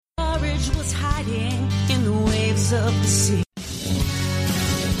judge was hiding in the waves of the sea.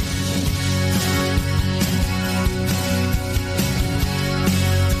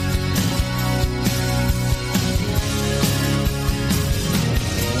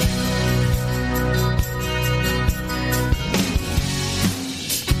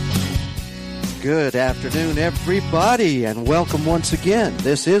 Good afternoon, everybody, and welcome once again.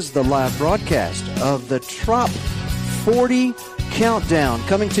 This is the live broadcast of the Trop 40 Countdown,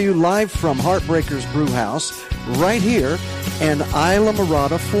 coming to you live from Heartbreakers Brewhouse right here in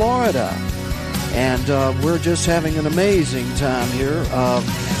Islamorada, Florida. And we're just having an amazing time here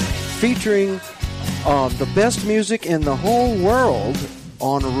featuring the best music in the whole world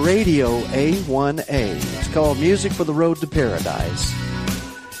on Radio A1A. It's called Music for the Road to Paradise.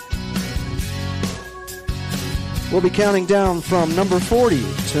 We'll be counting down from number 40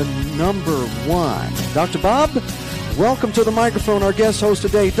 to number 1. Dr. Bob, welcome to the microphone. Our guest host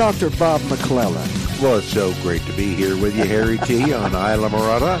today, Dr. Bob McClellan. Well, it's so great to be here with you, Harry T. on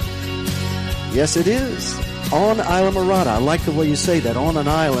Islamorada. Yes, it is. On Islamorada. I like the way you say that. On an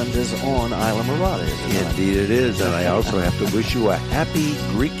island is on Islamorada. Indeed it is. And I also have to wish you a happy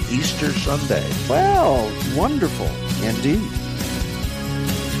Greek Easter Sunday. Well, wonderful. Indeed.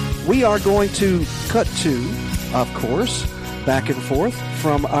 We are going to cut to, of course, back and forth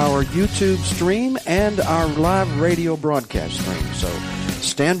from our YouTube stream and our live radio broadcast stream. So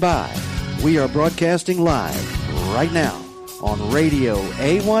stand by. We are broadcasting live right now on Radio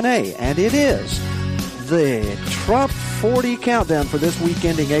A1A, and it is the Trop 40 Countdown for this week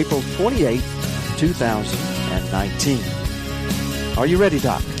ending April 28, 2019. Are you ready,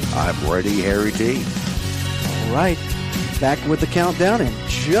 Doc? I'm ready, Harry T. All right. Back with the countdown in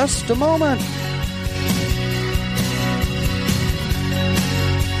just a moment.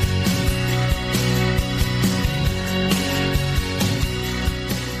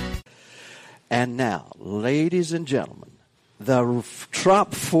 And now, ladies and gentlemen, the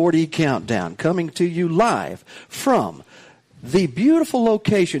Trop 40 Countdown coming to you live from the beautiful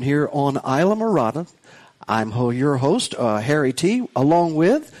location here on Islamorada. I'm your host, Harry T., along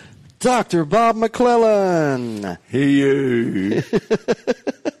with Dr. Bob McClellan. Hey.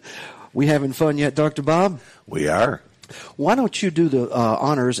 We having fun yet, Dr. Bob? We are. Why don't you do the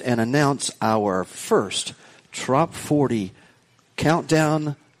honors and announce our first Trop 40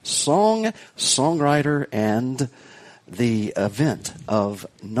 Countdown song, songwriter, and the event of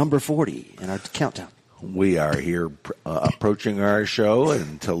number 40 in our countdown. We are here approaching our show,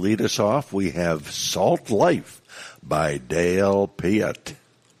 and to lead us off, we have Salt Life by Dale Piatt.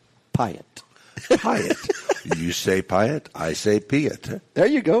 Piatt. You say Piatt, I say Piatt. There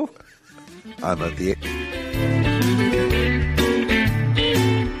you go. I'm at the...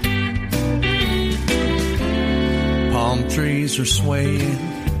 Palm trees are swaying,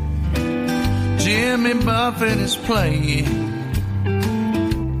 Jimmy Buffett is playing.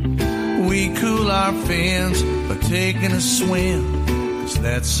 We cool our fins by taking a swim, 'cause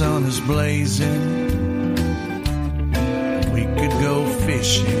that sun is blazing. We could go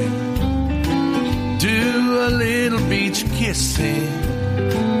fishing, do a little beach kissing,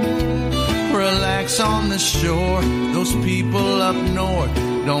 relax on the shore. Those people up north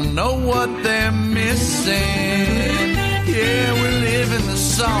don't know what they're missing. Yeah, we're living the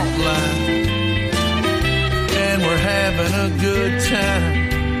salt life, and we're having a good time.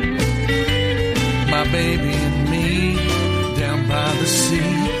 My baby and me down by the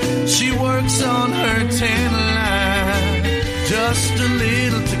sea. She works on her tan line. Just a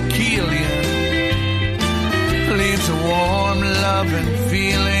little tequila leaves a warm, loving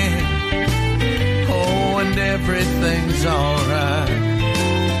feeling. Oh, and everything's alright.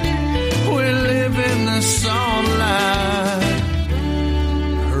 We're living the salt life.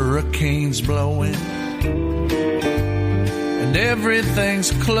 Hurricanes blowing, and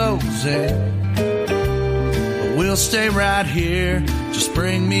everything's closing. But we'll stay right here. Just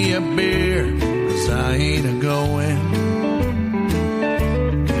bring me a beer, 'cause I ain't a-going.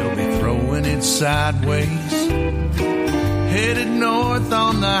 They'll be throwing it sideways, headed north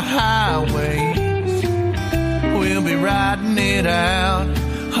on the highways. We'll be riding it out,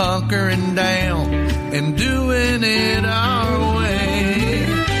 hunkering down and doing it our way.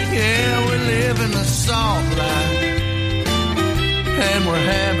 Yeah, we're living the salt life, and we're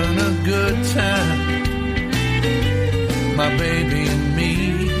having a good time. My baby and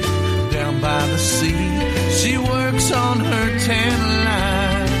me down by the sea. She works on her tan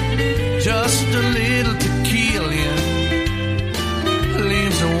line. Just a little tequila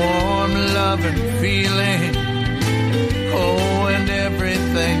leaves a warm, loving feeling. Oh, and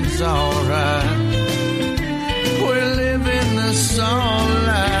everything's alright. We're living the salt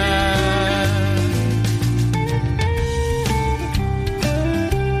life.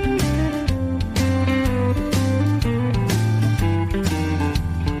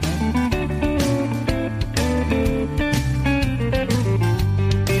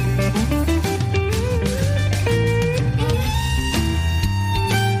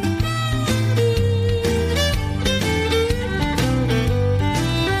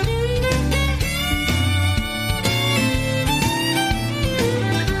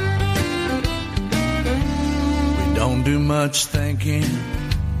 do much thinking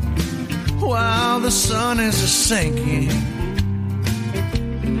while the sun is a-sinking.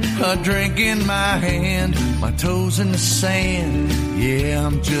 A drink in my hand, my toes in the sand. Yeah,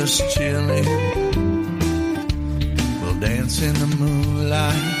 I'm just chilling. We'll dance in the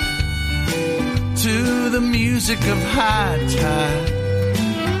moonlight to the music of high tide.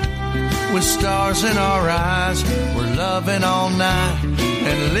 With stars in our eyes, we're loving all night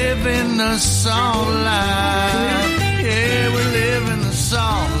and living the song life. Yeah, we're living the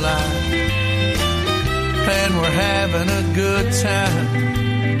song life, and we're having a good time.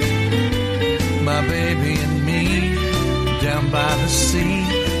 My baby and me, down by the sea.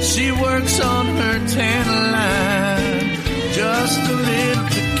 She works on her tan line. Just a little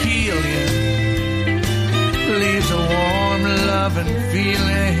tequila leaves a warm, loving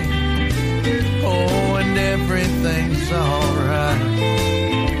feeling. Oh, and everything's alright.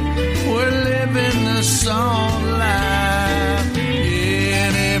 We're living the song life. Yeah,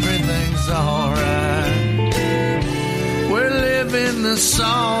 and everything's alright. We're living the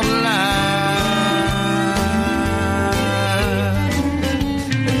song life.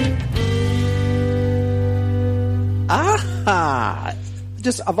 Ah!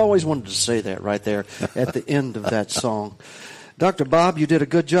 I've always wanted to say that right there at the end of that song. Dr. Bob, you did a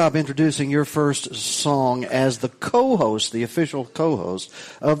good job introducing your first song as the co-host, the official co-host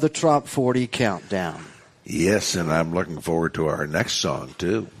of the Trop 40 Countdown. Yes, and I'm looking forward to our next song,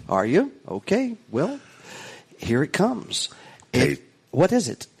 too. Are you? Okay, well, here it comes. What is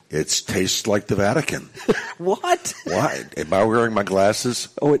it? It tastes like the Vatican. What? Why? Am I wearing my glasses?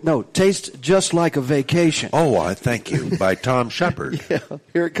 Oh, no, tastes just like a vacation. Oh, I thank you. By Tom Shepard. Yeah,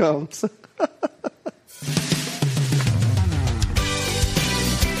 here it comes.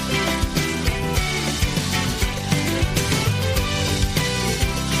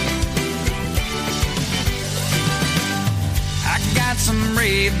 Some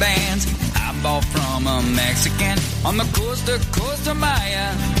Ray-Bans I bought from a Mexican on the coast of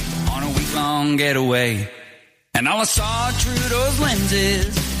Maya on a week-long getaway. And all I saw through those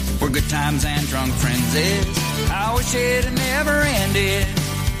lenses were good times and drunk frenzies. I wish it had never ended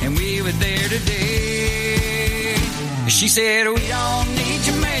and we were there today. She said, we don't need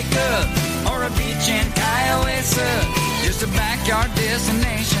Jamaica or a beach in Kiowa, just a backyard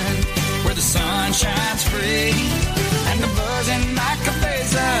destination where the sun shines free. And the buzz in my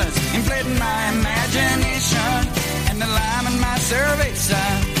cabezas inflating my imagination. And the lime in my cerveza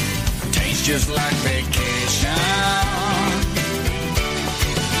tastes just like vacation.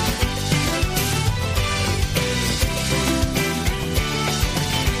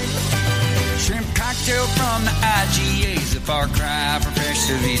 Shrimp cocktail from the IGA's a far cry from fresh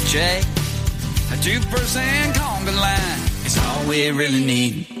ceviche. A 2% conga line is all we really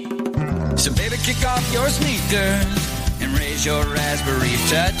need. So baby, kick off your sneakers and raise your raspberry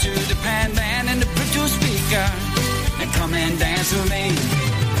to the pandan and the Bluetooth speaker and come and dance with me.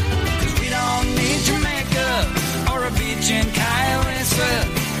 Cause we don't need Jamaica or a beach in Kiowa,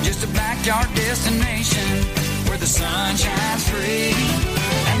 just a backyard destination where the sun shines free.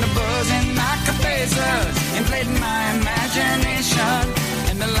 And the buzz in my cabezas inflating my imagination.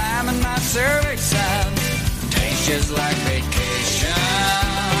 And the lime in my cerveza tastes just like vacation.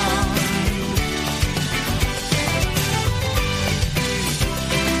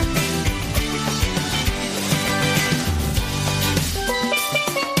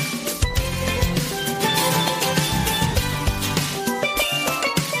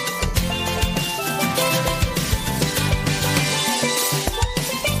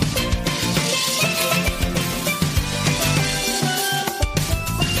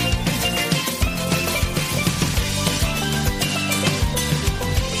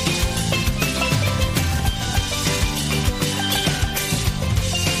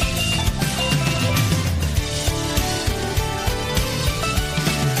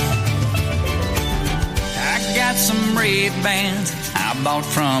 Ray-Bans I bought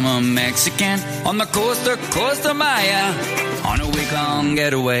from a Mexican on the coast of Maya on a week-long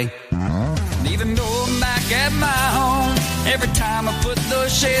getaway. Even though I'm back at my home, every time I put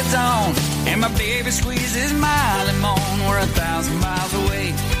those shades on and my baby squeezes my limon, we're 1,000 miles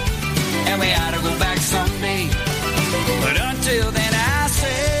away and we ought to go back someday. But until then I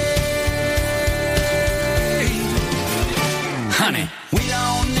say, honey, we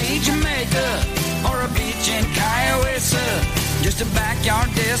don't need Jamaica or a beach in Kiowa, just a backyard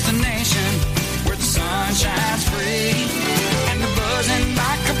destination where the sun shines free. And the buzz in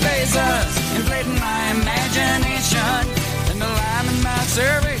my cabezas inflating my imagination. And the lime in my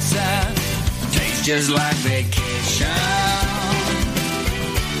cerveza tastes just like vacation.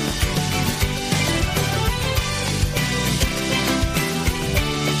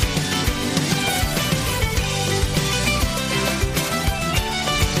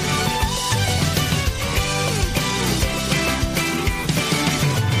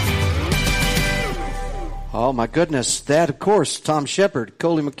 Oh, my goodness. That, of course, Tom Shepard,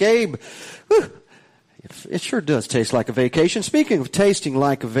 Coley McCabe. Whew. It sure does taste like a vacation. Speaking of tasting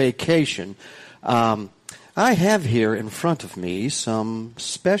like a vacation, I have here in front of me some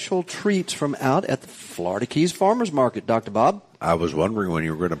special treats from out at the Florida Keys Farmers Market, Dr. Bob. I was wondering when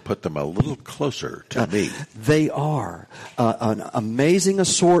you were going to put them a little closer to me. They are an amazing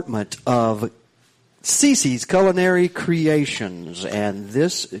assortment of Cece's Culinary Creations, and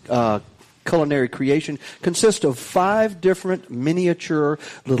this culinary creation consists of 5 different miniature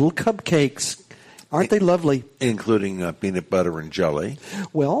little cupcakes. Aren't they lovely? Including peanut butter and jelly.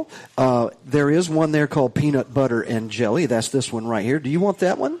 Well, there is one there called peanut butter and jelly. That's this one right here. Do you want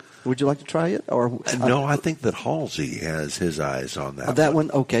that one? Would you like to try it? Or no, I think that Halsey has his eyes on that. That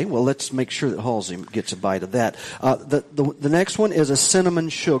one? Okay. Well, let's make sure that Halsey gets a bite of that. The next one is a cinnamon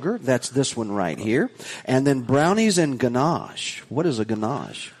sugar. That's this one right here. And then brownies and ganache. What is a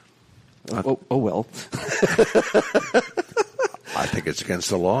ganache? Oh well. I think it's against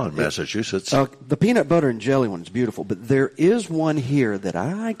the law in Massachusetts. The peanut butter and jelly one is beautiful, but there is one here that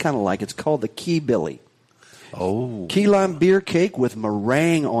I kind of like. It's called the Key Billy. Oh. Key lime beer cake with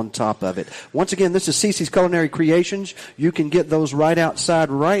meringue on top of it. Once again, this is Cece's Culinary Creations. You can get those right outside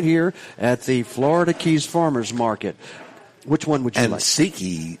right here at the Florida Keys Farmers Market. Which one would you like?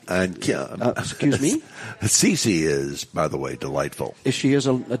 Siki, excuse me? Cece is, by the way, delightful. She is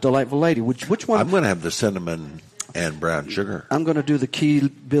a delightful lady. Which one? I'm going to have the cinnamon and brown sugar. I'm going to do the Key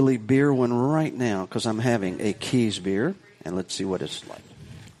Billy beer one right now because I'm having a Keys beer. And let's see what it's like.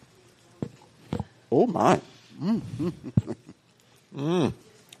 Oh, my.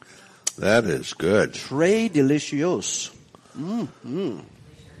 That is good. Très delicious. Man,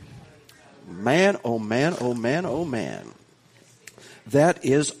 oh man, oh man, oh man. That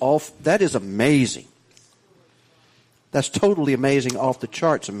is amazing. That's totally amazing, off the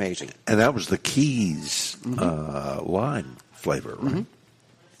charts amazing. And that was the Keys lime flavor, right? Mm-hmm.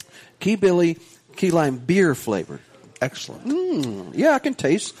 Key Billy, key lime beer flavor. Excellent. Yeah,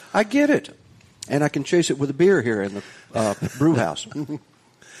 I get it. And I can chase it with a beer here in the brew house.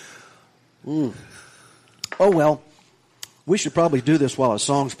 Oh, well, we should probably do this while a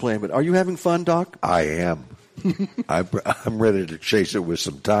song's playing, but are you having fun, Doc? I am. I'm ready to chase it with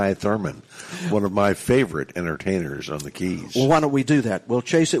some Ty Thurman, one of my favorite entertainers on the Keys. Well, why don't we do that? We'll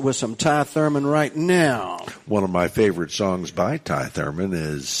chase it with some Ty Thurman right now. One of my favorite songs by Ty Thurman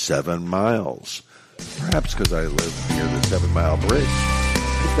is 7 Miles. Perhaps because I live near the 7 Mile Bridge.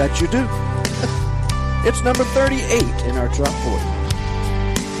 That you do. It's number 38 in our Top 40.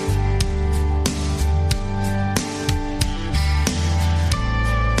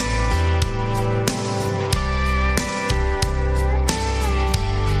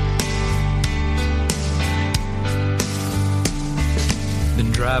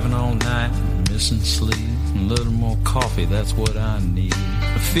 Been driving all night, missing sleep. A little more coffee, that's what I need.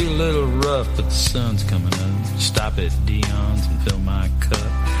 I feel a little rough, but the sun's coming up. Stop at Dion's and fill my cup.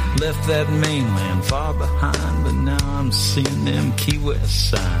 Left that mainland far behind, but now I'm seeing them Key West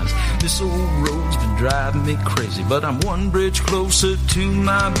signs. This old road's been driving me crazy, but I'm one bridge closer to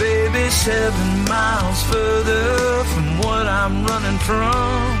my baby. 7 miles further from what I'm running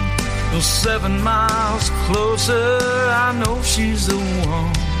from. Well, 7 miles closer, I know she's the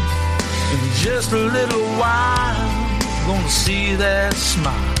one. In just a little while, gonna see that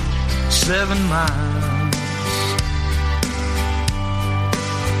smile. 7 miles.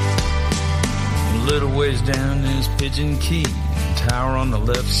 A little ways down is Pigeon Key, tower on the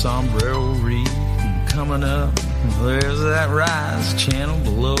left, Sombrero Reef. And coming up, there's that rise channel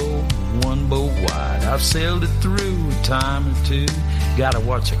below, one boat wide. I've sailed it through a time or two. Gotta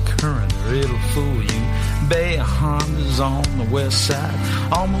watch a current or it'll fool you. Bay of Honda's on the west side.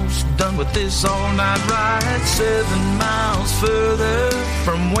 Almost done with this all-night ride. 7 miles further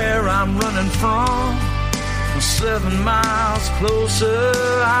from where I'm running from. 7 miles closer,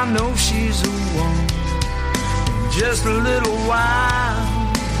 I know she's the one. In just a little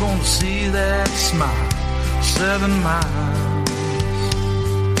while, gonna see that smile. 7 miles.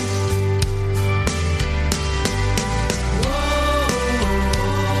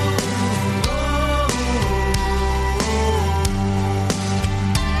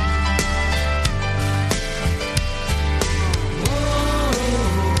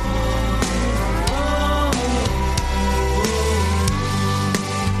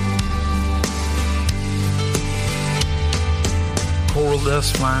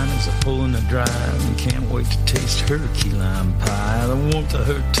 Dust flying as I pull in the drive, and can't wait to taste her key lime pie. The warmth of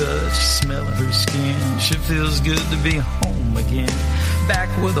her touch, smell of her skin, sure feels good to be home home again. Back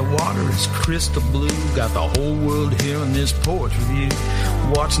where the water is crystal blue. Got the whole world here on this porch view.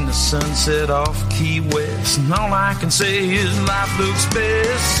 Watching the sunset off Key West. And all I can say is life looks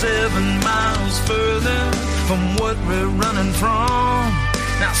best 7 miles further from what we're running from.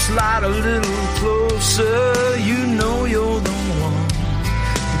 Now slide a little closer. You know you're the one.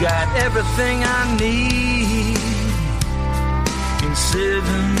 Got everything I need in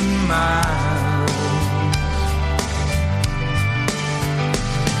 7 miles.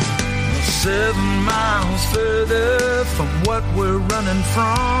 7 miles further from what we're running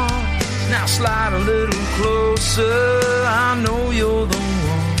from. Now slide a little closer. I know you're the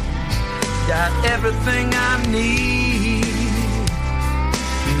one. Got everything I need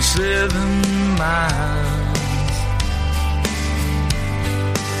in 7 miles.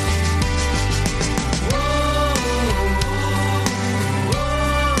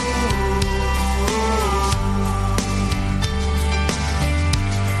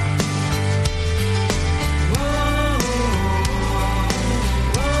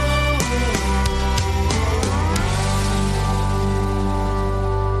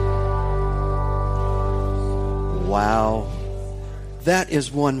 Wow. That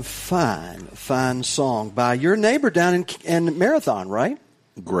is one fine song by your neighbor down in Marathon, right?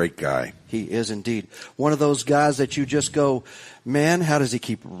 Great guy. He is indeed. One of those guys that you just go, man, how does he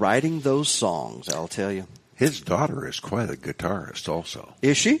keep writing those songs? I'll tell you. His daughter is quite a guitarist also.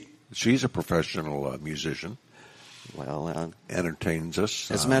 Is she? She's a professional musician. Well, entertains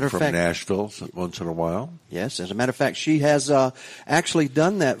us as a matter of from fact, Nashville once in a while. Yes, as a matter of fact, she has actually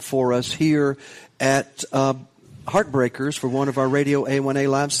done that for us here at Heartbreakers for one of our Radio A1A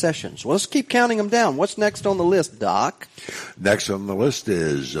live sessions. Well, let's keep counting them down. What's next on the list, Doc? Next on the list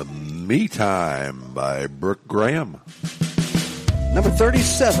is Me Time by Brooke Graham. Number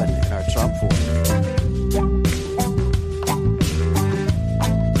 37 in our top 40.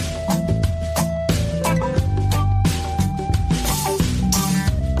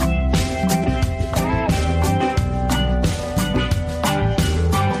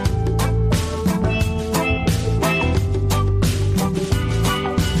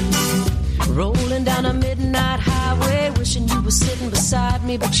 Sitting beside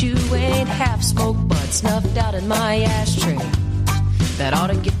me, but you ain't half smoked but snuffed out in my ashtray. That ought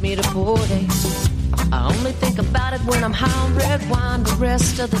to get me to 40. I only think about it when I'm high on red wine. The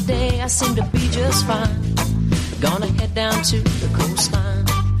rest of the day I seem to be just fine. Gonna head down to the coastline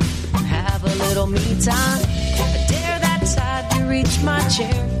and have a little me time. I dare that tide to reach my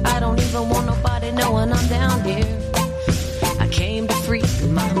chair. I don't even want nobody knowing I'm down here. I came to free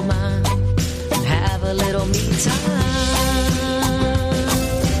my mind and have a little me time.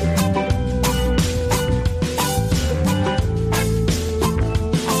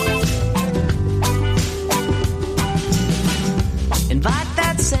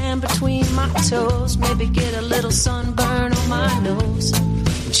 Sand between my toes, maybe get a little sunburn on my nose.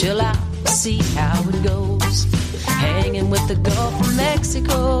 Chill out, see how it goes. Hanging with the Gulf of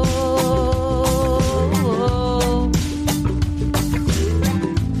Mexico.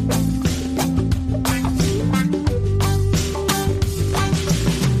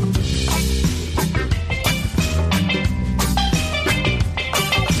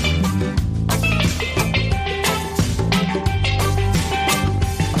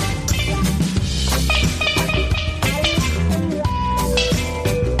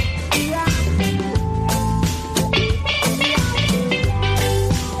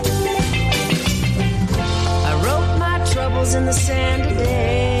 In the sand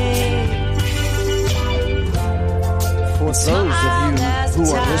today. For those of you who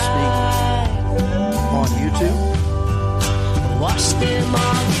are listening on YouTube, wash them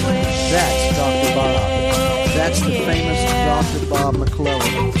all away. That's Dr. Bob. That's the famous Dr. Bob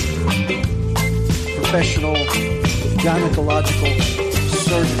McClellan, professional gynecological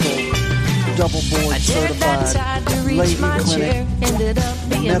surgical double board certified lady clinic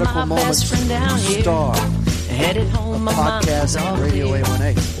medical moments star. Headed home, my podcast on Radio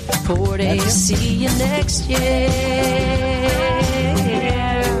A1A. 40, see you next year.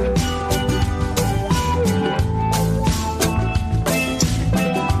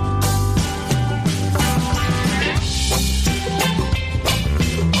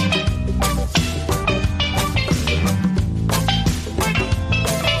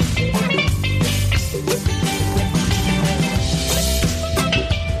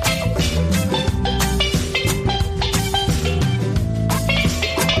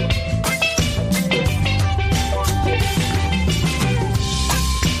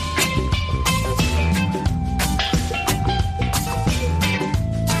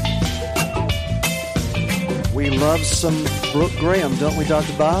 Love some Brooke Graham, don't we,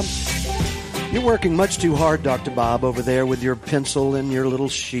 Dr. Bob? You're working much too hard, Dr. Bob, over there with your pencil and your little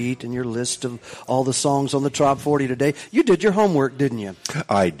sheet and your list of all the songs on the Trop 40 today. You did your homework, didn't you?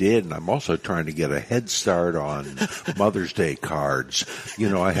 I did, and I'm also trying to get a head start on Mother's Day cards. You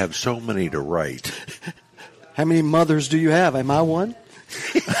know, I have so many to write. How many mothers do you have? Am I one?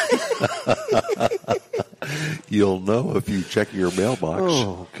 You'll know if you check your mailbox.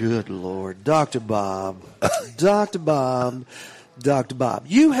 Oh, good Lord. Dr. Bob. Dr. Bob. Dr. Bob,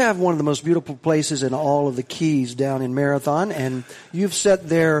 you have one of the most beautiful places in all of the Keys down in Marathon, and you've sat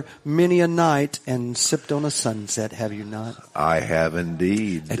there many a night and sipped on a sunset, have you not? I have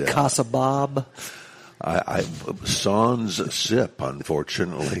indeed. At Casa Bob? I sans sip,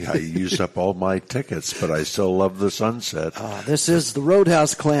 unfortunately. I used up all my tickets, but I still love the sunset. This is the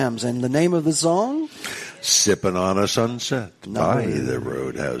Roadhouse Clams, and the name of the song? Sipping on a Sunset by the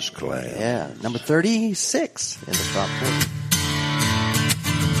Roadhouse Clams. Yeah, number 36 in the Top 40.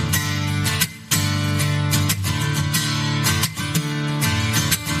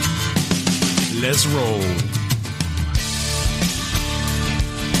 Let's roll.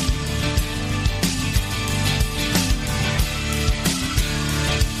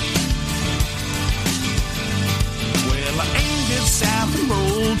 Well, I aimed it south and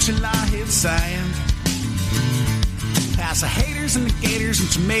rolled till I hit sand. Past the haters and the gators and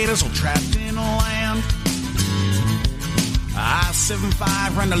tomatoes all trapped in a land.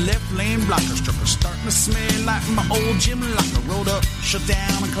 I-75 ran the left lane blocker, stripper starting to smell like my old gym locker. Rolled up, shut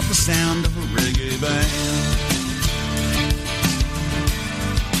down, and cut the sound of a reggae band.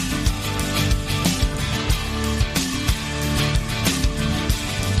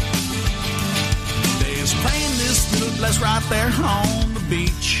 They was playing this bluegrass right there on the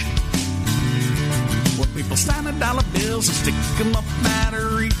beach, where people sign $1 bills and stick them up out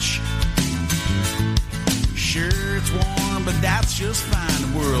of reach. Sure, it's warm, but that's just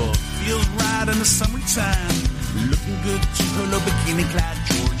fine. The world feels right in the summertime. Looking good to her little bikini-clad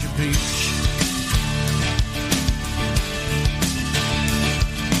Georgia beach.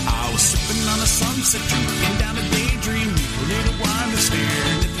 I was sipping on a sunset, drinking down a daydream. A little wine to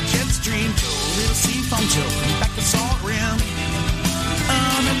staring at the jet stream. Till a little seafoam tilting back the salt rim.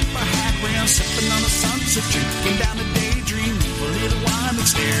 Underneath my hat rim, sipping on a sunset, drinking down a daydream. A little wine and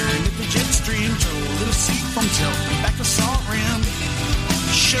staring at the jet stream. Till a little seafoam tilting back the salt rim.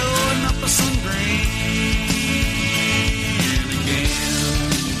 Showing up a sun grain again.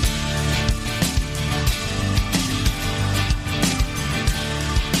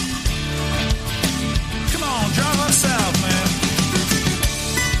 Come on, drive us south, man.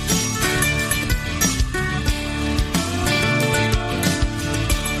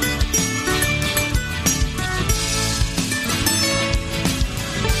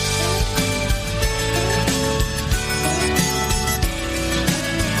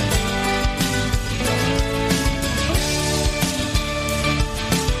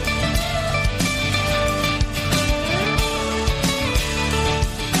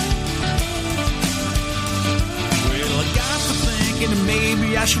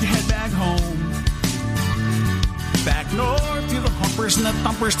 I should head back home. Back north through the humpers and the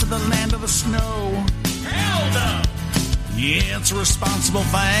thumpers to the land of the snow. Hell no! Yeah, it's a responsible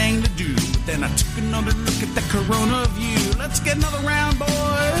thing to do. But then I took another look at the Corona view. Let's get another round,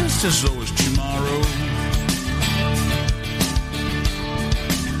 boys. There's always tomorrow.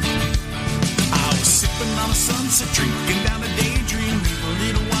 I was sipping on a sunset, drinking down a daydream. A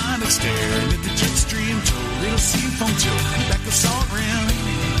little wine and staring at the jet stream. Till a little seafoam tilting back the salt rim.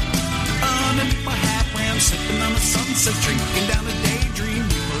 Underneath my hat rim, sipping on a sunset, drinking down a daydream.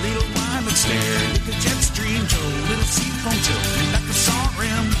 A little wine and staring at the jet stream. Till a little seafoam tilting back the salt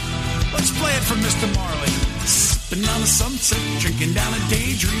rim. Let's play it for Mr. Marley. Sipping on a sunset, drinking down a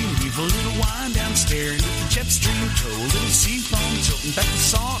daydream. Leave a little wine down, staring at the jet stream. Till a little seafoam tilting back the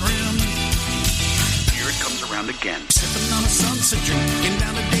salt rim. Here it comes around again. Sipping on a sunset, drinking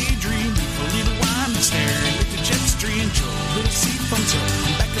down a daydream. A little wine and staring at the jet stream. Till a little seafoam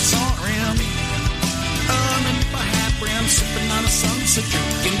tilting back the salt rim. Underneath my hat brim, sipping on a sunset,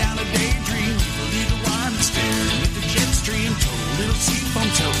 drinking down a daydream. A little wine and staring at the jet stream. Till a little seafoam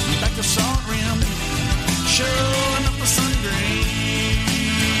tilting back the salt rim. Showing up a sun grain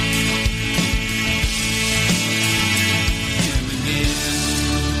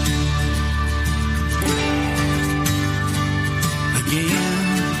again.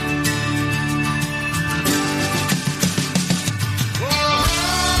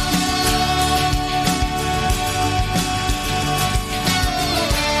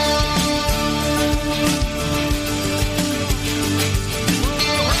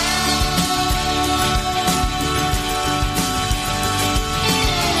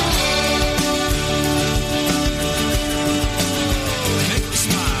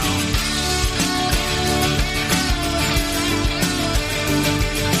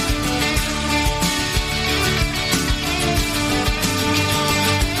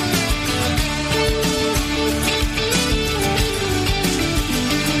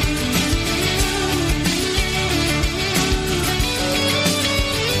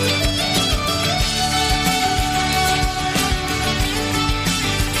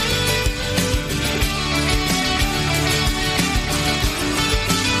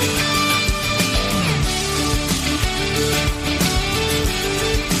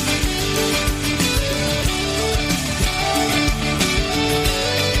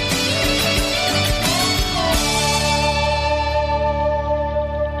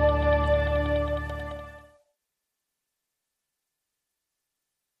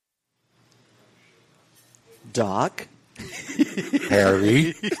 Doc.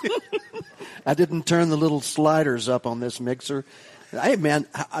 Harry. I didn't turn the little sliders up on this mixer. Hey, man,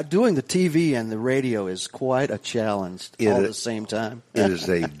 doing the TV and the radio is quite a challenge all at the same time. It is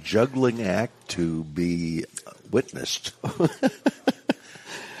a juggling act to be witnessed.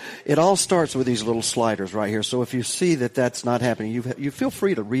 It all starts with these little sliders right here. So if you see that that's not happening, you feel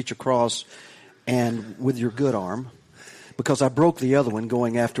free to reach across and with your good arm, because I broke the other one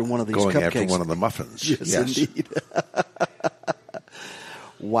going after one of these cupcakes. Going after one of the muffins. Yes. Indeed.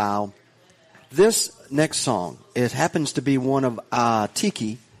 Wow. This next song, it happens to be one of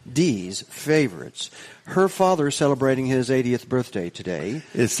Tiki D's favorites. Her father is celebrating his 80th birthday today.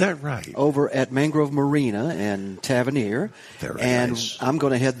 Is that right? Over at Mangrove Marina in Tavernier. Very and nice. I'm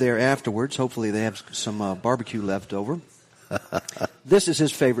going to head there afterwards. Hopefully they have some barbecue left over. This is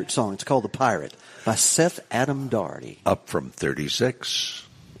his favorite song. It's called The Pirate by Seth Adam Daugherty. Up from 36.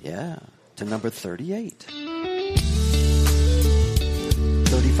 Yeah, to number 38.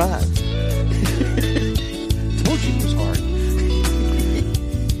 35. Told you it was hard.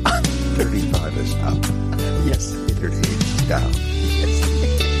 35 is up. Yes. 38 is down.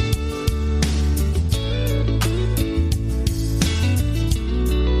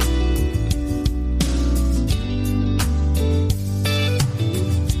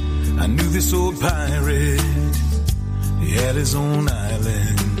 I knew this old pirate, he had his own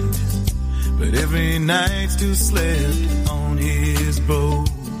island, but every night still slept on his boat.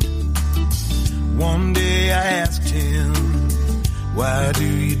 One day I asked him, why do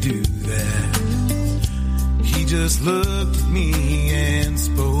you do that? He just looked at me and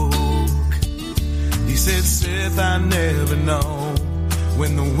spoke. He said, Seth, I never know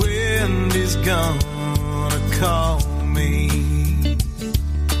when the wind is gonna call me.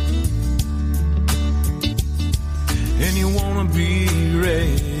 And you wanna be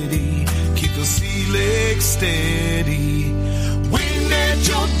ready, keep the sea legs steady, wind at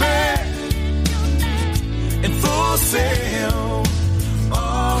your back, and full sail,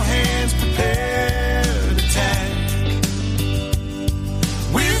 all hands prepared to attack.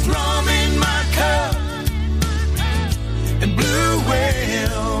 With rum in my cup and blue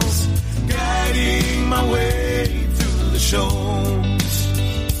whales guiding my way through the shoals.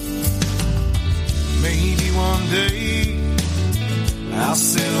 Maybe one day I'll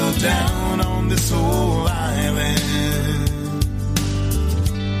settle down on this old island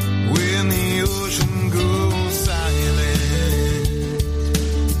when the ocean goes silent.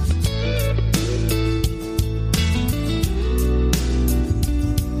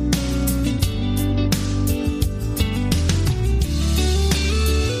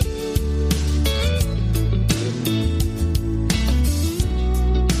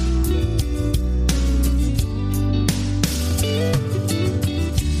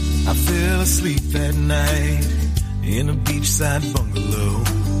 I fell asleep that night in a beachside bungalow.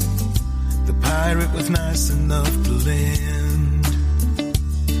 The pirate was nice enough to lend.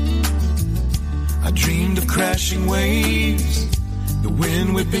 I dreamed of crashing waves, the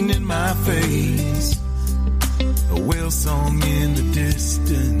wind whipping in my face, a whale song in the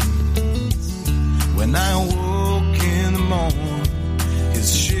distance. When I awoke in the morning,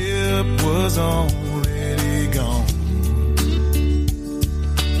 his ship was already gone.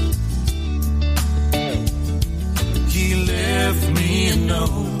 He left me a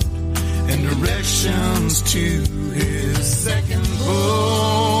note and directions to his second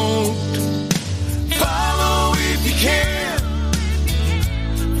boat. Follow if you can,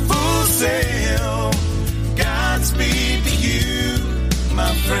 full sail, Godspeed to you,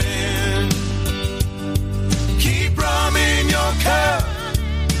 my friend. Keep rum in your cup,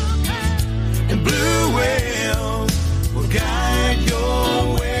 and blue whales will guide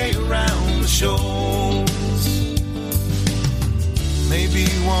your way around the shoals. Maybe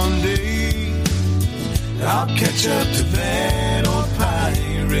one day I'll catch up to that old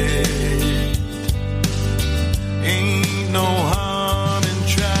pirate. Ain't no harm in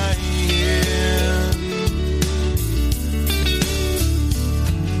trying.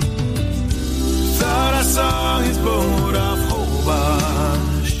 Thought I saw his boat off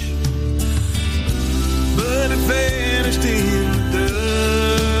Hobart, but it vanished in the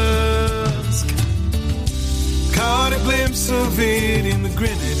dusk. Caught a glimpse of it in the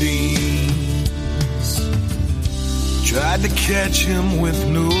Grenadines. Tried to catch him with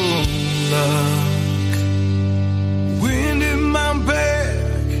no luck. Wind in my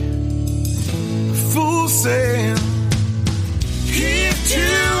back, full sail, heave to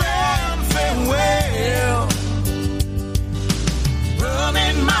and farewell. Rum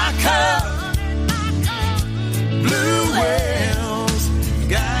in my cup, blue whales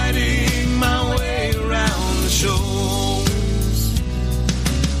guiding my way around the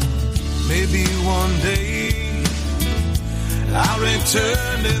someday I'll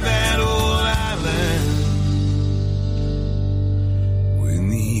return to that old island when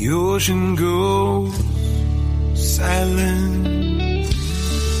the ocean goes silent.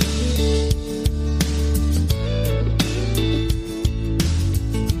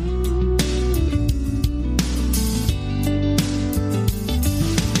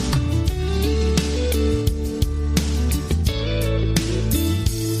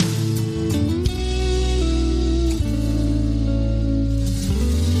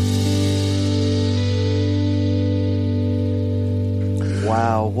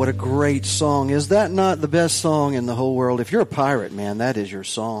 Wow, what a great song. Is that not the best song in the whole world? If you're a pirate, man, that is your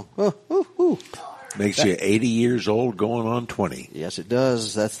song. Makes you 80 years old going on 20. Yes, it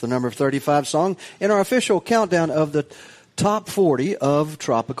does. That's the number 35 song in our official countdown of the top 40 of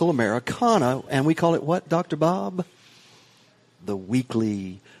Tropical Americana. And we call it what, Dr. Bob? The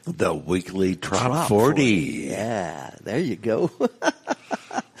weekly Trop 40. Yeah, there you go.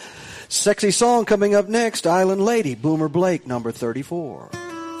 Sexy song coming up next, Island Lady, Boomer Blake, number 34.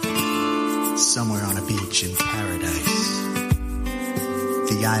 Somewhere on a beach in paradise,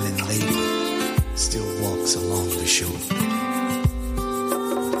 the island lady still walks along the shore.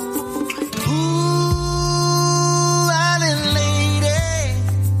 Ooh, island lady,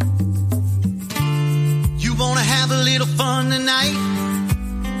 you wanna have a little fun tonight?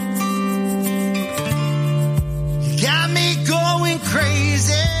 You got me going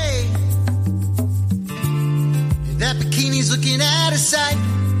crazy. That bikini's looking out of sight.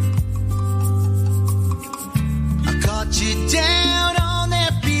 I caught you down on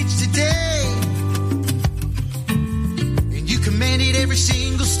that beach today, and you commanded every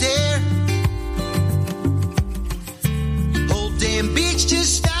single stare. Whole damn beach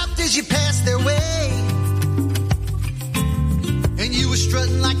just stopped as you passed their way, and you were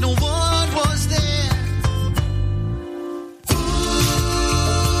strutting like no one was there.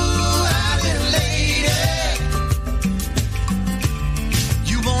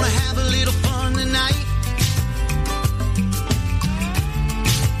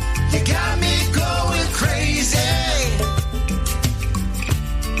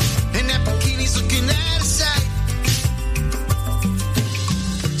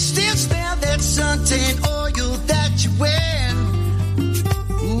 Suntan oil that you wear,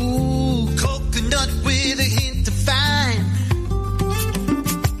 ooh, coconut with a hint of fine.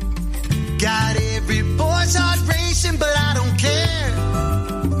 Got every boy's heart racing, but I don't care,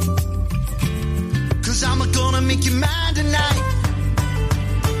 'cause I'm gonna make you mine tonight.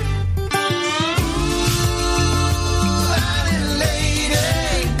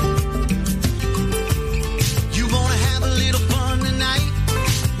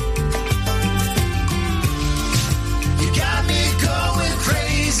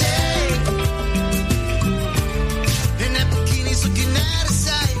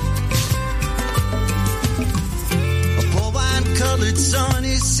 Sun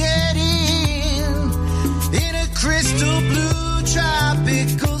is setting in a crystal blue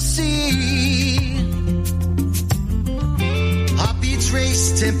tropical sea. Heartbeats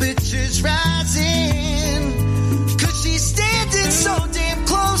race, temperatures rising, 'cause she's standing so damn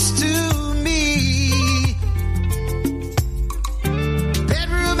close to me.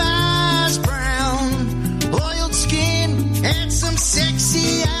 Bedroom eyes brown, oiled skin, and some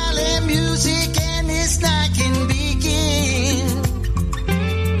sexy island music, and this night can begin.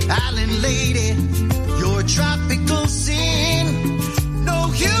 Island lady, your tropical sin, no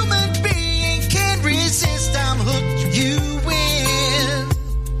human being can resist. I'm hooked, you win.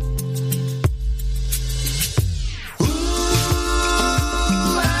 Ooh,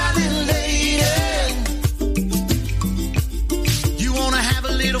 island lady, you wanna have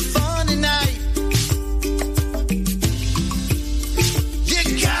a little fun tonight? You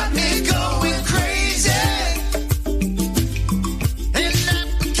got me going crazy.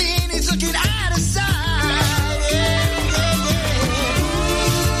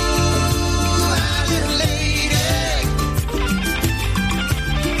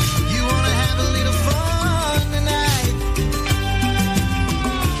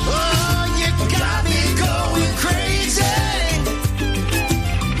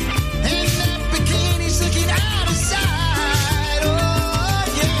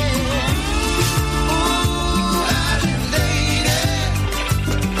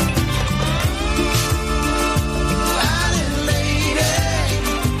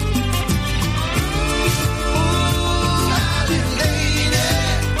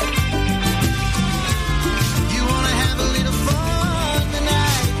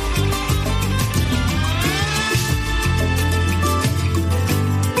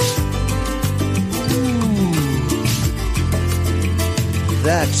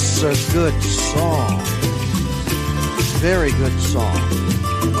 That's a good song. Very good song.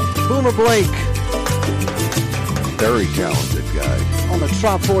 Boomer Blake. Very talented guy. On the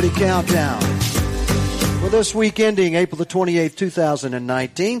Trop 40 Countdown. For this week ending April the 28th,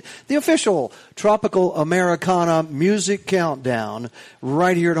 2019, the official Tropical Americana Music Countdown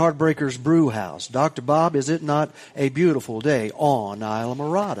right here at Heartbreakers Brew House. Dr. Bob, is it not a beautiful day on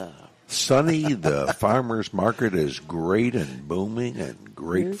Islamorada? Sunny, the farmer's market is great and booming, and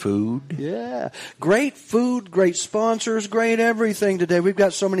great food. Yeah, great food, great sponsors, great everything today. We've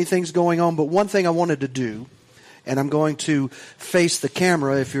got so many things going on, but one thing I wanted to do, and I'm going to face the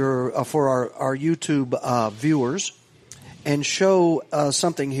camera if you're for our YouTube viewers, and show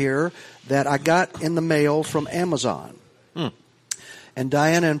something here that I got in the mail from Amazon. And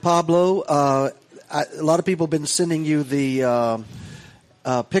Diana and Pablo, a lot of people have been sending you the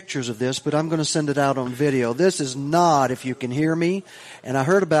pictures of this, but I'm going to send it out on video. This is not If You Can Hear Me, and I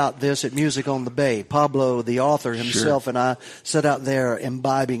heard about this at Music on the Bay. Pablo, the author himself, and I sat out there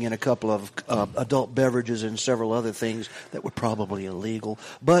imbibing in a couple of adult beverages and several other things that were probably illegal.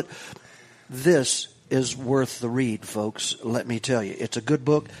 But this is worth the read, folks. Let me tell you. It's a good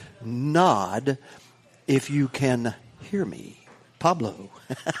book. Nod If You Can Hear Me. Pablo.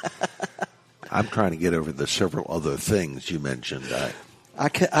 I'm trying to get over the several other things you mentioned. I'm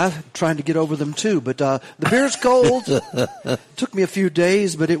trying to get over them too, but the beer's cold. Took me a few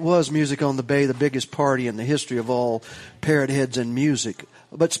days, but it was Music on the Bay, the biggest party in the history of all parrot heads and music.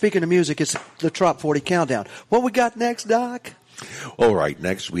 But speaking of music, it's the Trop 40 Countdown. What we got next, Doc? All right,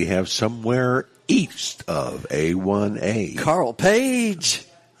 next we have Somewhere East of A1A. Carl Page.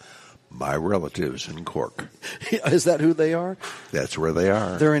 My relatives in Cork. Is that who they are? That's where they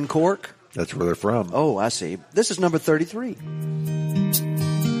are. They're in Cork? That's where they're from. Oh, I see. This is number 33.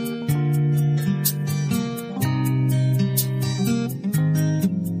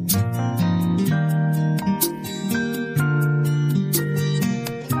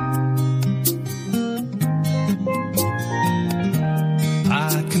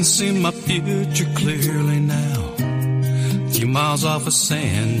 I can see my future clearly now. A few miles off a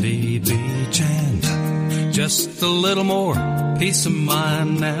sandy beach and just a little more peace of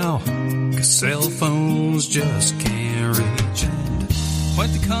mind now. 'Cause cell phones just can't reach. And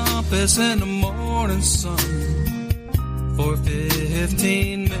point the compass in the morning sun for a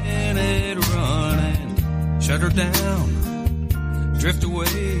 15-minute run and shut her down, drift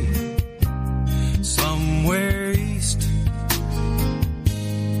away somewhere east.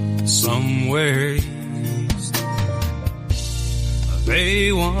 Somewhere east of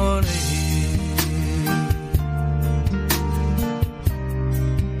A1A.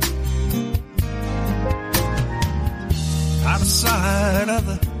 Out of sight of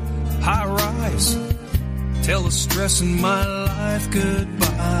the high rise, tell the stress in my life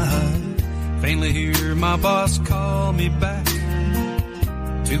goodbye. Faintly hear my boss call me back.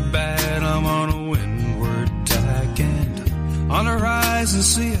 Too bad I'm on a windward tack, and on the horizon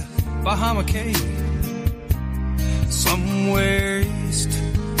see a Bahama Cape, somewhere east,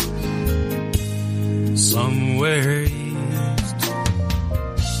 somewhere east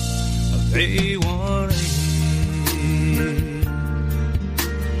of A1A.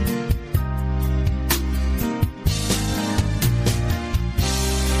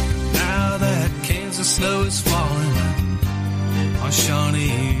 Now that Kansas snow is falling on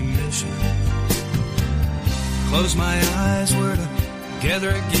Shawnee Mission, close my eyes, we're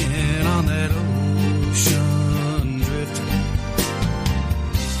together again on that ocean drifting.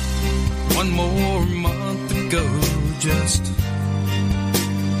 One more month to go, just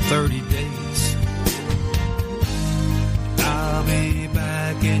 30 days. I'll be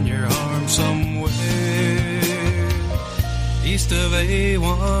back in your arms somewhere east of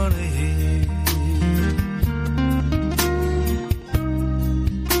A1A.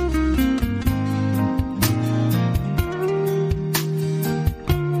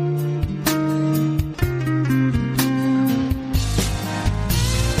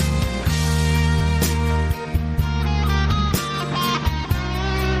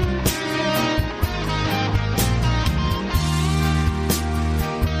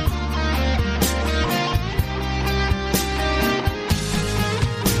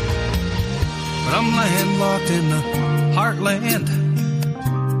 In the heartland,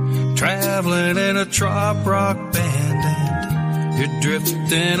 traveling in a trop rock band, and you're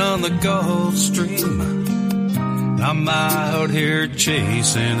drifting on the Gulf Stream, and I'm out here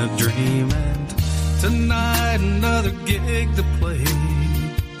chasing a dream, and tonight another gig to play,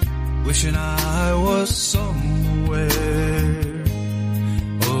 wishing I was somewhere,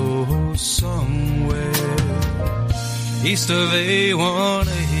 oh somewhere east of A1A.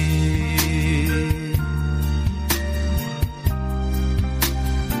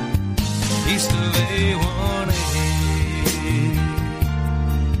 East of A1A.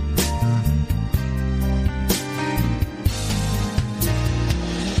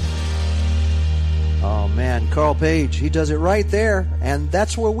 Oh man, Carl Page, he does it right there, and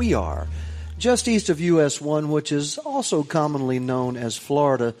that's where we are. Just east of US 1, which is also commonly known as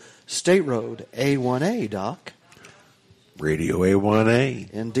Florida State Road A1A, Doc. Radio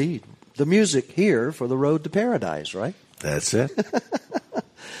A1A. Indeed. The music here for the road to paradise, right? That's it.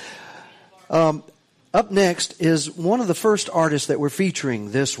 Up next is one of the first artists that we're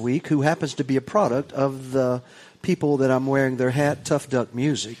featuring this week, who happens to be a product of the people that I'm wearing their hat, Tough Duck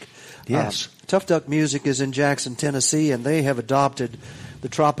Music. Yes. Tough Duck Music is in Jackson, Tennessee, and they have adopted the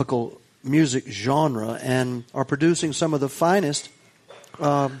tropical music genre and are producing some of the finest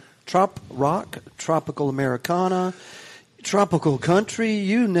trop rock, tropical Americana, tropical country,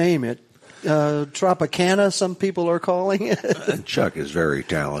 you name it. Tropicana, some people are calling it. Chuck is very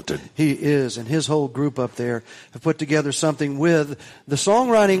talented. He is, and his whole group up there have put together something with the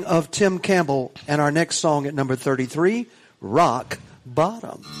songwriting of Tim Campbell, and our next song at number 33, Rock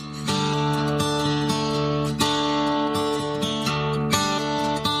Bottom.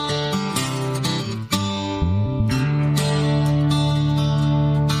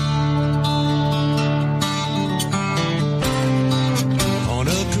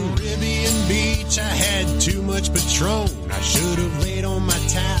 Patron. I should have laid on my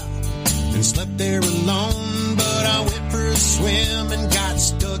towel and slept there alone, but I went for a swim and got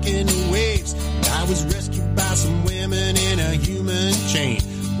stuck in the waves. I was rescued by some women in a human chain.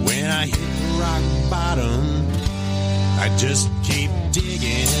 When I hit the rock bottom, I just keep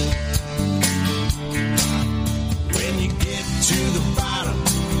digging. When you get to the bottom,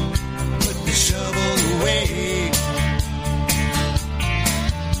 put the shovel away,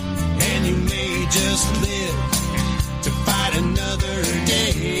 and you may just live to fight another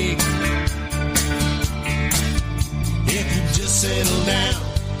day. If you just settle down,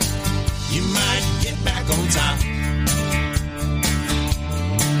 you might get back on top.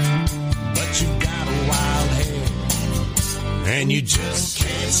 But you got a wild head, and you just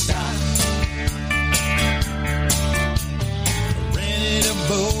can't stop. I rented a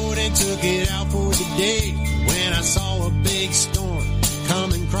boat and took it out for the day. When I saw a big storm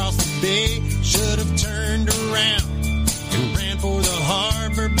coming across the bay, should have turned around and ran for the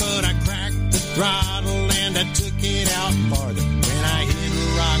harbor, but I cracked the throttle and I took it out farther. When I hit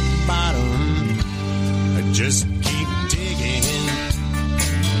rock bottom, I just keep digging.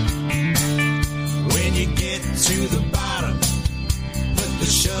 When you get to the bottom, put the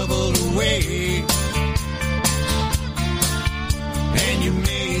shovel away, and you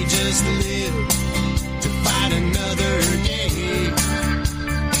may just live to fight another day.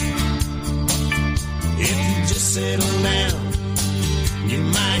 If you just settle down, you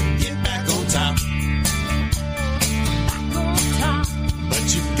might get back on top. But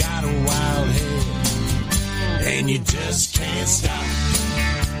you got a wild head, and you just can't stop.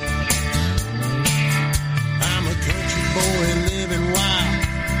 I'm a country boy living wild.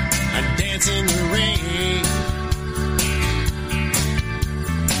 I dance in the rain.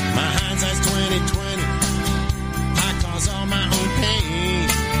 My hindsight's 20/20. I cause all my own pain.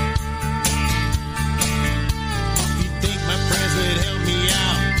 Would help me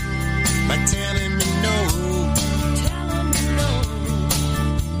out by telling me no.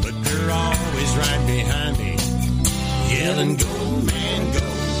 But they're always right behind me, yelling, go, man, go.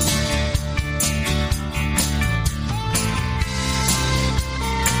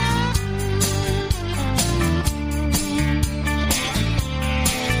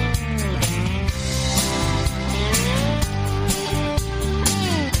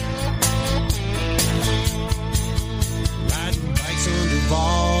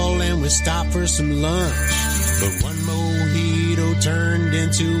 Stop for some lunch, but one mojito turned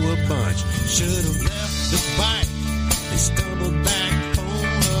into a bunch. Should have left the bike and stumbled back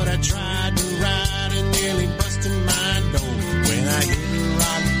home, but I tried to ride and nearly busted my dome. When I hit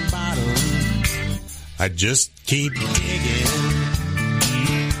rock bottom, I just keep digging.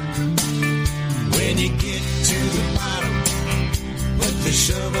 When you get to the bottom, put the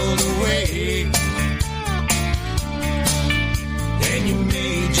shovel away, and you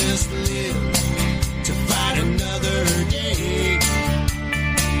may just live to fight another day.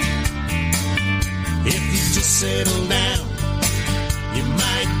 If you just settle down, you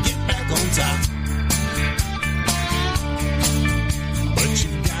might get back on top. But you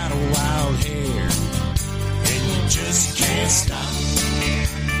got a wild hair, and you just can't stop.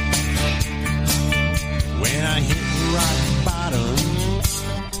 When I hit rock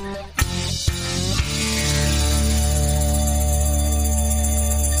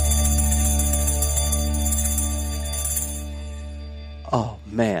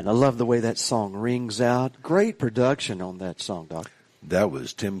Man, I love the way that song rings out. Great production on that song, Doc. That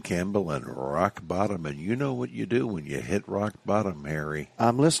was Tim Campbell and Rock Bottom, and you know what you do when you hit rock bottom, Harry.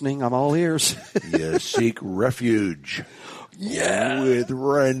 I'm listening. I'm all ears. You seek refuge. Yeah. With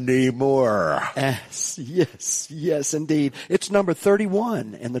Randy Moore. Yes, indeed. It's number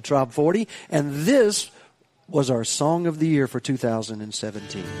 31 in the Top 40, and this was our Song of the Year for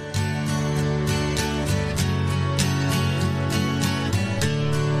 2017.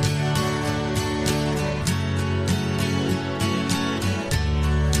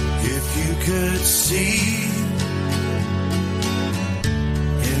 Could see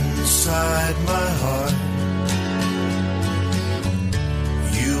inside my heart,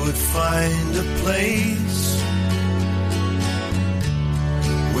 you would find a place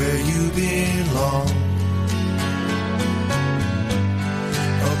where you belong,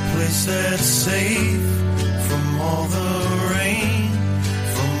 a place that's safe from all the rain,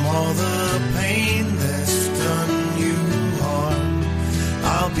 from all the pain that's done you harm.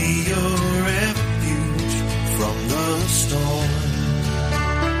 I'll be your refuge from the storm.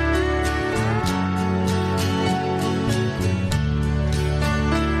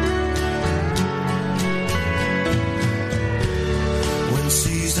 When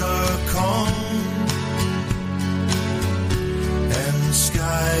seas are calm and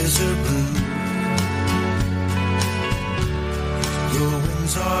skies are blue, the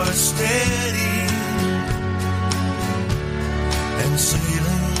winds are steady and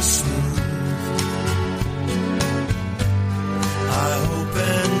sailing smooth. I hope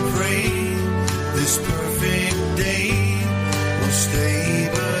and pray this perfect day will stay,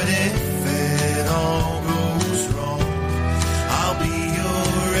 but if it all goes wrong, I'll be your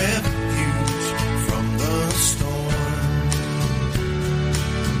refuge from the storm.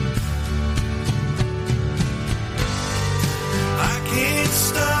 I can't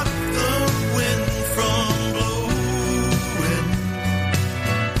stop the wind from blowing.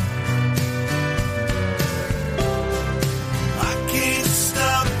 I can't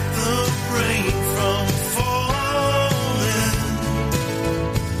stop the rain from falling.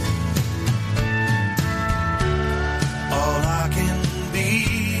 All I can be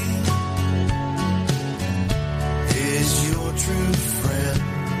is your true friend.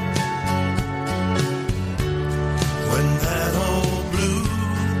 When that old blue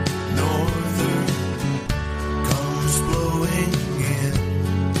norther comes blowing in,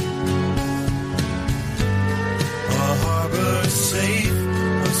 a harbor safe,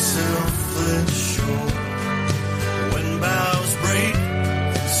 a selfless shore. When bows break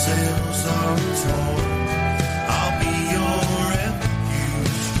and sails are torn, I'll be your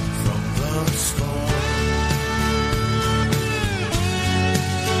refuge from the storm.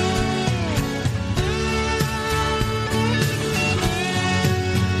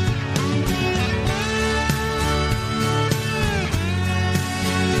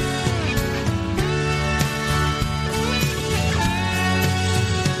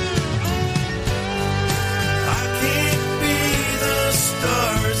 I can't be the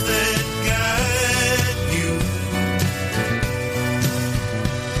stars that guide you.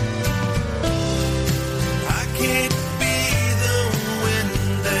 I can't be the wind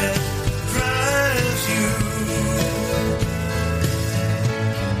that drives you.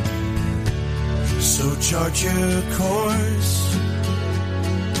 So chart your course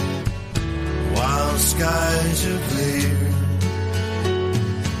while skies are clear.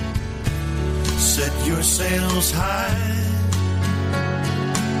 Set your sails high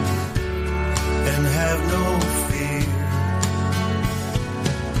and have no fear.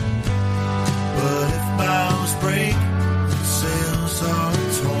 But if bows break, sails are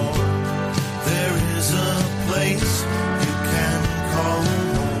torn, there is a place you can call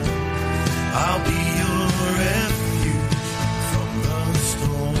home. I'll be your refuge from the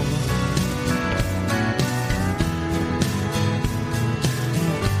storm.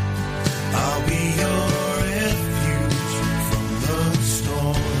 I'll be your refuge from the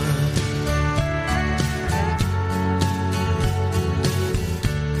storm.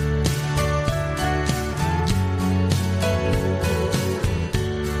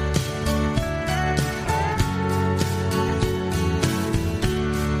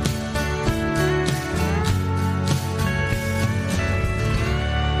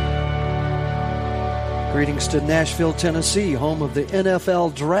 Greetings to Nashville, Tennessee, home of the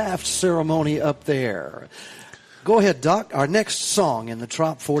NFL draft ceremony up there. Go ahead, Doc. Our next song in the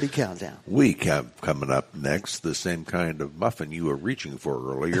Top 40 Countdown. We have coming up next the same kind of muffin you were reaching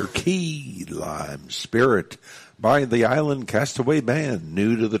for earlier, Key Lime Spirit by the Island Castaway Band,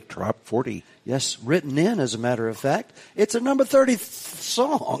 new to the Top 40. Yes, written in, as a matter of fact. It's a number 30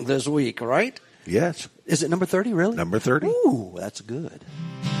 song this week, right? Yes. Is it number 30, really? Number 30. Ooh, that's good.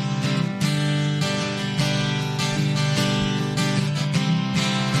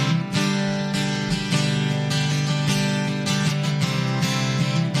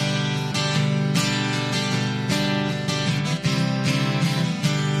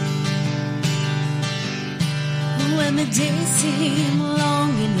 When the days seem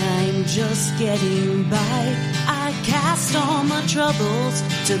long and I'm just getting by, I cast all my troubles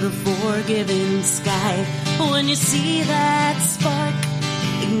to the forgiving sky. When you see that spark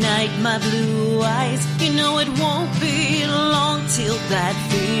ignite my blue eyes, you know it won't be long till that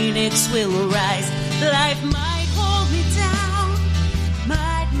phoenix will rise. Life might hold me down,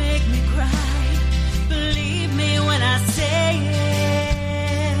 might make me cry. Believe me when I say it.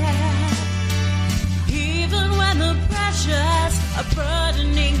 When the pressures are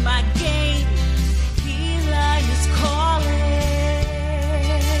burdening my game, key line is calling.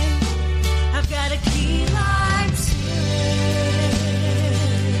 I've got a key lime spirit.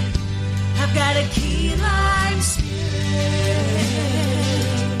 I've got a key lime spirit.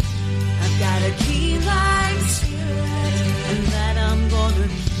 I've got a key lime spirit, and that I'm gonna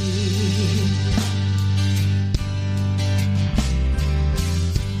keep.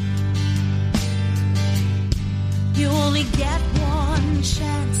 You only get one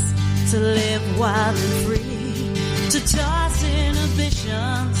chance to live wild and free, to toss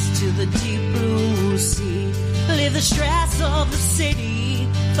inhibitions to the deep blue sea. Leave the stress of the city,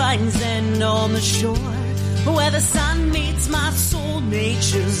 finds end on the shore, where the sun meets my soul,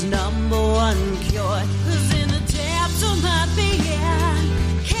 nature's number one cure. 'Cause in the depths of my being,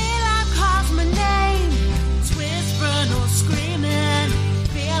 K-Lime calls my name. It's whispering or screaming,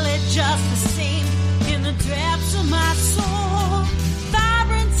 feel it just the same. In the depths of my soul,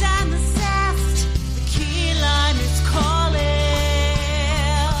 vibrant and the zest, the key lime is calling.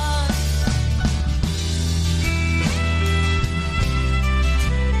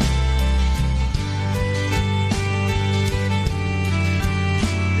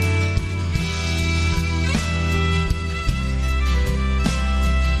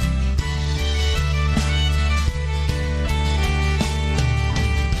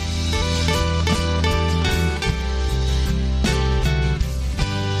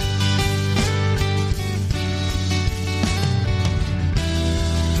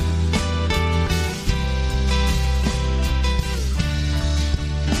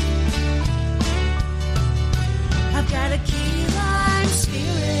 Got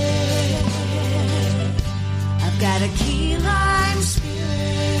a key lime spirit.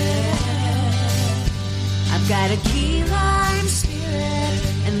 I've got a key lime spirit,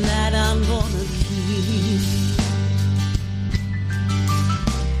 and that I'm gonna keep.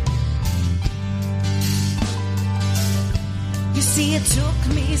 You see, it took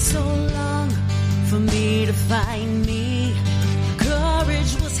me so long for me to find me.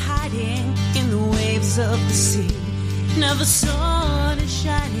 Courage was hiding in the waves of the sea. Now the sun is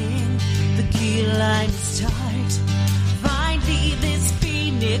shining, the key line is tight. Finally this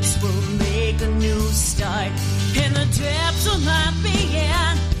phoenix will make a new start. In the depths of my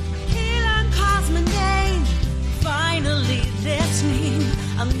being, key line calls my name. Finally listening,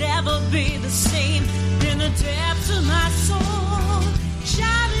 I'll never be the same. In the depths of my soul,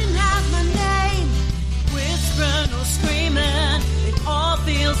 shouting out my name, whispering or screaming, it all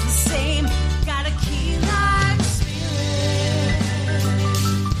feels the same. Got a key lime spirit.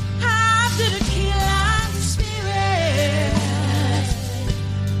 I've got a key lime spirit.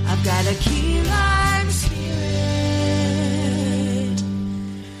 I've got a key lime spirit,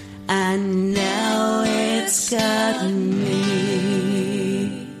 and now it's got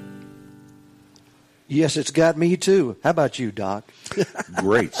me. Yes, it's got me too. How about you, Doc?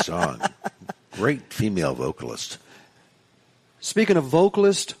 Great song. Great female vocalist. Speaking of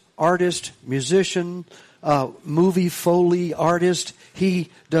vocalist, artist, musician, movie Foley artist, he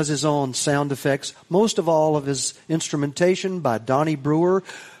does his own sound effects. Most of all of his instrumentation by Donnie Brewer.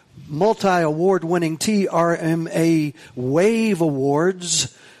 Multi-award-winning TRMA Wave Awards.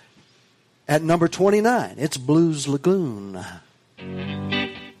 At number 29, it's Blues Lagoon.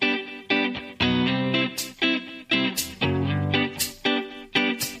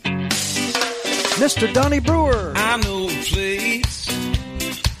 Mr. Donnie Brewer. I know a place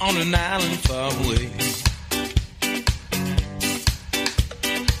on an island far away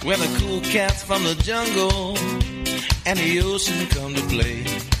where the cool cats from the jungle and the ocean come to play.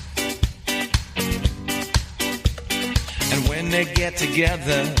 And when they get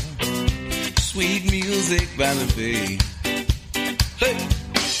together, sweet music by the bay. Hey!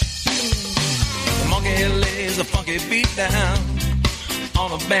 Funky lays a funky beat down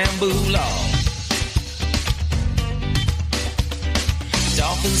on a bamboo log.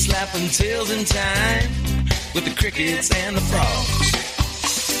 Dolphins slapping tails in time with the crickets and the frogs.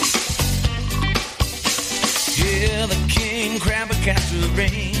 Yeah, the king crab a capture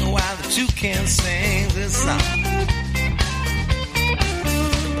ring while the toucan sings this song.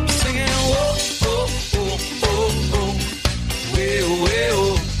 Singing, whoa, whoa, whoa, whoa, whoa, way, way,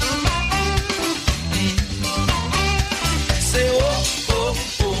 oh. Say, whoa, whoa,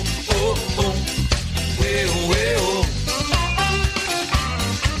 whoa, whoa, whoa, way, way, oh.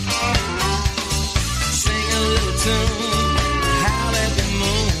 Sing a little tune, howl at the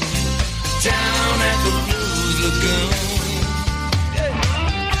moon, down at the Blues Lagoon.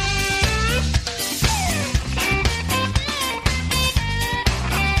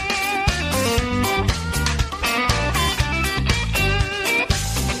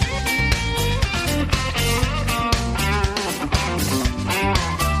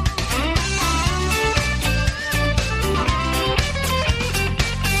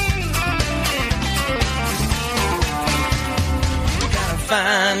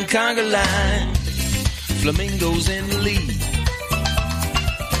 Fine conga line, flamingos in the lead.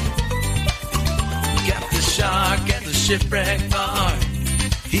 Got the shark at the shipwreck bar,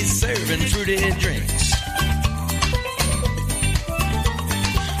 he's serving fruity drinks.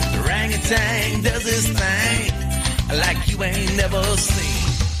 The orangutan does his thing like you ain't never seen.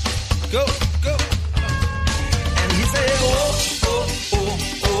 Go, go. And he said, oh, oh, oh,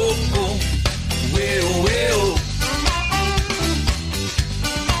 oh, oh, well, well.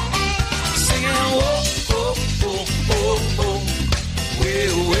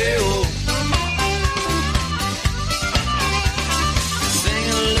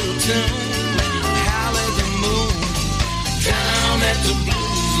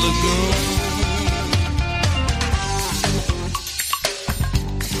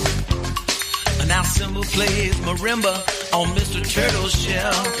 Now Simba plays marimba on Mr. Turtle's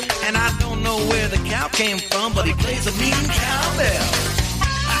shell, and I don't know where the cow came from, but he plays a mean cowbell.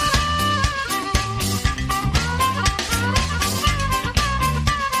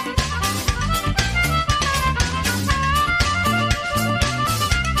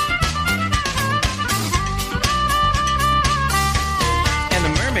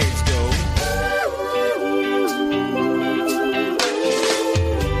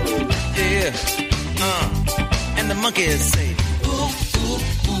 Monkeys say, ooh, ooh,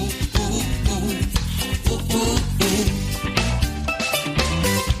 ooh, ooh, ooh, ooh, ooh, ooh.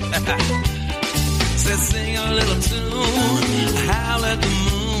 Say, sing a little tune, howl at the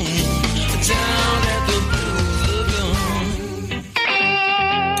moon, down at the Blues Lagoon.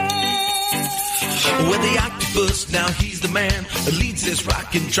 With the octopus, now he's the man, leads this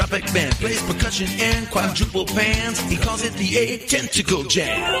rockin' tropic band, plays percussion and quadruple pans, he calls it the 8 Tentacle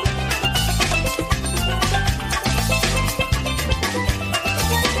Jam.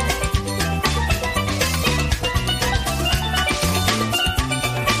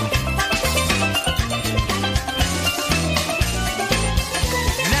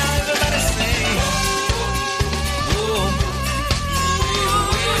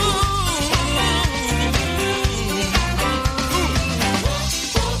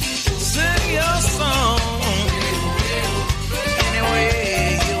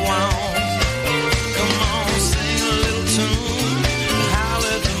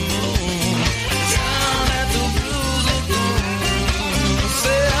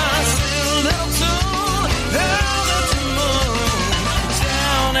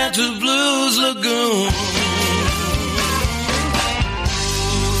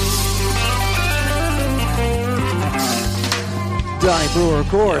 Donnie Brewer, of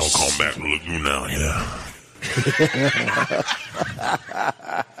course. I'll call back to Lagoon now, yeah.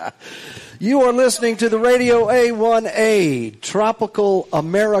 You are listening to the Radio A1A Tropical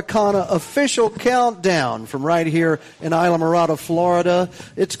Americana official countdown from right here in Isla Mirada, Florida.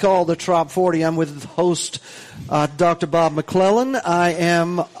 It's called the Trop 40. I'm with host Dr. Bob McClellan. I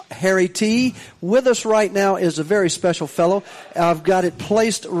am Harry T. With us right now is a very special fellow. I've got it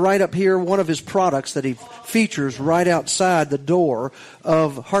placed right up here, one of his products that he features right outside the door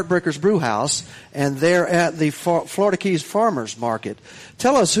of Heartbreakers Brew House, and they're at the Florida Keys Farmers Market.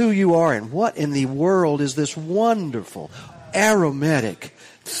 Tell us who you are and what in the world is this wonderful, aromatic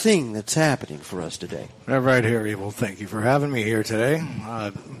thing that's happening for us today. Right, Harry. Well, thank you for having me here today.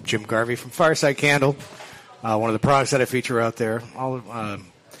 Jim Garvey from Fireside Candle. One of the products that I feature out there.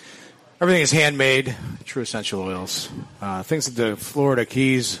 Everything is handmade, true essential oils. Things that the Florida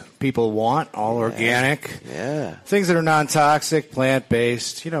Keys people want, all organic. Yeah. Things that are non-toxic,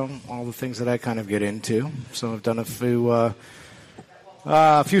 plant-based, all the things that I kind of get into. So I've done a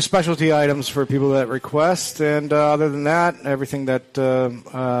few specialty items for people that request, and other than that, everything that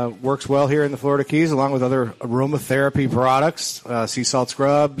works well here in the Florida Keys, along with other aromatherapy products, sea salt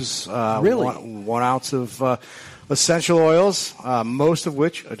scrubs, Really? 1 ounce of essential oils, most of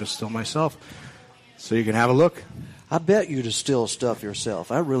which I distill myself. So you can have a look. I bet you distill stuff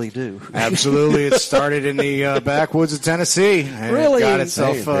yourself. I really do. Absolutely. It started in the backwoods of Tennessee. And Really? It got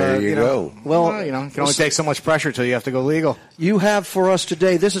itself, Hey, there you go. Well, you can only take so much pressure till you have to go legal. You have for us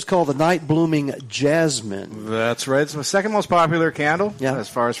today, this is called the Night Blooming Jasmine. That's right. It's the second most popular candle Yeah. as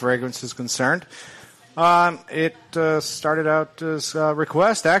far as fragrance is concerned. It started out as a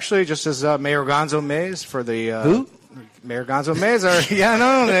request, actually, just as Mayor Gonzo Mays for the... Who? Mayor Gonzo Mays.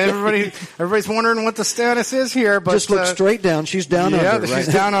 Everybody's wondering what the status is here. But Just look straight down. She's down under, right?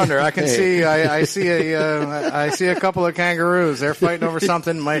 she's down under. I can Hey. see. I see a couple of kangaroos. They're fighting over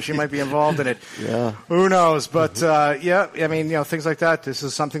something. She might be involved in it. Yeah. Who knows? But things like that. This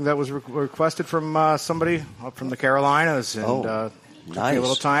is something that was requested from somebody up from the Carolinas, and took me nice. a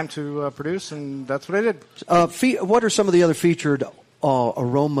little time to produce, and that's what I did. What are some of the other featured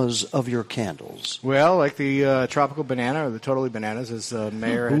aromas of your candles? Well, like the tropical banana or the totally bananas, as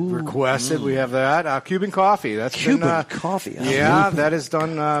Mayor had requested, we have that. Cuban coffee. That's Cuban coffee. Yeah, that is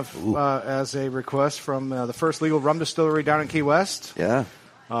done as a request from the first legal rum distillery down in Key West. Yeah.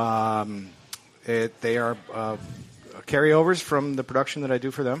 They are carryovers from the production that I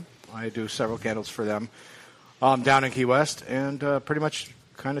do for them. I do several candles for them down in Key West, and pretty much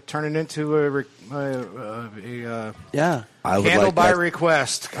kind of turn it into a I would candle like by that.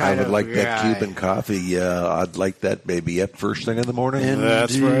 request. I would like that guy. Cuban coffee. I'd like that maybe at first thing in the morning.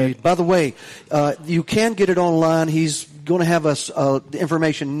 That's right. By the way, you can get it online. He's going to have us the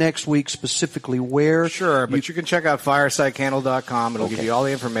information next week, specifically where. Sure, but you can check out firesidecandle.com. It'll give you all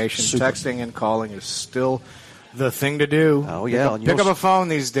the information. Super. Texting and calling is still the thing to do. Oh, yeah. Pick up a phone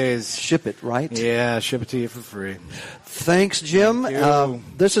these days. Ship it, right? Yeah, ship it to you for free. Thanks, Jim. Thank you.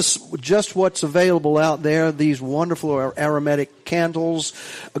 This is just what's available out there. These wonderful aromatic candles,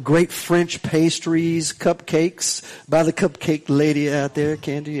 great French pastries, cupcakes by the cupcake lady out there,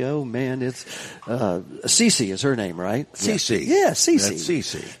 Candy. Oh, man, it's Cece is her name, right? Cece. Yeah, Cece. That's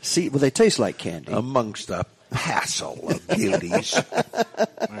Cece. Well, they taste like candy. Amongst a passel of beauties.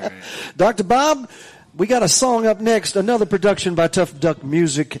 Dr. Bob, we got a song up next, another production by Tough Duck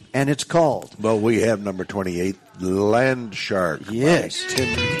Music, and it's called... Well, we have number 28, Land Shark. Yes. By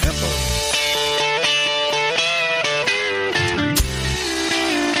Tim Campbell.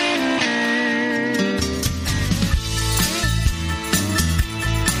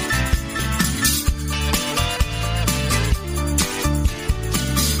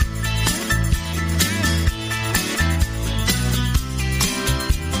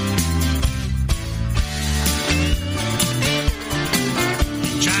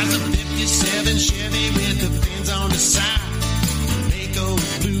 Drives a 57 Chevy with the fins on the side.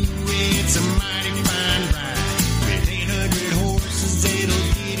 Mako's blue red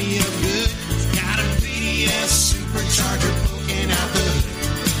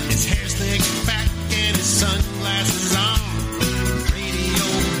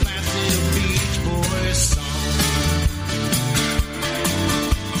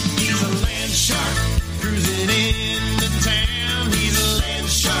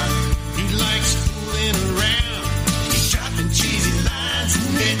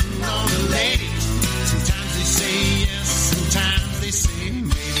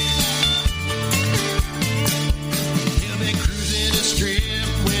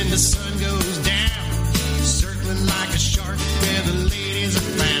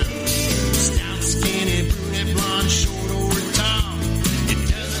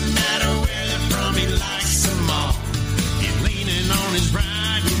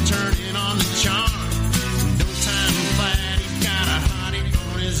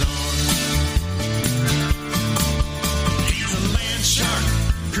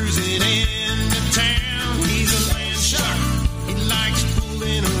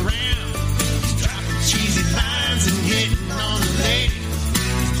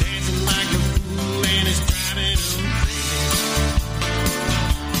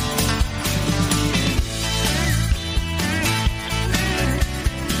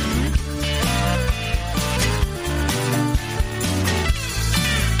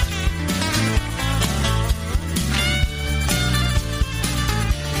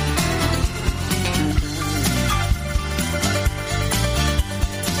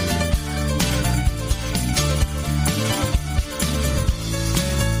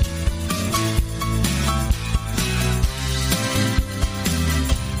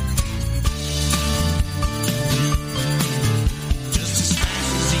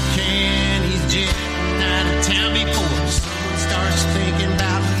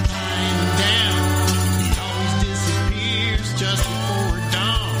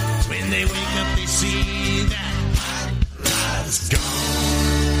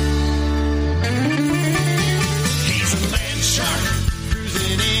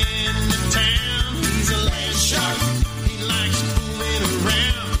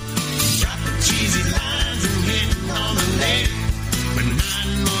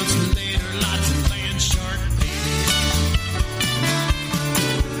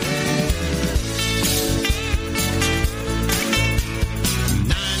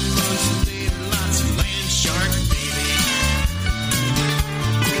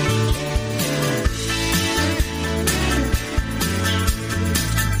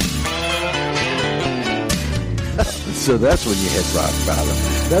So that's when you hit rock bottom.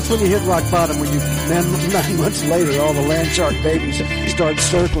 That's when you hit rock bottom, when 9 months later, all the land shark babies start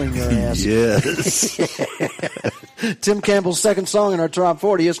circling your ass. Yes. Tim Campbell's second song in our top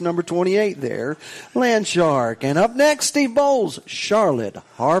 40 is number 28 there, Land Shark. And up next, Steve Bowles, Charlotte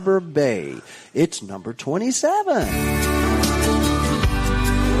Harbor Bay. It's number 27.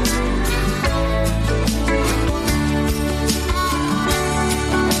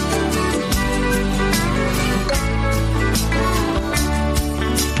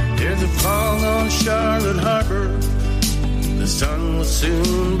 Fall on Charlotte Harbor, the sun will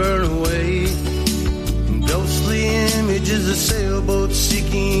soon burn away. Ghostly images of sailboats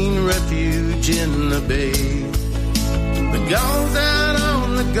seeking refuge in the bay. The gulls out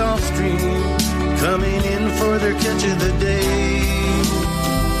on the Gulf Stream, coming in for their catch of the day.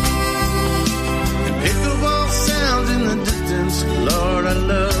 And pickleball sounds in the distance, Lord, I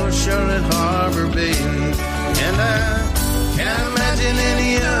love Charlotte Harbor Bay. And I can't imagine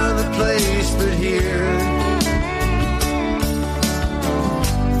any other place but here.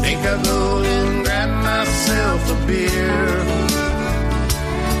 Think I'll go and grab myself a beer.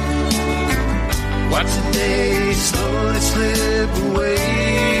 Watch the day slowly slip away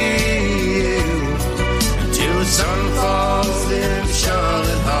until the sun falls in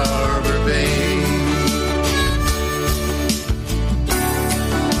Charlotte Harbor Bay.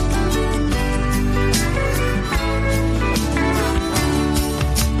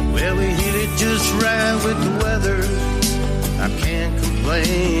 Just right with the weather, I can't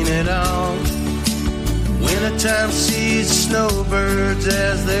complain at all. Wintertime sees snowbirds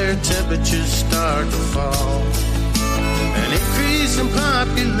as their temperatures start to fall. An increase in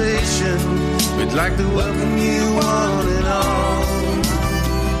population, we'd like to welcome you one and all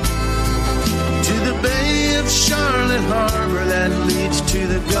to the Bay of Charlotte Harbor that leads to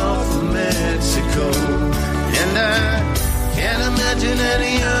the Gulf of Mexico. And I can't imagine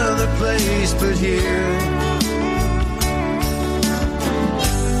any other place but here.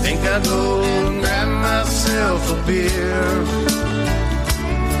 Think I'll go and grab myself a beer.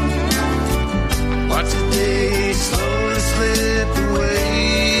 Watch the day slowly slip away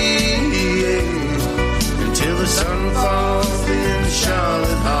until the sun falls in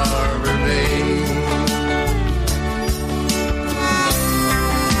Charlotte Harbor Bay.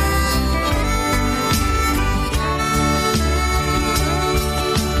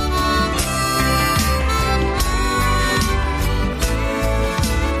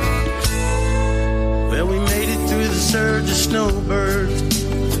 Surge of snowbirds,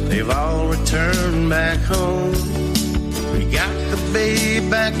 they've all returned back home. We got the bay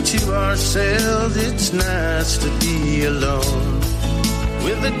back to ourselves, it's nice to be alone.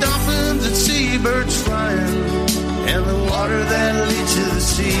 With the dolphins and seabirds flying, and the water that leads to the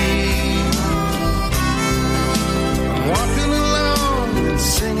sea. I'm walking along and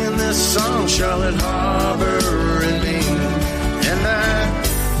singing this song, Charlotte Harbor and me. And I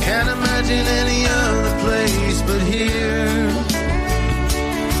can't imagine any other place but here.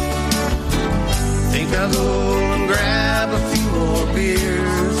 Think I'll go and grab a few more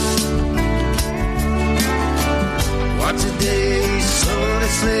beers. Watch the day slowly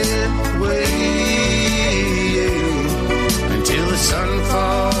slip away until the sun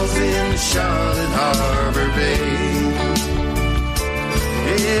falls in Charlotte Harbor Bay.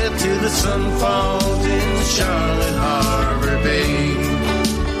 Yeah, till the sun falls in Charlotte Harbor Bay.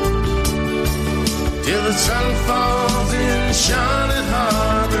 Till the sun falls in Charlotte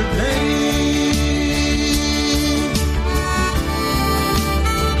Harbor Bay.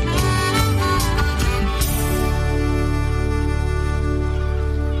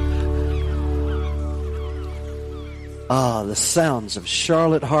 Ah, the sounds of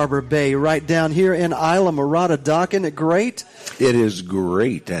Charlotte Harbor Bay right down here in Isla Mirada Dock. Isn't it great? It is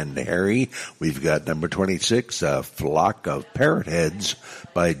great. And Harry, we've got number 26, A Flock of Parrotheads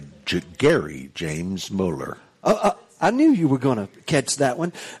by Gary James Mueller. I knew you were going to catch that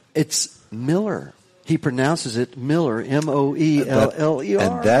one. It's Miller. He pronounces it Miller, Moeller.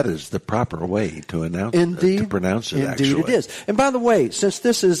 And that is the proper way to announce to pronounce it, Indeed it is. And by the way, since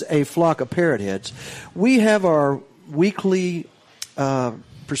this is a flock of parrotheads, we have our weekly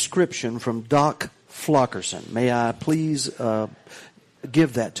prescription from Doc Flockerson. May I please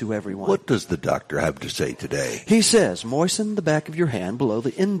give that to everyone? What does the doctor have to say today? He says, moisten the back of your hand below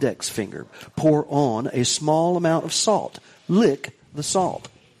the index finger. Pour on a small amount of salt. Lick the salt.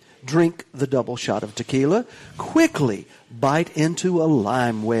 Drink the double shot of tequila. Quickly bite into a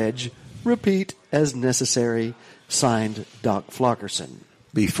lime wedge. Repeat as necessary. Signed, Doc Flockerson.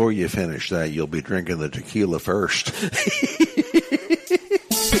 Before you finish that, you'll be drinking the tequila first.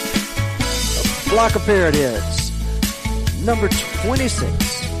 Flock of parrotheads. number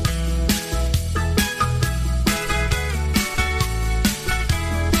 26.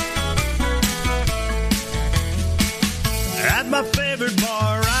 At my favorite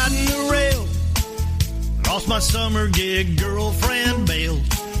bar, riding the rail, lost my summer gig, girlfriend bailed.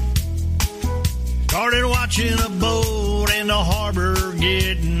 Started watching a boat in the harbor,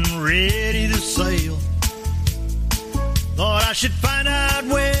 getting ready to sail. Thought I should find out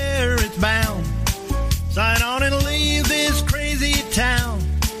where it's bound, sign on and leave this crazy town.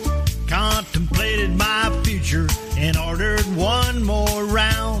 Contemplated my future and ordered one more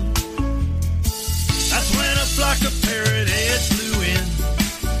round. That's when a flock of parrot heads flew in.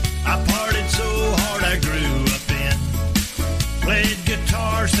 I partied so hard I grew a fin. Played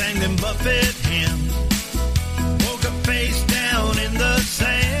guitar, sang them Buffett hymns. Woke up face down in the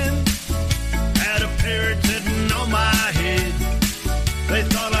sand. Had a parrot sitting on my head. They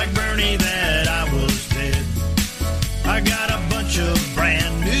thought like Bernie that I was dead. I got a bunch of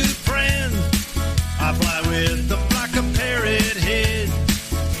brand new friends. I fly with the flock of parrot head.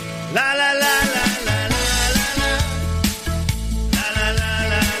 La la la la la la la la. La la la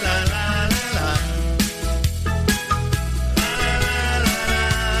la la la la la.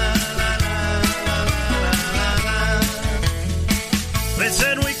 They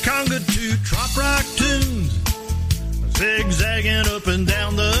said we congaed to trop rock tunes, zigzagging up and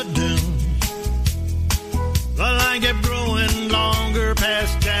down the dunes. The line kept growing longer,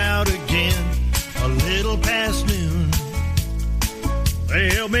 passed out again, a little past noon. They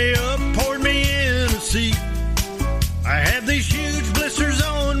held me up, poured me in a seat. I had these huge blisters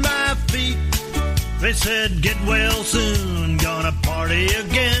on my feet. They said, get well soon, gonna party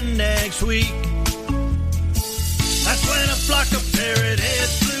again next week. That's when a flock of parrot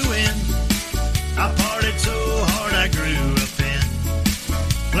heads flew in. I partied so hard I grew a fin.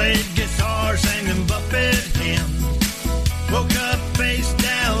 Played guitar, sang them Buffett hymns. Woke up face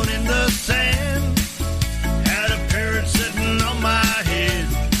down in the sand. Had a parrot sitting on my head.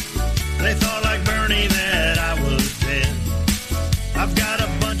 They thought like Bernie that I was dead. I've got a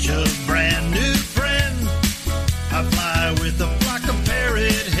bunch of brand new friends. I fly with a flock of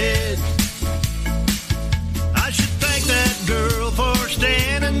parrot heads. I should thank that girl for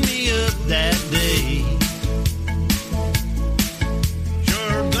standing me up that day.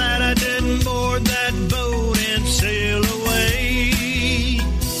 Sure glad I didn't board that boat and sail away.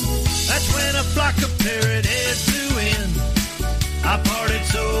 That's when a flock of parrot heads flew in. I partied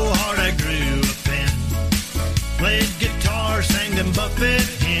so hard I grew a fin. Played guitar, sang them Buffett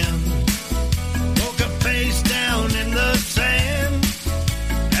hymns. Woke up face down in the sand.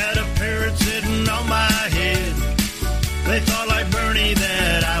 Had a parrot sitting on my head. They thought like Bernie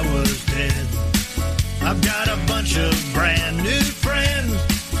that I was dead. I've got a bunch of brand new friends.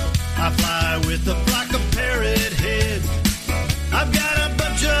 I fly with a flock of parrot heads. I've got a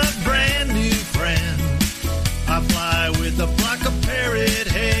bunch of brand new friends. I fly with a flock of parrot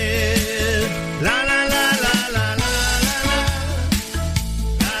heads. La la la la la la la la.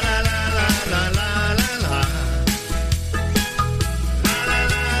 La la la la la la la la. La la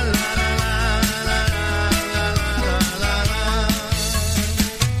la la la la la.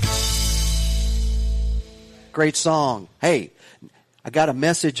 Great song. Hey, I got a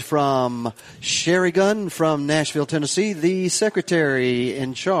message from Sherry Gunn from Nashville, Tennessee, the secretary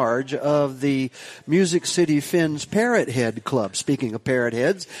in charge of the Music City Fins Parrot Head Club. Speaking of parrot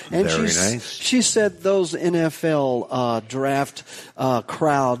heads, and Very nice. She said those NFL draft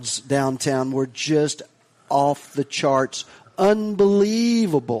crowds downtown were just off the charts,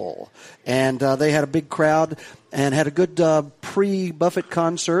 unbelievable, and they had a big crowd and had a good pre-Buffett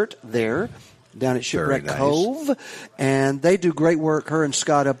concert there down at Shipwreck nice. Cove, and they do great work, her and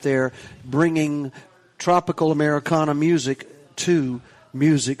Scott up there, bringing tropical Americana music to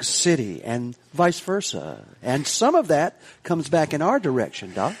Music City and vice versa. And some of that comes back in our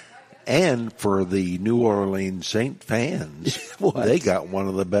direction, Doc. And for the New Orleans Saint fans, they got one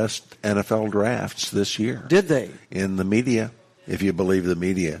of the best NFL drafts this year. Did they? In the media, if you believe the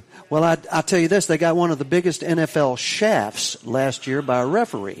media. Well, I'll tell you this, they got one of the biggest NFL shafts last year by a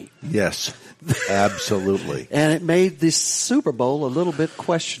referee. Yes. Absolutely. And it made the Super Bowl a little bit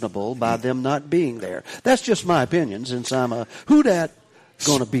questionable by them not being there. That's just my opinion, since I'm a who dat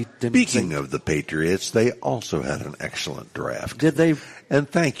going to beat them. Speaking of the Patriots, they also had an excellent draft. Did they? And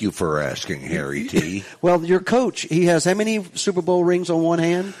thank you for asking, Harry T. Well, your coach, he has how many Super Bowl rings on one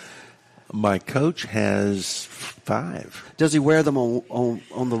hand? My coach has 5. Does he wear them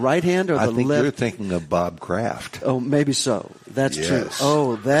on the right hand or the left? I think you're thinking of Bob Kraft. Oh, maybe so. That's Yes. true.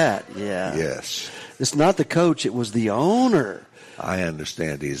 Oh, that, yeah. Yes. It's not the coach, it was the owner. I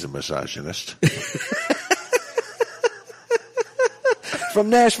understand he's a misogynist. From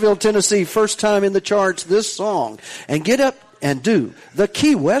Nashville, Tennessee, first time in the charts, this song. And get up and do the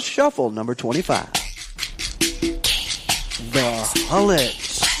Key West Shuffle, number 25. The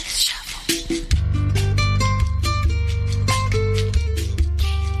Hullets.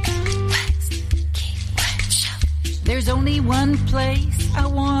 There's only one place I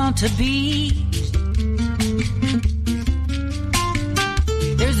want to be.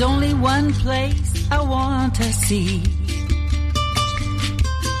 There's only one place I want to see.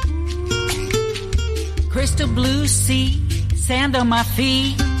 Crystal blue sea, sand on my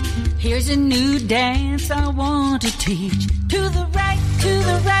feet. Here's a new dance I want to teach. To the right, to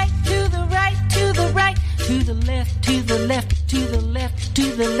the right, to the right, to the right, to the left, to the left, to the left, to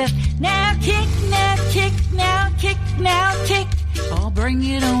the left. Now kick, now kick, now kick, now kick. Oh, bring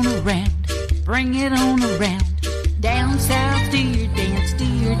it on around, bring it on around. Down south, do your dance, do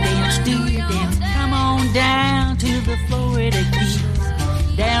your dance, do your dance. Come on down to the Florida Keys.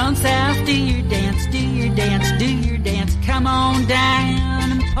 Down south, do your dance, do your dance, do your dance. Come on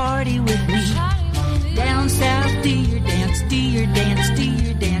down and party with me. Down south, do your dance, do your dance, do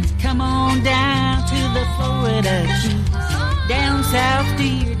your dance. Come on down to the Florida Keys. Down south, do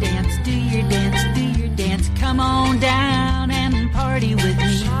your dance, do your dance, do your dance. Come on down and party with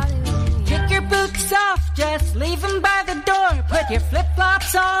me. Kick your boots off, just leave them by the door. Put your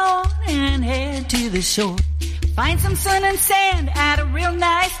flip-flops on and head to the shore. Find some sun and sand at a real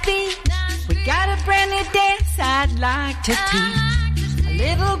nice beach. We got a brand new dance I'd like to teach. A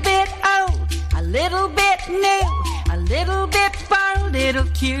little bit old, a little bit new, a little bit borrowed, it'll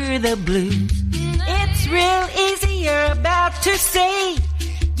cure the blues. It's real easy, you're about to see.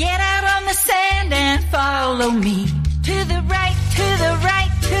 Get out on the sand and follow me. To the right, to the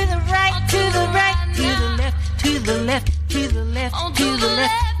right, to the right, to the right, to the left, to the left, to the left, to the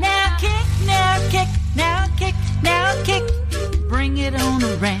left. Now kick, now kick, now kick, now kick. Bring it on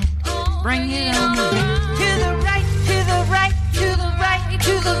around, bring it on around. To the right, to the right, to the right,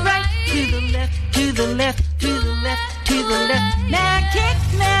 to the right, to the left, to the left, to the left, to the left. Now kick,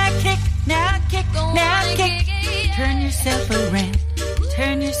 now kick, now kick, now kick. Turn yourself around,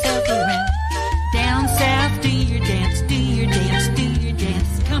 turn yourself around. Down south, do your dance, do your dance, do your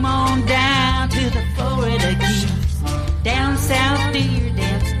dance. Come on down to the Florida Keys. Down south, do your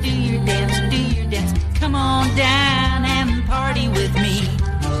dance, do your dance, do your dance. Come on down and party with me.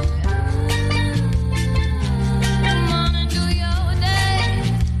 Come on and do your day.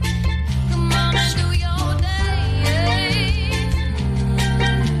 Come on and do your day.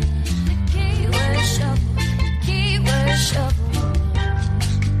 The Key West Shuffle, Key West Shuffle.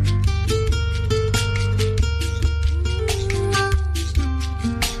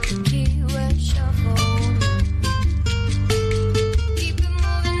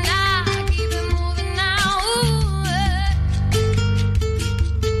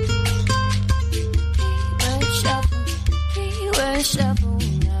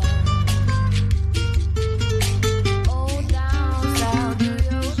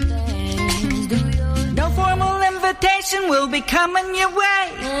 Will be coming your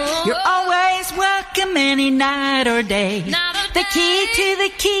way. You're always welcome any night or day. The key to the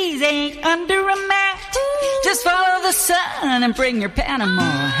keys ain't under a mat. Just follow the sun and bring your Panama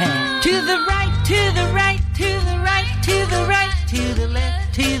hat. To the right, to the right, to the right, to the right, to the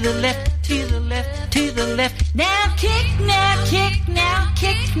left, to the left, to the left, to the left. Now kick, now kick, now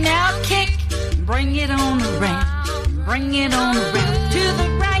kick, now kick. Bring it on around, bring it on around. To the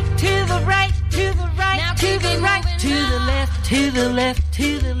right, to the right, to the right, to the right, to the left, to the left,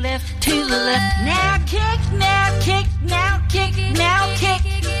 to the left, to the left. Now kick, now kick, now kick, now kick.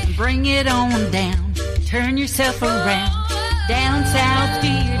 Bring it on down, turn yourself around. Down south, do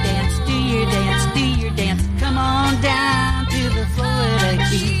your dance, do your dance, do your dance. Come on down to the Florida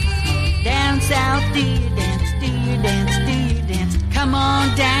Keys. Down south, do your dance, do your dance, do your dance. Come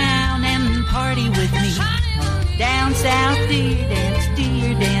on down and party with me. Down south, do your dance, do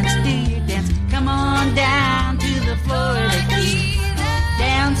your dance, do your dance. Come on down to the Florida Keys.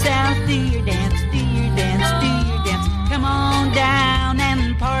 Down south, do your dance, do your dance, do your dance. Come on down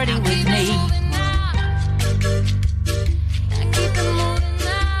and party with me. Keep it moving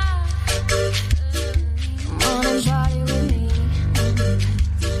now. Come on and party with me.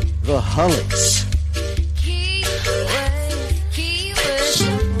 The Hullets.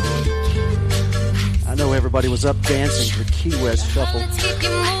 I know everybody was up dancing for Key West Shuffle.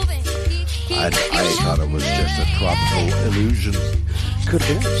 I thought it was just a tropical illusion. Could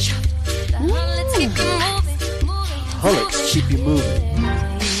have been. Hullets, keep you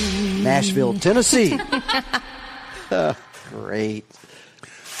moving. Nashville, Tennessee. Great.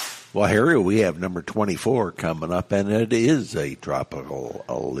 Well, Harry, we have number 24 coming up, and it is a Tropical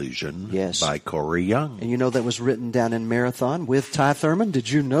Illusion by Corey Young. And you know that was written down in Marathon with Ty Thurman. Did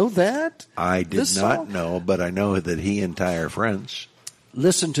you know that? I did not know, but I know that he and Ty are friends.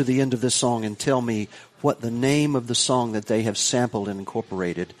 Listen to the end of this song and tell me what the name of the song that they have sampled and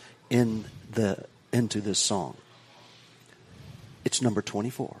incorporated into this song. It's number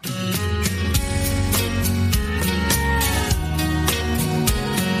 24.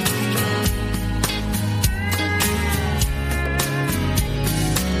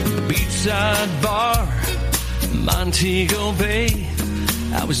 Beachside bar, Montego Bay.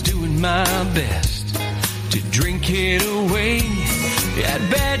 I was doing my best to drink it away. That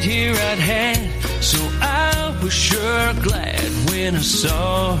bad year I'd had, so I was sure glad when I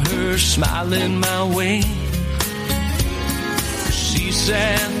saw her smiling my way. She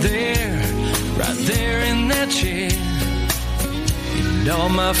sat there, right there in that chair, and all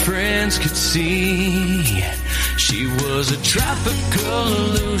my friends could see she was a tropical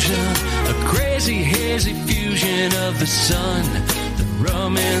illusion, a crazy hazy fusion of the sun, the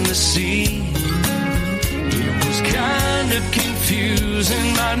rum and the sea. It was kind of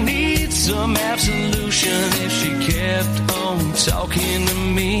confusing, I need some absolution if she kept on talking to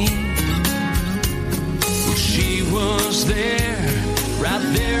me. Well, she was there, right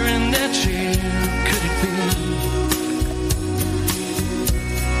there in that chair, could it be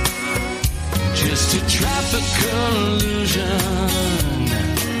just a tropical illusion?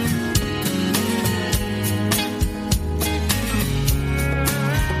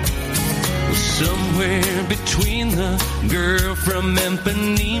 Somewhere between the girl from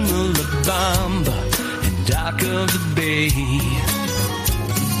Ipanema, La Bamba, and Dock of the Bay,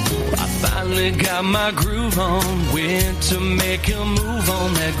 I finally got my groove on, went to make a move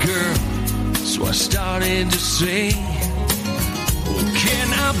on that girl. So I started to say, well, can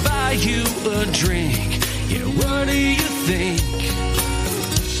I buy you a drink? Yeah, what do you think?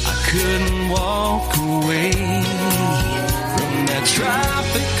 I couldn't walk away from that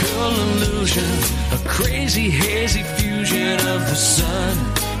tropical illusion, a crazy hazy fusion of the sun,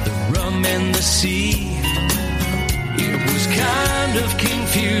 the rum and the sea. It was kind of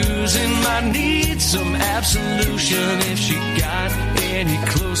confusing, I need some absolution if she got any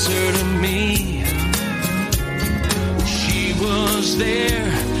closer to me. She was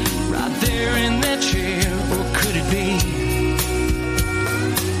there, right there in that chair, or could it be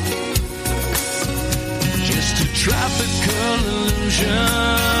just a tropical illusion?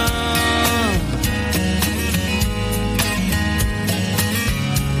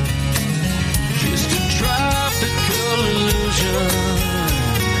 Just a tropical illusion.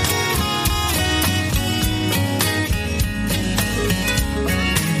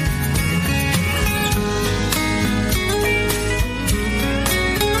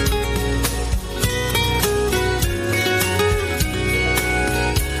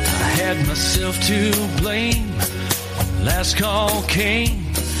 Myself to blame when last call came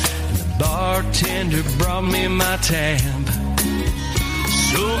and the bartender brought me my tab.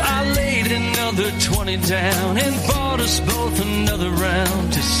 So I laid another 20 down and bought us both another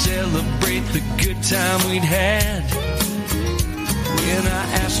round to celebrate the good time we'd had. When I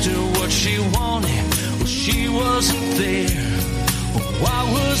asked her what she wanted, well, she wasn't there. Well,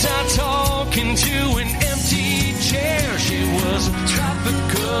 why was I talking to an empty chair? She was a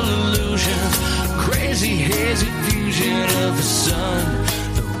tropical illusion, a crazy hazy fusion of the sun,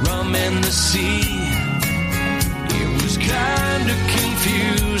 the rum and the sea. It was kind of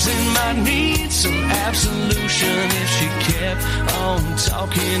confusing, I need some absolution if she kept on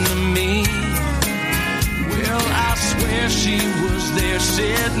talking to me. Well, I swear she was there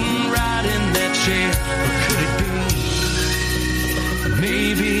sitting right in that chair, or could it be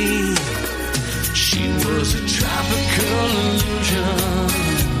maybe she was a tropical illusion?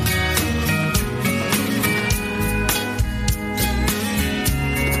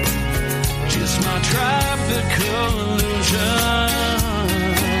 Just my tropical illusion.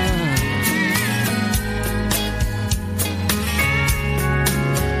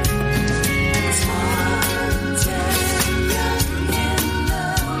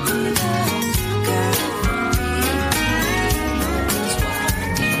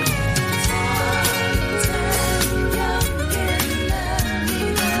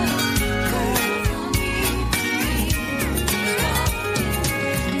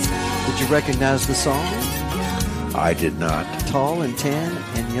 Recognize the song? I did not. Tall and tan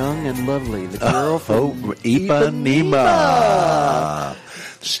and young and lovely. The girl from Ipanema.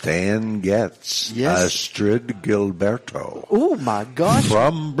 Stan Getz. Yes. Astrid Gilberto. Oh, my gosh.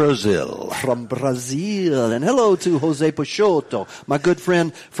 From Brazil. From Brazil. And hello to Jose Peixoto, my good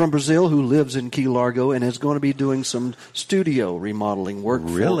friend from Brazil who lives in Key Largo and is going to be doing some studio remodeling work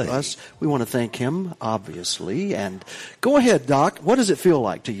Really? for us. We want to thank him, obviously. And go ahead, Doc. What does it feel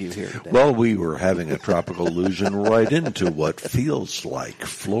like to you here today? Well, we were having a tropical allusion right into what feels like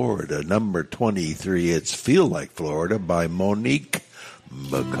Florida. Number 23, It's Feel Like Florida by Monique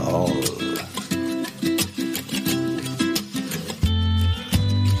McCall.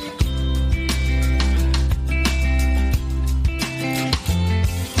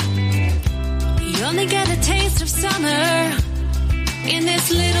 You only get a taste of summer in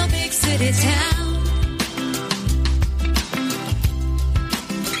this little big city town.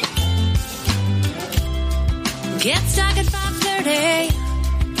 Get stuck at 5:30,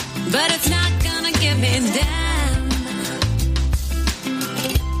 but it's not gonna get me down.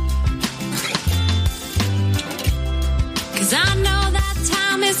 Cause I know that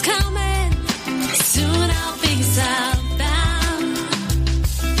time is coming, soon I'll be southbound.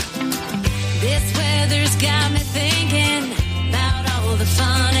 This weather's got me thinking about all the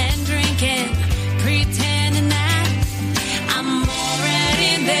fun and drinking, pretending that I'm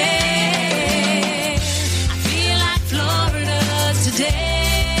already there. I feel like Florida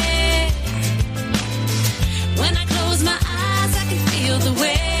today. When I close my eyes, I can feel the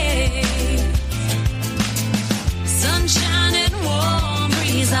wave. Sunshine and warm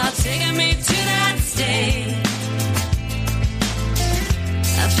breeze are taking me to that state.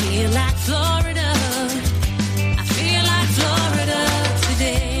 I feel like Florida. I feel like Florida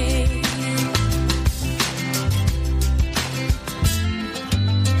today.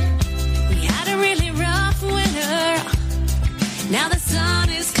 We had a really rough winter. Now the sun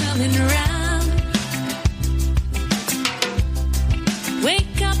is coming around.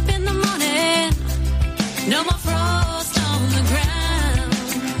 Wake up in the morning, no more frost on the ground.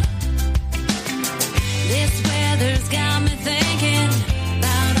 This weather's got me thinking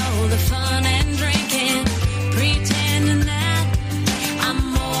about all the fun and drinking, pretending that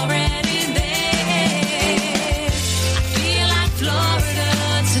I'm already there. I feel like Florida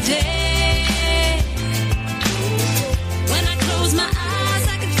today. When I close my eyes,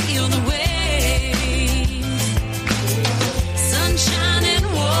 I can feel the waves. Sunshine and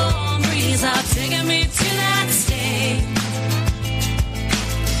warm breeze are taking me to that state.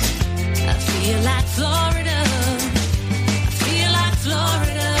 I feel like Florida. I feel like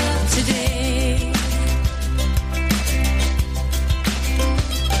Florida today.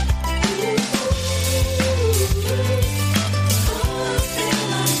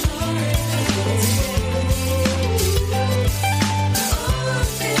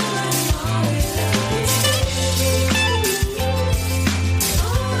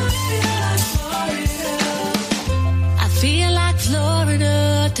 I feel like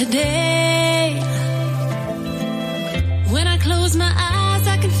Florida today. When I close my eyes,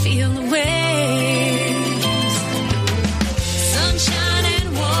 I can feel the waves. Sunshine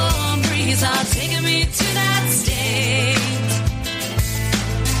and warm breeze are taking me to that state.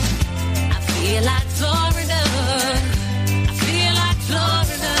 I feel like Florida. I feel like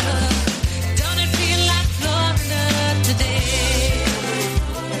Florida. Don't it feel like Florida today?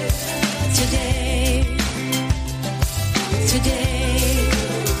 Today. Today.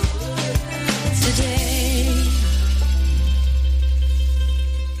 Today.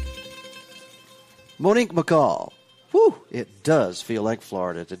 Monique McCall. Whew, it does feel like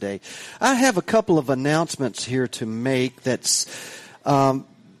Florida today. I have a couple of announcements here to make. That's,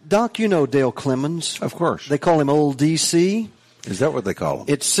 Doc, you know Dale Clemens. Of course. They call him Old DC. Is that what they call him?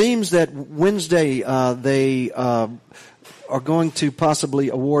 It seems that Wednesday they are going to possibly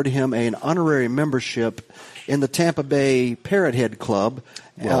award him an honorary membership in the Tampa Bay Parrot Head Club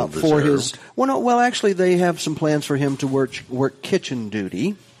for his. Well, actually, they have some plans for him to work kitchen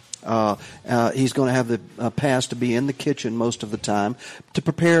duty. He's going to have the pass to be in the kitchen most of the time to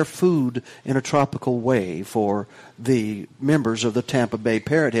prepare food in a tropical way for the members of the Tampa Bay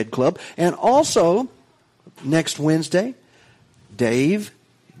Parrot Head Club. And also, next Wednesday, Dave,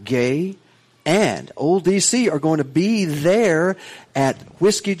 Gay, and Old DC are going to be there at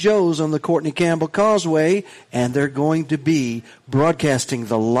Whiskey Joe's on the Courtney Campbell Causeway, and they're going to be broadcasting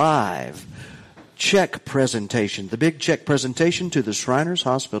the live check presentation, the big check presentation to the Shriners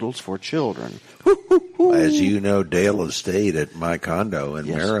Hospitals for Children. As you know, Dale has stayed at my condo in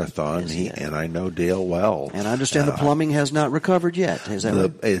Marathon, and I know Dale well. And I understand the plumbing has not recovered yet. Is that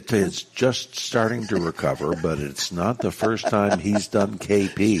right? It is just starting to recover, but it's not the first time he's done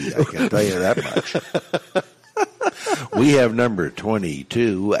KP. I can tell you that much. We have number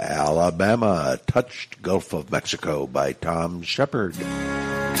 22, Alabama, Touched Gulf of Mexico by Tom Shepard. Growing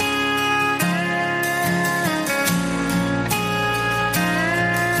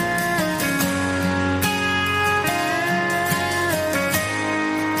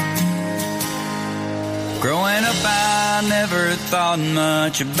up, I never thought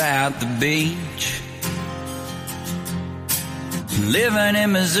much about the beach. Living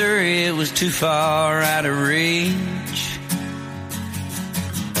in Missouri, it was too far out of reach.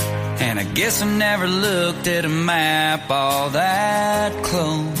 And I guess I never looked at a map all that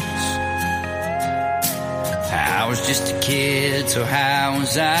close. I was just a kid, so how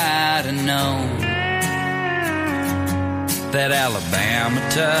was I to know that Alabama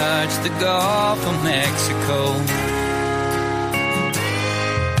touched the Gulf of Mexico?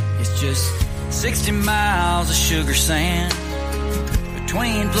 It's just 60 miles of sugar sand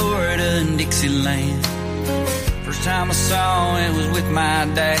between Florida and Dixieland. First time I saw it was with my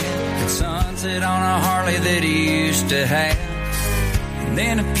dad at sunset on a Harley that he used to have. And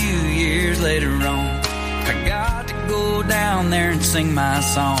then a few years later on, I got to go down there and sing my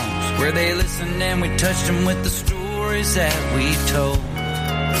songs, where they listened and we touched them with the stories that we told.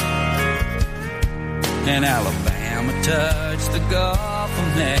 And Alabama touched the Gulf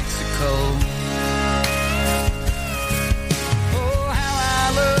of Mexico. Oh, how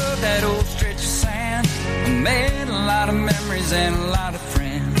I love that old stretch of sand. I made a lot of memories and a lot of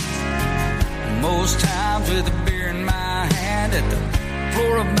friends, and most times with a beer in my hand at the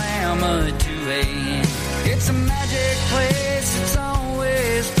Floribama at 2 a.m. It's a magic place, it's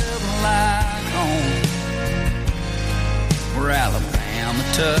always felt like home, where Alabama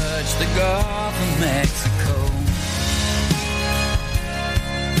touched the Gulf of Mexico.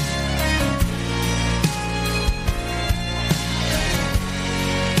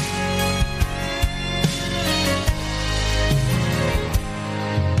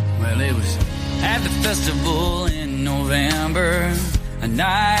 Well, it was at the festival in November, a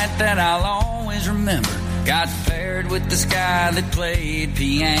night that I'll always remember. Got paired with this guy that played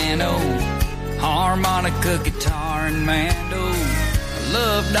piano, harmonica, guitar, and mando. I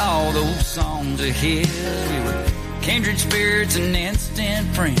loved all those songs of his. We were kindred spirits and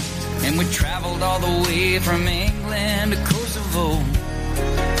instant friends, and we traveled all the way from England to Kosovo.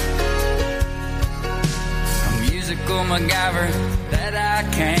 A musical MacGyver that I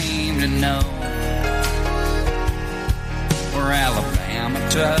came to know, where Alabama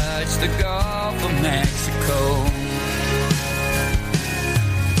touched the Gulf of Mexico.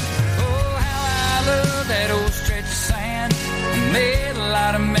 Oh, how I love that old stretch of sand. I made a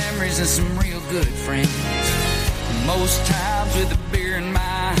lot of memories and some real good friends, and most times with a beer in my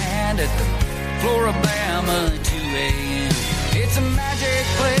hand at the Floribama at 2 a.m. It's a magic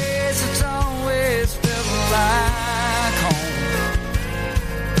place, it's always felt like home,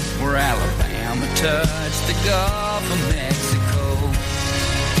 where Alabama touched the Gulf of Mexico.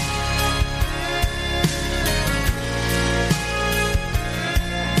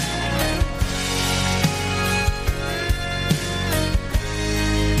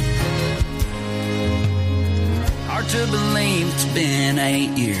 Hard to believe it's been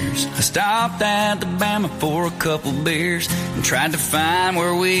 8 years. I stopped at the Bama for a couple beers and tried to find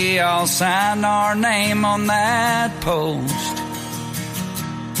where we all signed our name on that post.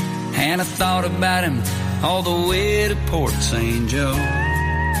 And I thought about him all the way to Port St. Joe,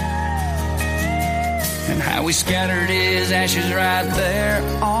 and how we scattered his ashes right there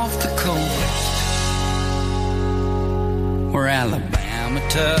off the coast, where Alabama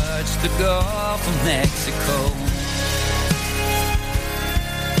touched the Gulf of Mexico.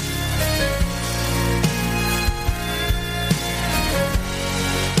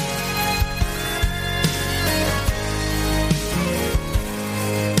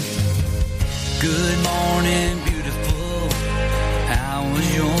 Good morning, beautiful. How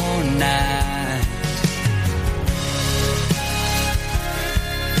was your night?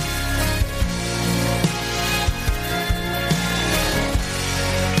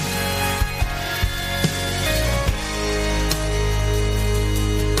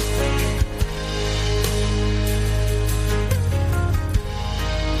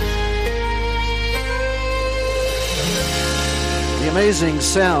 The amazing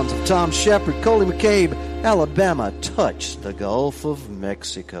sounds of Tom Shepard, Coley McCabe, Alabama touched the Gulf of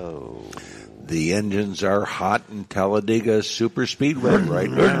Mexico. The engines are hot in Talladega Super Speedway right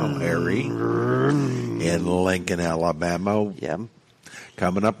now, Harry, in Lincoln, Alabama. Yeah.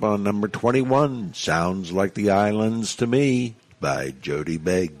 Coming up on number 21, Sounds Like the Islands to Me by Jody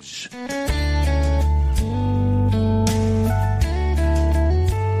Beggs.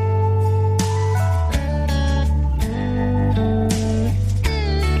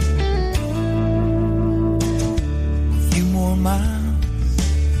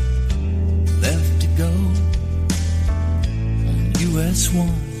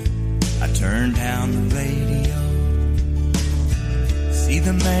 I turn down the radio, see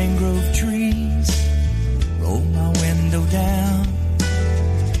the mangrove trees, roll my window down,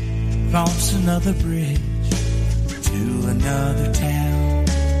 cross another bridge to another town.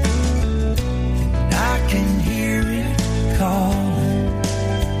 And I can hear it calling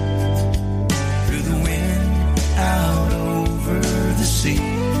through the wind out over the sea.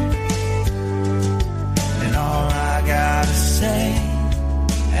 And all I gotta say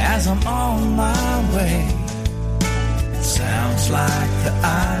as I'm on my way, it sounds like the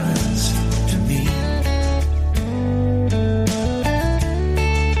islands to me.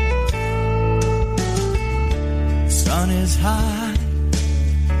 The sun is high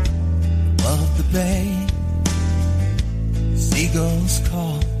above the bay, seagulls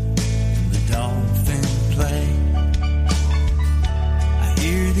call, the dolphin play. I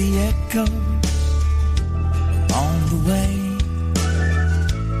hear the echoes along the way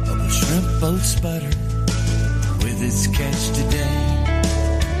of a shrimp boat sputter with its catch today.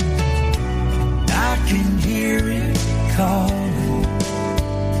 I can hear it calling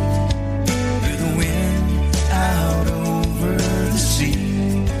through the wind out over the sea.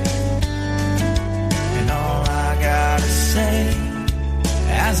 And all I gotta say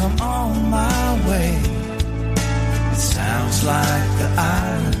as I'm on my way, it sounds like the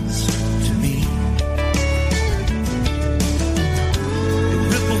islands to me. The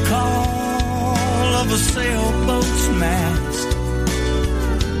ripple call of a sailboat's mast,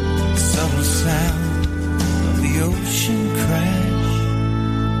 the subtle sound of the ocean crash.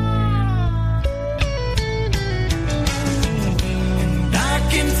 And I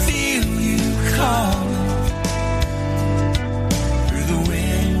can feel you calling through the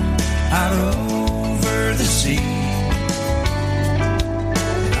wind out over the sea.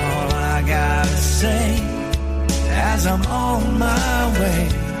 And all I gotta say as I'm on my way,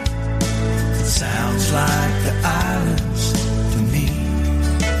 it sounds like the islands to me.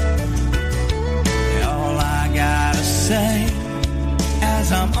 And all I gotta say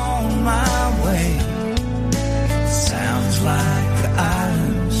as I'm on my way, it sounds like the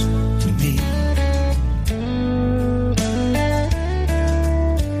islands to me.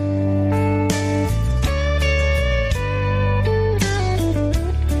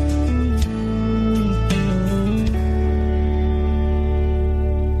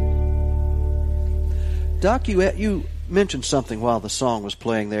 Doc, you mentioned something while the song was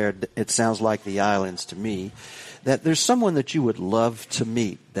playing there. It sounds like the islands to me. That there's someone that you would love to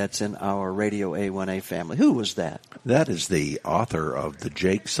meet that's in our Radio A1A family. Who was that? That is the author of the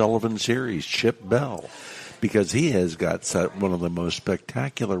Jake Sullivan series, Chip Bell, because he has got one of the most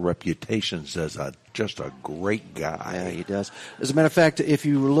spectacular reputations as just a great guy. Yeah, he does. As a matter of fact, if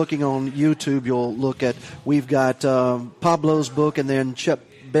you were looking on YouTube, you'll look at, we've got Pablo's book and then Chip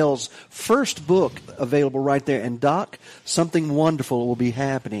Bell's first book available right there. And Doc, something wonderful will be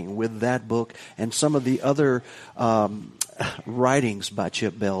happening with that book and some of the other writings by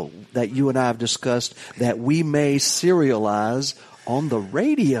Chip Bell that you and I have discussed that we may serialize on the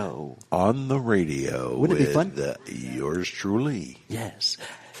radio. On the radio. Wouldn't it be fun? Yours truly. Yes.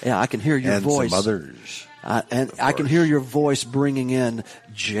 Yeah, I can hear your and voice. And some others. And I can hear your voice bringing in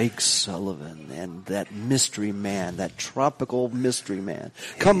Jake Sullivan and that mystery man, that tropical mystery man.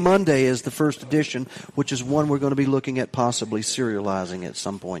 Come Monday is the first edition, which is one we're going to be looking at possibly serializing at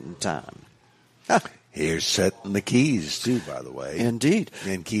some point in time. Here's setting the keys, too, by the way. Indeed.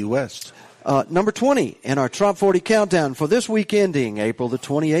 In Key West. Number 20 in our Trop 40 countdown for this week ending April the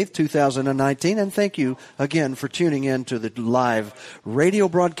 28th, 2019. And thank you again for tuning in to the live radio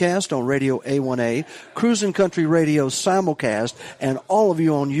broadcast on Radio A1A, Cruisin' Country Radio simulcast, and all of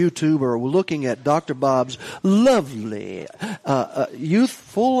you on YouTube are looking at Dr. Bob's lovely,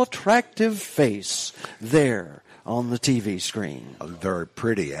 youthful, attractive face there on the TV screen. Very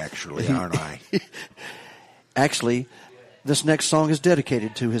pretty, actually, aren't I? Actually, this next song is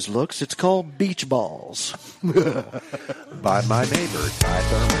dedicated to his looks. It's called Beach Balls. By my neighbor, Ty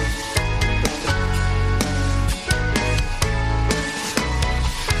Thurman.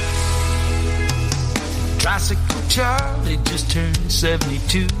 Tricycle Charlie just turned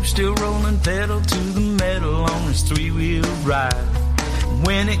 72, still rolling pedal to the metal on his three-wheel ride.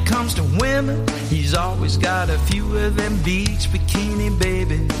 When it comes to women, he's always got a few of them beach bikini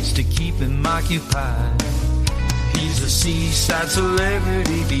babies to keep him occupied. He's a seaside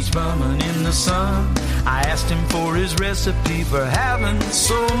celebrity, beach bumming in the sun. I asked him for his recipe for having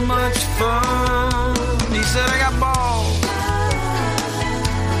so much fun. He said, I got balls,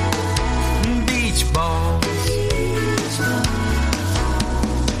 beach balls,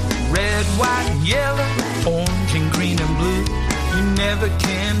 red, white, and yellow, orange and green and blue. You never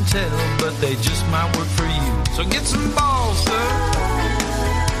can can tell, but they just might work for you. So get some balls, sir.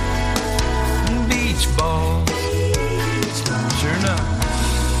 Beach balls. Sure enough.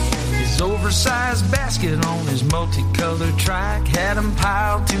 His oversized basket on his multicolored trike had him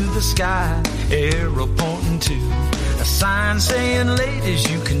piled to the sky, arrow pointing to a sign saying, ladies,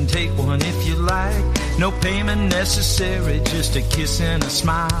 you can take one if you like. No payment necessary, just a kiss and a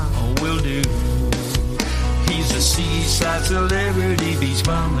smile will do. He's a seaside celebrity, beach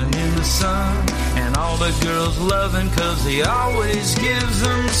bumming in the sun, and all the girls love him 'cause he always gives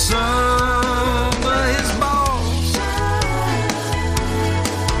them some. But his balls,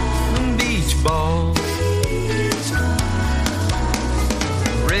 beach balls,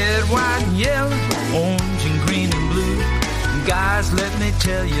 red, white, and yellow, orange, and green, and blue. And guys, let me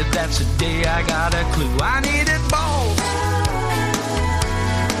tell you, that's the day I got a clue. I needed balls,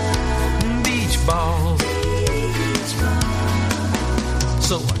 beach balls.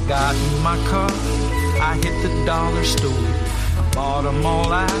 So I got in my car, I hit the dollar store. I bought them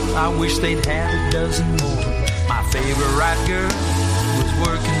all out, I wish they'd had a dozen more. My favorite girl was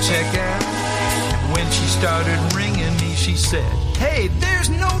working checkout, and when she started ringing me, she said, hey, there's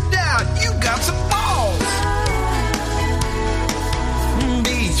no doubt you got some balls.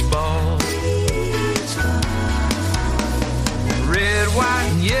 Beach balls. Red, white,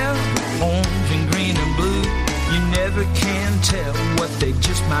 and yellow, orange, and green, and blue. You never can tell what they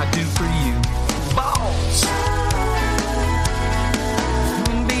just might do for you. Balls.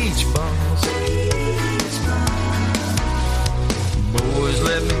 Beach balls. Boys,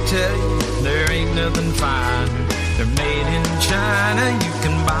 let me tell you, there ain't nothing finer. They're made in China, you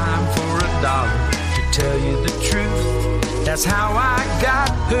can buy them for $1. To tell you the truth, that's how I got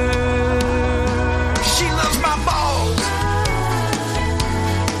her. She loves my balls.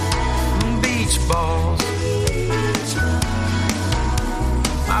 Beach balls.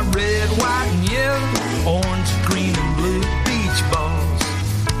 My red, white, and yellow, orange, green, and blue beach balls.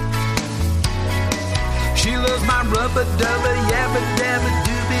 She loves my rubber dubber, yabba dabba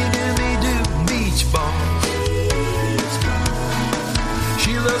doobie doobie doo beach balls.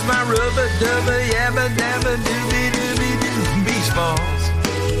 She loves my rubber dubber, yabba dabba doobie doobie doo beach balls.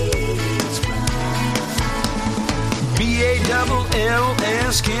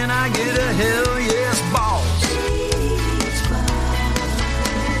 BALLS, can I get a hell yes balls?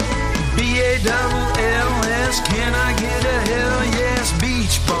 BALLS, can I get a hell yes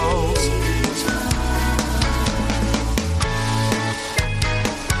beach balls?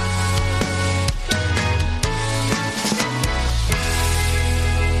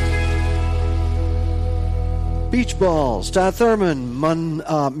 Beach balls. Todd Thurman,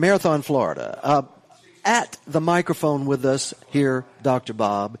 Marathon, Florida. At the microphone with us here, Dr.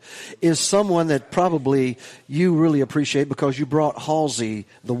 Bob, is someone that probably you really appreciate because you brought Halsey,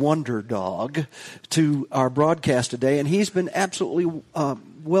 the wonder dog, to our broadcast today, and he's been absolutely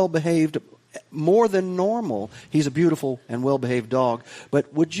well-behaved, more than normal. He's a beautiful and well-behaved dog.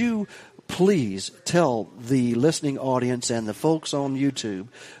 But would you please tell the listening audience and the folks on YouTube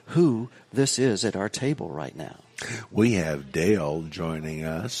who this is at our table right now? We have Dale joining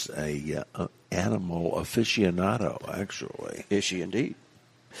us, a animal aficionado, actually. Is she indeed?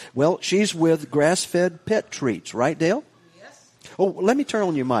 Well, she's with Grass-Fed Pet Treats, right, Dale? Yes. Oh, let me turn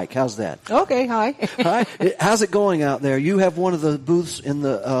on your mic. How's that? Okay, hi. Hi. How's it going out there? You have one of the booths in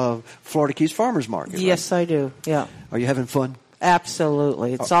the Florida Keys Farmers Market, right? Yes, I do, yeah. Are you having fun?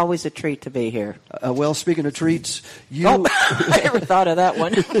 Absolutely. It's always a treat to be here. Well, speaking of treats, you... Oh, I never thought of that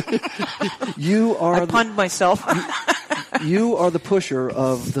one. You are... I punned myself. You are the pusher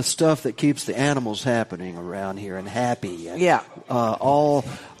of the stuff that keeps the animals happening around here and happy. And, yeah. But all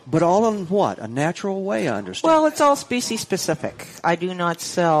in what? A natural way, I understand. Well, it's all species specific. I do not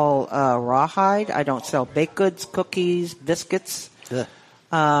sell rawhide. I don't sell baked goods, cookies, biscuits.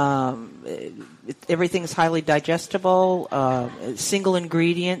 Everything's highly digestible. Single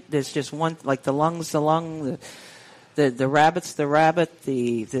ingredient. There's just one, like the lungs, the lung, the rabbits, the rabbit,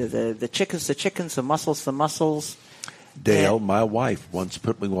 the chickens, the chickens, the mussels. Dale, my wife once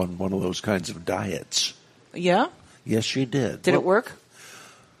put me on one of those kinds of diets. Yeah? Yes, she did. Did it work?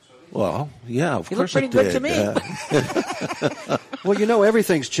 Well, yeah, of course it did. You look pretty good to me. Well, you know,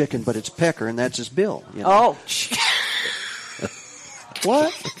 everything's chicken, but it's pecker, and that's his bill. You know? Oh.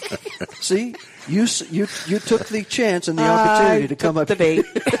 What? See? You took the chance and the opportunity to come up the bait.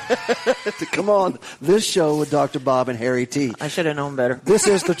 to come on this show with Dr. Bob and Harry T. I should have known better. This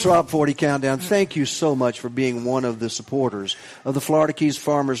is the Trop 40 Countdown. Thank you so much for being one of the supporters of the Florida Keys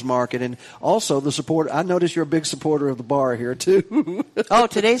Farmers Market, and also the support. I notice you're a big supporter of the bar here too. Oh,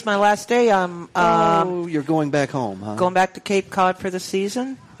 today's my last day. You're going back home, huh? Going back to Cape Cod for the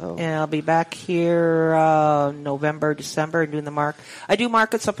season. Oh. And I'll be back here November, December, and doing the market. I do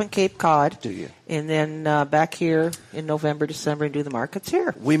markets up in Cape Cod. Do you? And then back here in November, December, and do the markets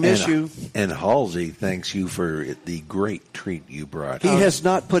here. We miss you. And Halsey thanks you for the great treat you brought. He has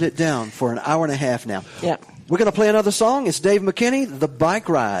not put it down for an hour and a half now. Yeah. We're going to play another song. It's Dave McKinney, The Bike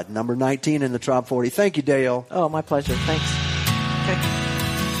Ride, number 19 in the Trop 40. Thank you, Dale. Oh, my pleasure. Thanks. Okay.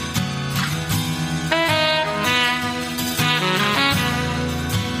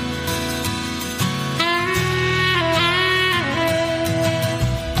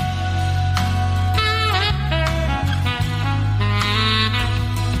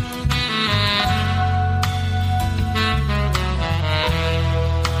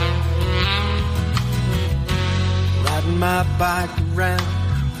 My bike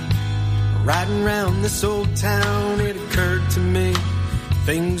riding around this old town, it occurred to me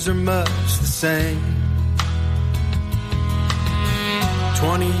things are much the same.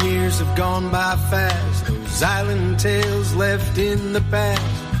 20 years have gone by fast, those island tales left in the past.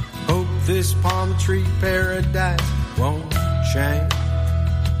 Hope this palm tree paradise won't change.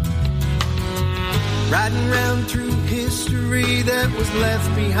 Riding around through history that was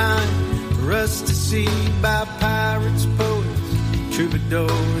left behind for us to see by pirates, poets,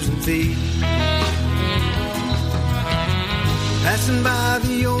 troubadours, and thieves. Passing by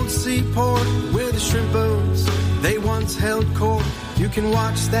the old seaport where the shrimp boats, they once held court. You can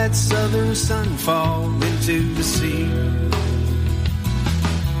watch that southern sun fall into the sea.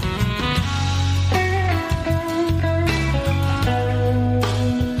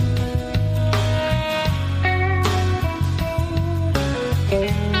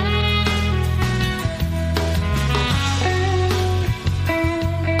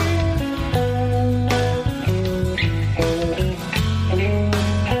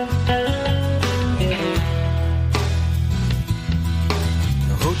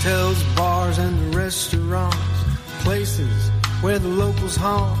 Where the locals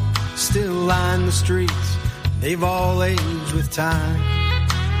haunt still line the streets. They've all aged with time.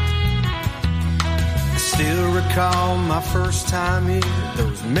 I still recall my first time here.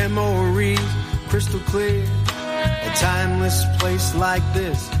 Those memories crystal clear. A timeless place like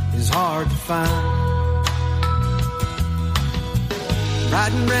this is hard to find.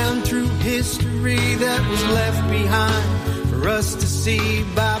 Riding round through history that was left behind for us to see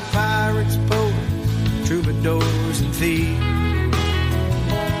by pirates, poets, troubadours, and thieves.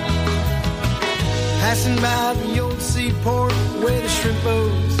 Passing by the old seaport where the shrimp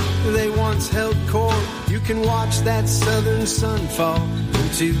boats, they once held court. You can watch that southern sun fall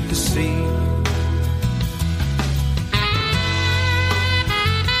into the sea.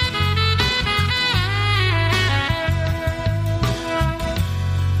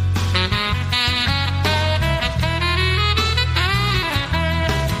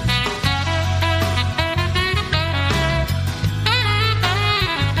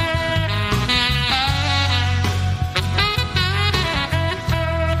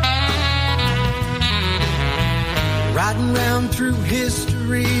 Through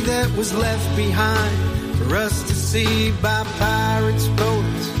history that was left behind for us to see by pirates,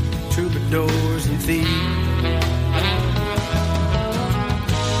 poets, troubadours, and thieves.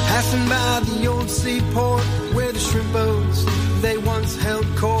 Passing by the old seaport where the shrimp boats, they once held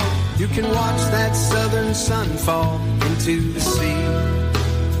court. You can watch that southern sun fall into the sea.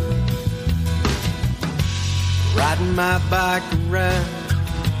 Riding my bike around,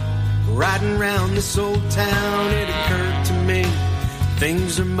 riding round this old town, it occurred to me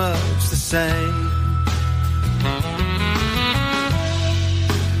things are much the same.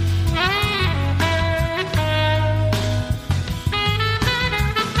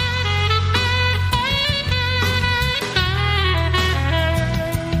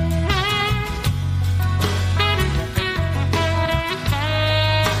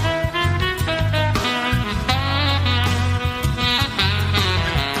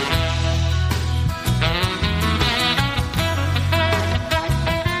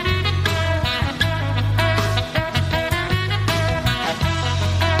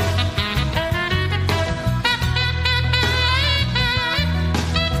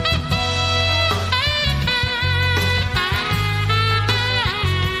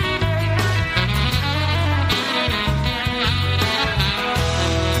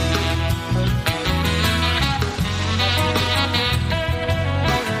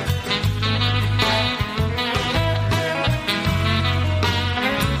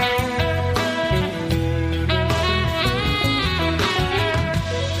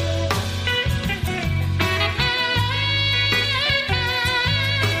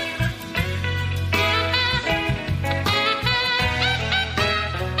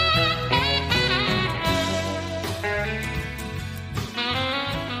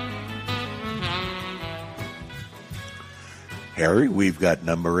 Harry, we've got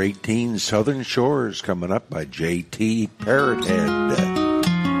number 18, Southern Shores, coming up by J.T. Parrothead.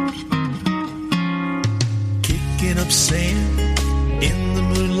 Kicking up sand in the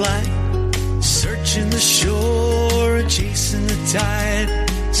moonlight, searching the shore, chasing the tide,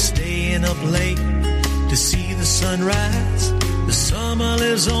 staying up late to see the sunrise. The summer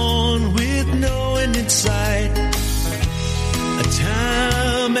lives on with no end in sight. A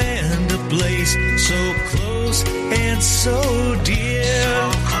time and a place so close and so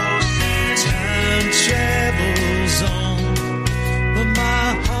dear. Time travels on, but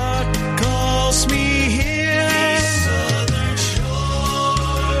my heart calls me here. Southern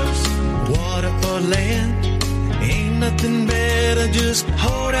shores, water or land, ain't nothing better. Just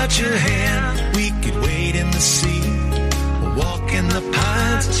hold out your hand. We could wade in the sea, walk in the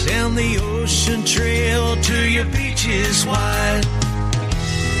pines, down the ocean trail to your beaches wide.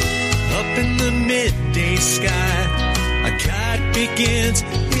 Up in the midday sky, a kite begins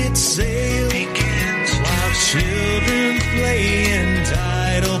its sail, while children play in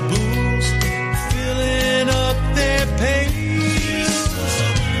tidal pools, filling up their pails.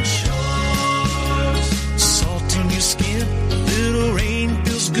 Salt on your skin, a little rain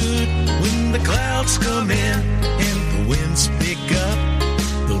feels good when the clouds come in and the winds pick up,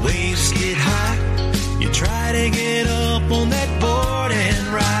 the waves get high. You try to get up on that board and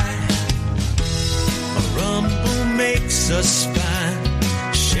ride. A rumble makes us find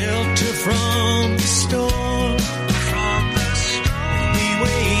shelter from the storm. We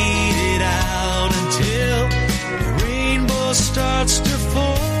wait it out until the rainbow starts to form.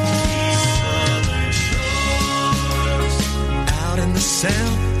 Out in the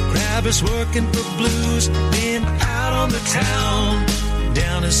sound, grabbers working for blues, been out on the town,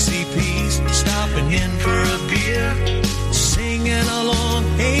 down to CP's, stopping in for a beer, singing along,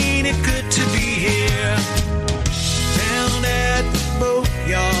 ain't it good to be here. Down at the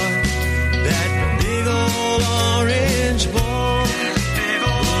boatyard, that big old orange ball,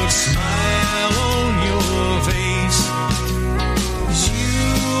 would smile on your face as you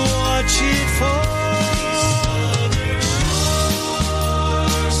watch it fall.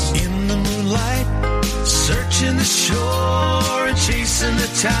 In the moonlight, searching the shore and chasing the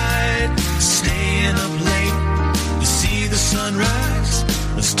tide, staying up late to see the sunrise.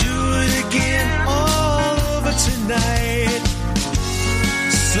 Let's do it again all over tonight.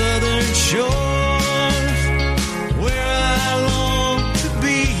 Southern shores, where I long to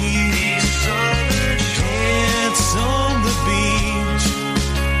be. Dance on the beach,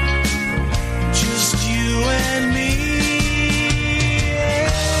 just you and me.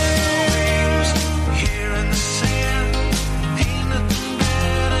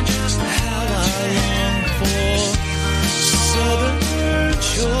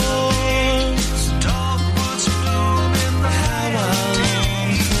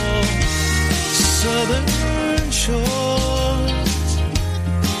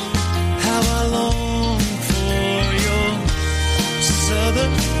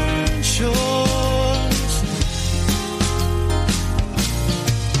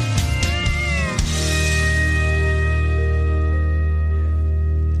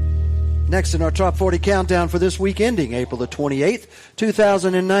 Next in our Top 40 Countdown for this week ending April the 28th,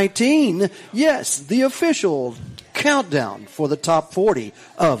 2019. Yes, the official countdown for the Top 40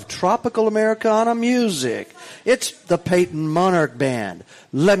 of Tropical Americana music. It's the Peyton Monarch Band.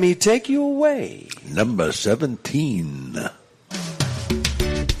 Let me take you away. Number 17.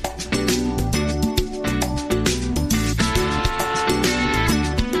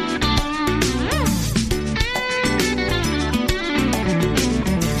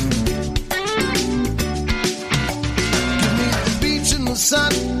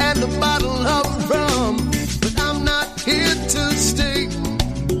 Sun and a bottle of rum, but I'm not here to stay.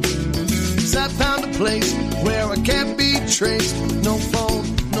 'Cause I found a place where I can't be traced. No phone,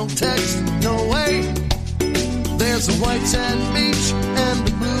 no text, no way. There's a white sand beach and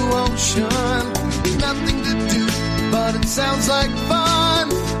the blue ocean. Nothing to do, but it sounds like fun.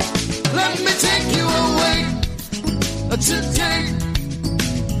 Let me take you away today.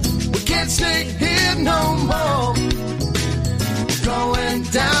 We can't stay here no more. Going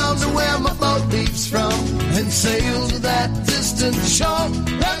down to where my boat leaves from and sail to that distant shore.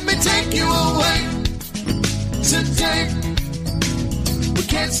 Let me take you away today. We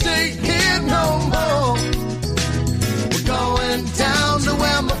can't stay here no more. We're going down to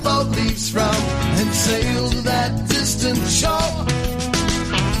where my boat leaves from and sail to that distant shore.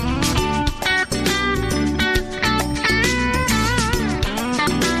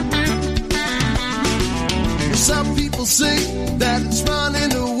 Some people say that it's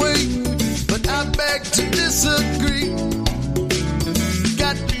running away, but I beg to disagree.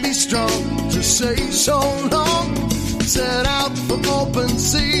 say so long, set out for open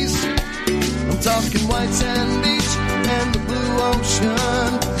seas. I'm talking white sand beach and the blue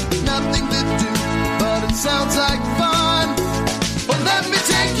ocean. Nothing to do, but it sounds like fun. Well, let me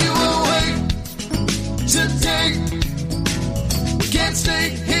take you away today. We can't stay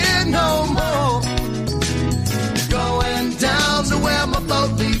here no more. Going down to where my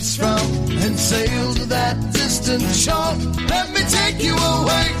boat leaves from and sail to that distant shore. Let me take you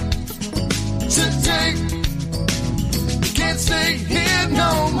away today. Can't stay here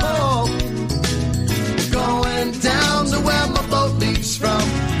no more. Going down to where my boat leaves from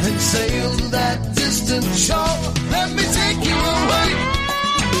and sail to that distant shore. Let me take you away.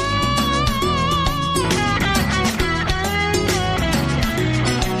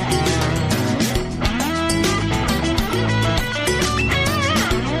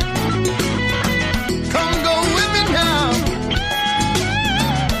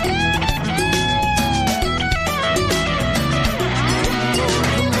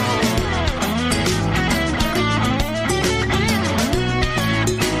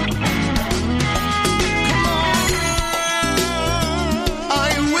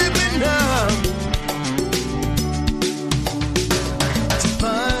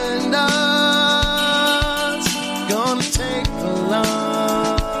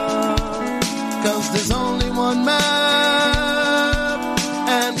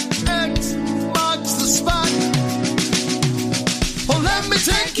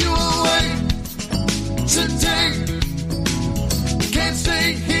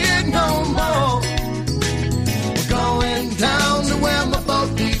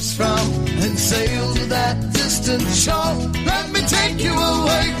 Sail to that distant shore. Let me take you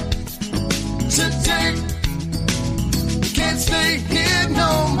away today. Can't stay here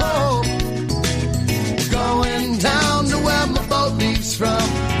no more. Going down to where my boat leaves from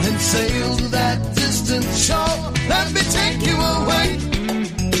and sail to that distant shore. Let me take you away.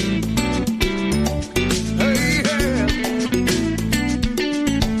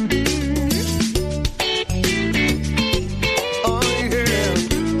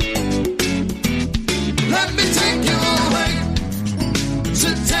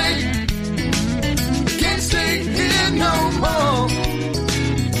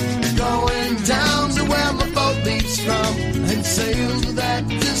 Sail to that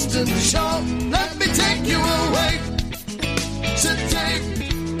distant shore. Let me take you away today.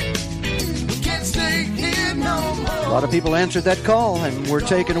 We can't stay here no more. A lot of people answered that call, and we're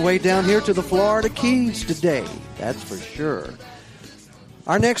taken away down here to the Florida Keys today. That's for sure.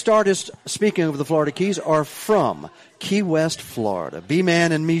 Our next artists, speaking of the Florida Keys, are from Key West, Florida.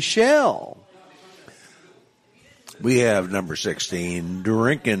 B-Man and Michelle. We have number 16,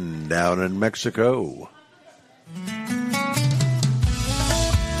 Drinking Down in Mexico.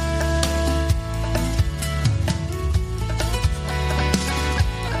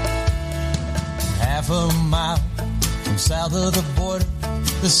 Half a mile from south of the border,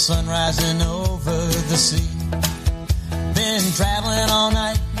 the sun rising over the sea. Been traveling all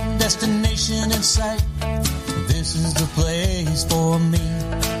night, destination in sight. This is the place for me.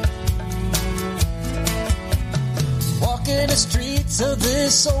 Walking the streets of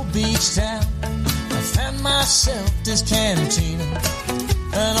this old beach town, I found myself this cantina,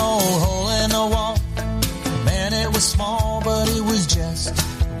 an old hole in the wall. Man, it was small, but it was just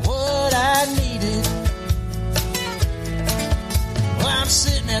what I needed. Well, I'm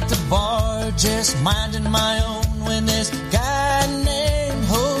sitting at the bar, just minding my own, when this guy named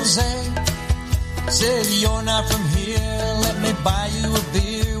Jose said, "You're not from here, let me buy you a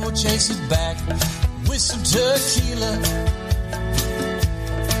beer. We'll chase it back with some tequila."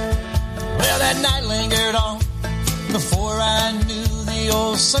 Well, that night lingered on. Before I knew, the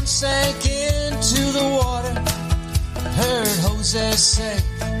old sun sank into the water. Heard Jose say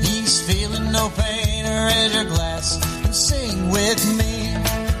he's feeling no pain. Raise your glass and sing with me.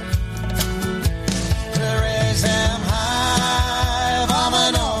 Raise them high,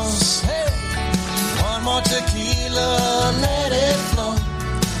 vámonos. Hey, one more tequila, let it flow.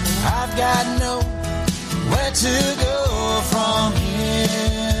 I've got nowhere to go from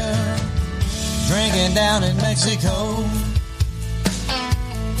here. Drinking down in Mexico.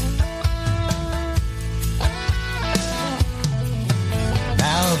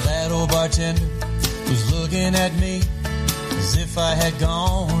 Now that old bartender was looking at me as if I had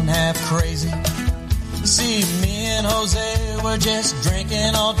gone half crazy. See, me and Jose were just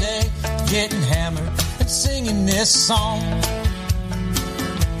drinking all day, getting hammered and singing this song.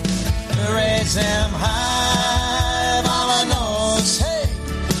 Raise them high, vámonos. Hey,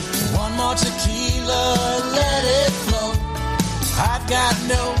 one more tequila, let it flow. I've got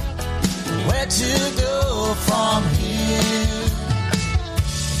nowhere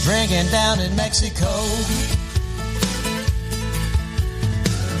drinking down in Mexico.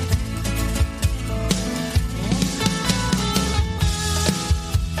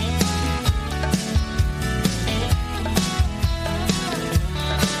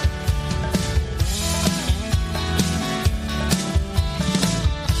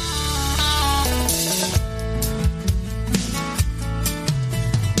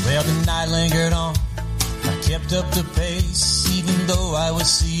 Well, the night lingered on. I kept up the pace, even though I was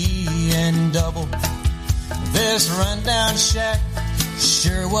seeing double. This rundown shack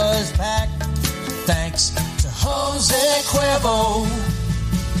sure was packed, thanks to Jose Cuervo.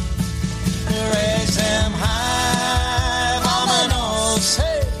 Raise them high, vámonos,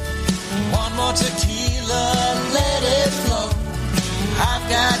 hey. One more tequila, let it flow. I've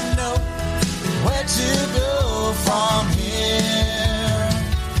got nowhere to go from here.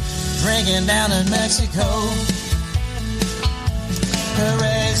 Drinking down in Mexico.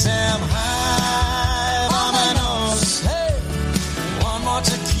 Raise them high, vámonos, hey. One more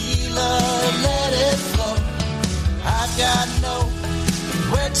tequila, let it flow. I've got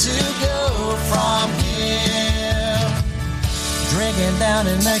nowhere to go from here. Drinking down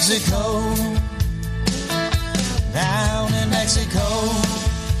in Mexico. Down in Mexico.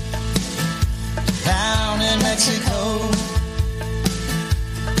 Down in Mexico.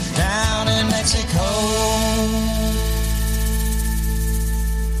 Down in Mexico.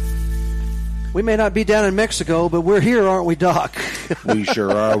 We may not be down in Mexico, but we're here, aren't we, Doc? We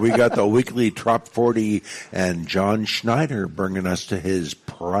sure are. We got the weekly Trop 40 and John Schneider bringing us to his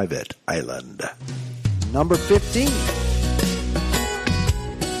private island. Number 15.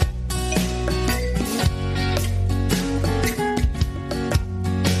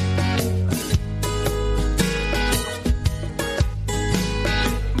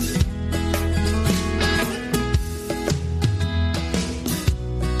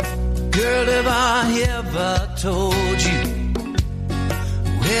 Girl, have I ever told you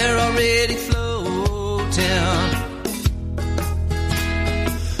we're already floating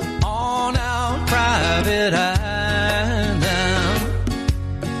on our private island?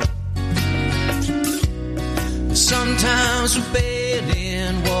 Sometimes we bathe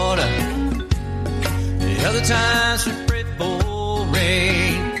in water, the other times we pray for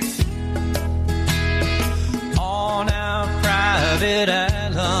rain on our private island.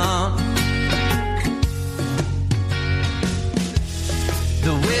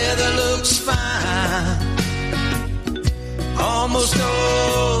 The weather looks fine almost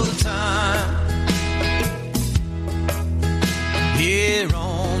all the time here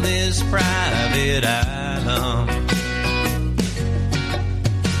on this private island.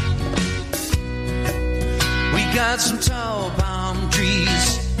 We got some tall palm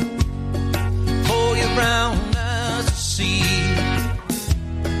trees for your brown eyes to see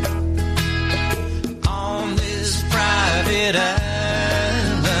on this private island.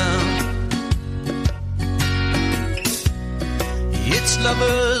 It's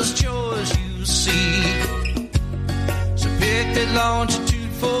lovers' joys, you see. So pick that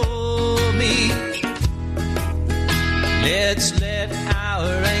longitude for me. Let's let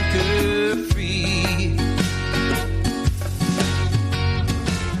our anchor free.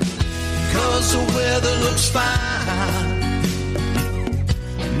 'Cause the weather looks fine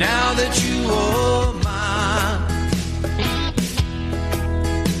now that you are mine.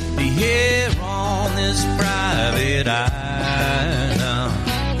 Here on this private island.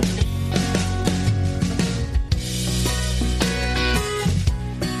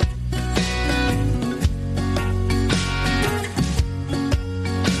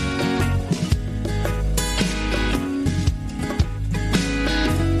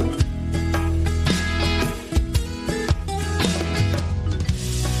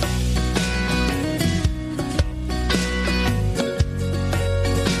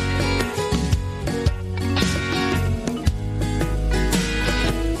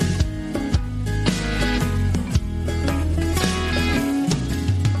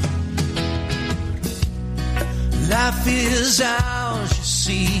 Life is ours, you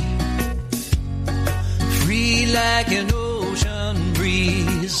see, free like an ocean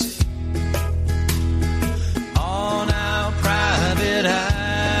breeze on our private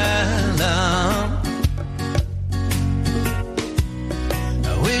island. I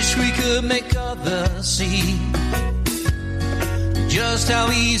wish we could make others see just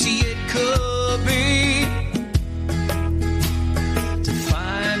how easy it could be to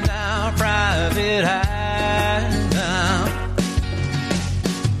find our private island.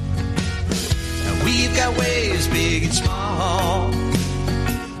 We've got waves big and small.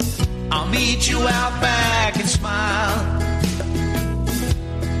 I'll meet you out back and smile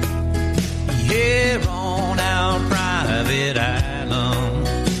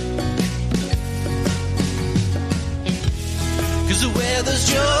weather's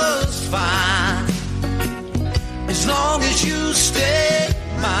just fine as long as you stay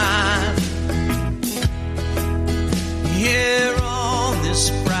mine. Here on this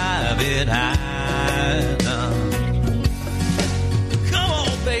private island. Come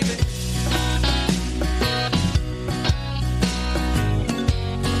on, baby.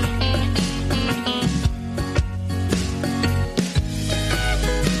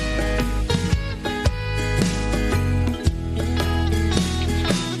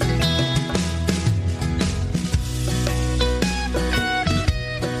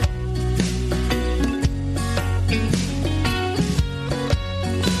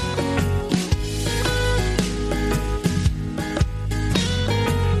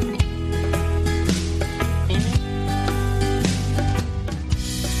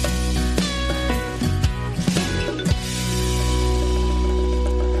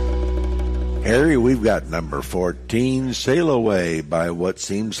 Harry, we've got number 14, Sail Away, by what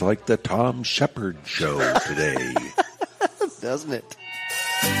seems like the Tom Shepard Show today. Doesn't it?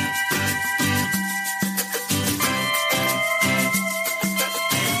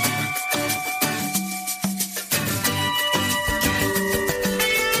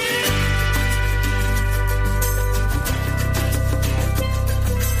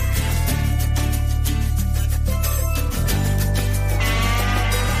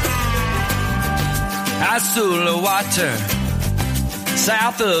 Azul water,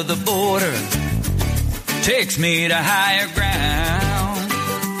 south of the border, takes me to higher ground.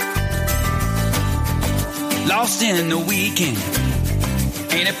 Lost in the weekend,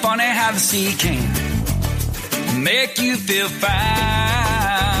 ain't it funny how the sea can make you feel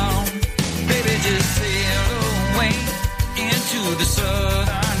found? Baby, just sail away into the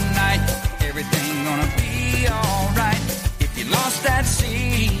southern night. Everything gonna be alright if you lost that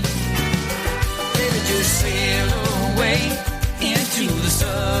sea. Just sail away into the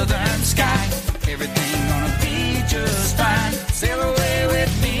southern sky. Everything gonna be just fine. Sail away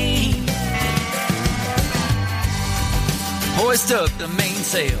with me. Hoist up the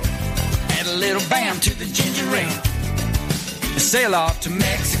mainsail, add a little bam to the ginger ale, and sail off to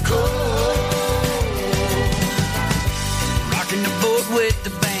Mexico. Rocking the boat with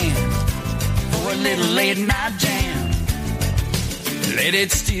the band for a little late night jam. Let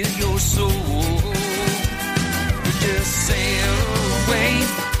it steal your soul. Just sail away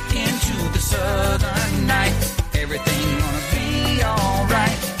into the southern night. Everything gonna be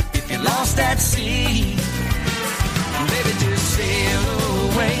alright if you lost that sea. Baby, just sail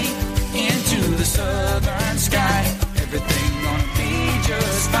away into the southern sky. Everything gonna be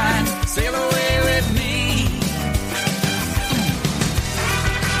just fine. Sail away with me.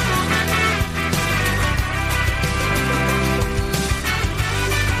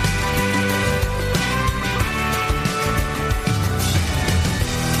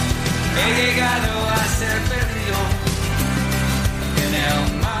 He llegado a ser perdido en el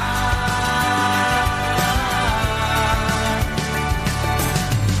mar.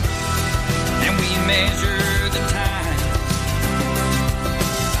 And we measure the time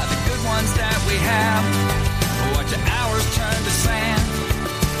by the good ones that we have. Watch the hours turn to sand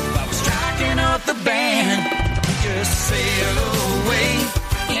while we're striking up the band. Just sail away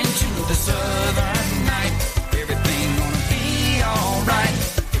into the southern night. Everything gonna be alright.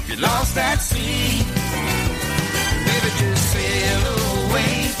 Lost that sea. Baby, just sail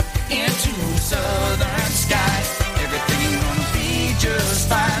away into the southern sky. Everything gonna be just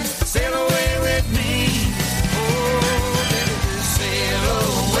fine. Sail away with me. Oh, baby, just sail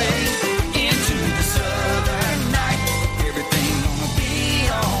away into the southern night. Everything gonna be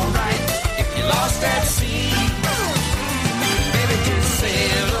alright if you lost that sea. Baby, just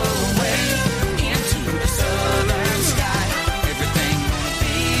sail away into the southern sky. Everything gonna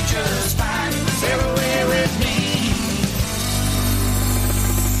be just fine. Sail away with me.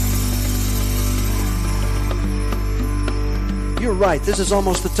 You're right. This is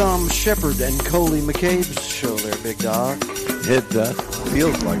almost the Tom Shepard and Coley McCabe's show there, Big Dog. It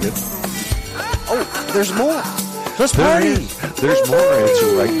feels like it. Oh, there's more. Let's There party. is. There's more. It's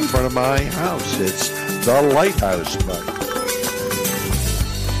right in front of my house. It's the Lighthouse Bug.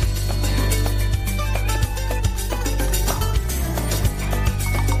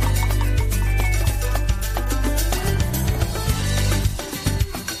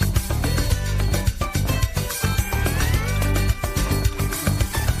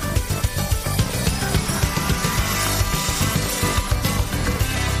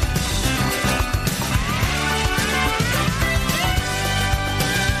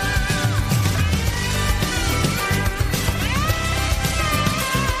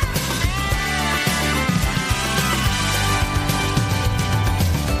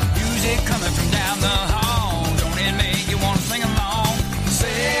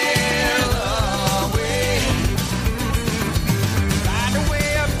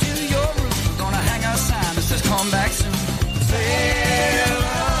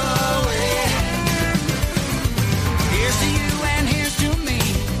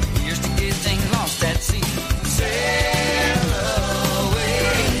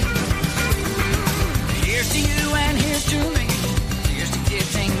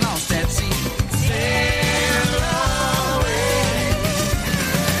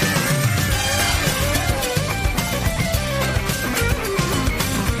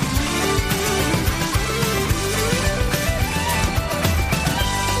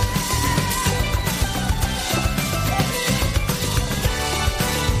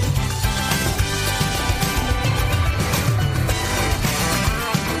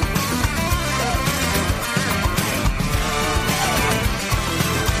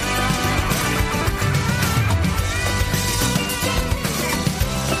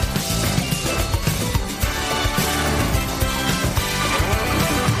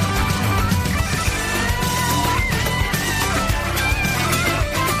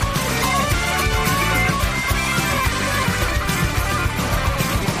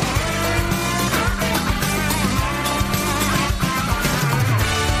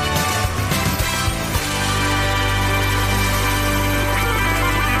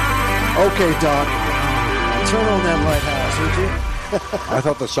 Okay, Doc. Turn on that lighthouse, would you? I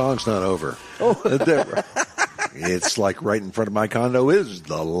thought the song's not over. Oh. It's like right in front of my condo is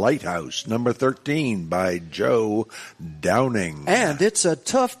The Lighthouse, number 13 by Joe Downing. And it's a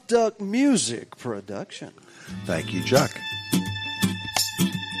Tough Duck Music production. Thank you, Chuck.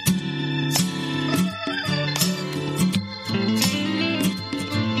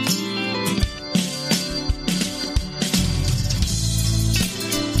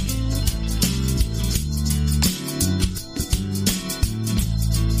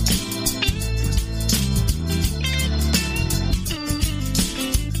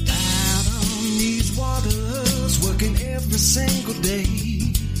 Single day,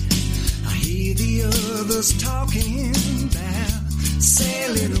 I hear the others talking about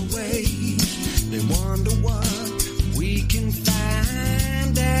sailing away. They wonder what we can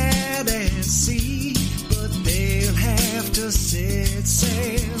find out at sea, but they'll have to set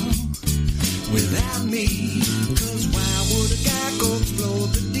sail without me. 'Cause why would a guy go explore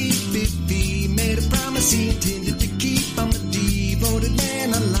the deep if he made a promise he intended to keep? I'm a devoted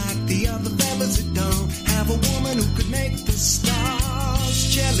man, unlike the other fellas that don't have a woman who could make the stars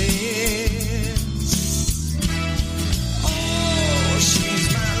jealous. Oh, she's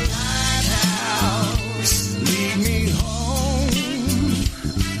my lighthouse, lead me home.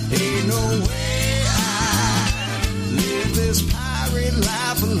 Ain't no way I live this pirate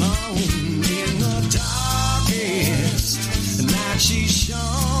life alone. In the darkest night she's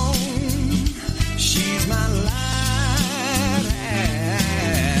shone, she's my lighthouse.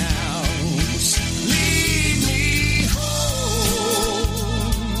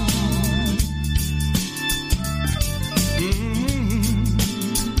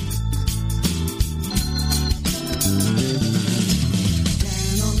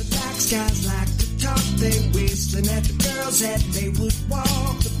 Guys like to talk, they whistling at the girls that they would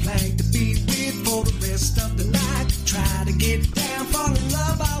walk the plank to be with for the rest of the night. Try to get down, fall in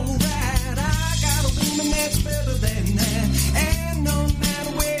love, alright. I got a woman that's better than that, and no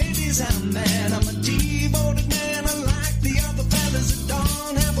matter where it is I'm at, I'm a devoted man, unlike the other fellas that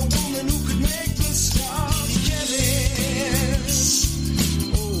don't have a woman who could make the stars jealous.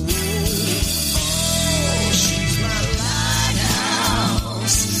 Oh, she's my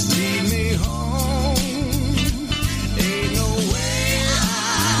lighthouse. Lead me home. Ain't no way I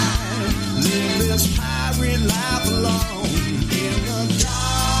live this pirate life alone. In the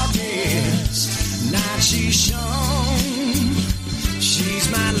darkest night she's shone, she's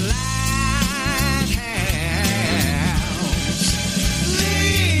my lighthouse.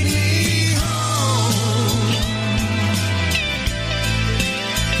 Lead me home.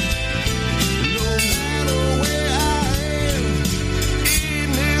 No matter where I am in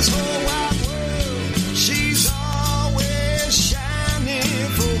this whole wide world, she's always shining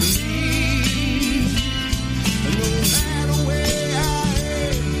for me. No matter where I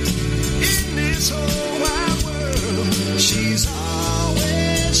am in this whole wide world, she's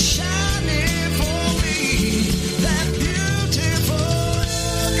always shining for me. That beautiful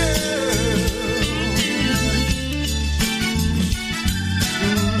girl.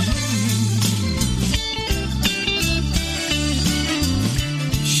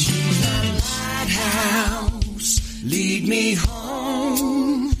 She's my lighthouse, lead me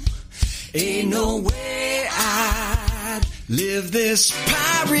home. Ain't no way I'd live this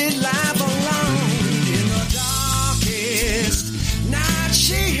pirate life alone. In the darkest night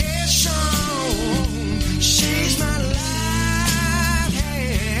she has shone, she's my lighthouse.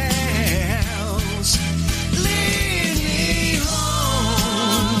 Lead me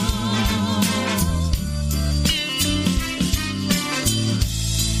home.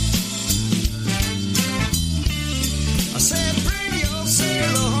 I said, bring your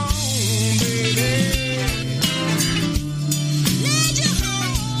sailor home, baby. Lead you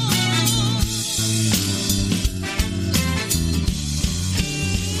home.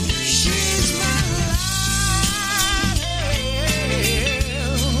 She's my lighthouse.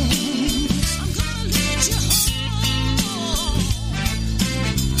 I'm gonna lead you home.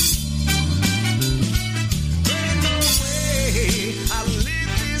 Ain't no way I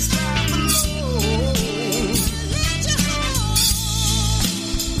live this life alone. Lead you home.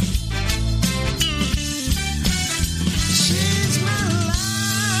 She's my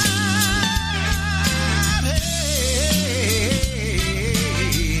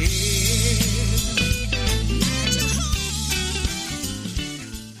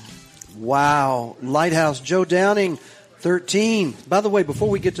Wow. Lighthouse, Joe Downing, 13. By the way, before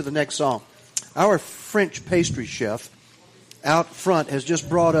we get to the next song, our French pastry chef out front has just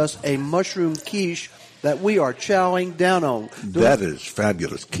brought us a mushroom quiche that we are chowing down on. That is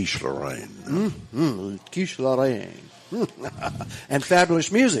fabulous quiche Lorraine. Quiche Lorraine. And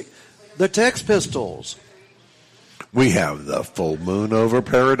fabulous music. The Tex Pistols. We have the Full Moon Over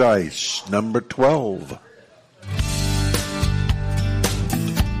Paradise, number 12.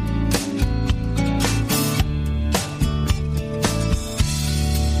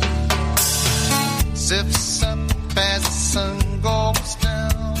 Zips up as the sun goes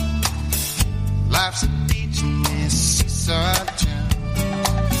down. Life's a beach in this seaside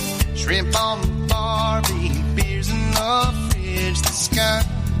town. Shrimp on the barbie, beers in the fridge. The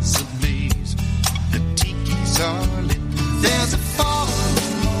sky's ablaze, the tiki's are lit. There's a full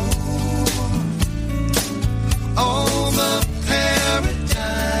moon over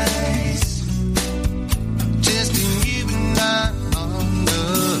paradise. Just you and I under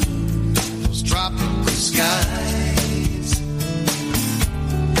those tropical skies.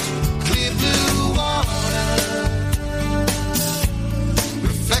 Clear blue water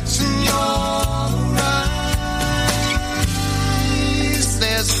reflects in your eyes.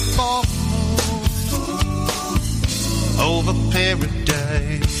 There's a full moon over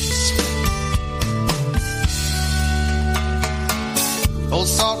paradise. Old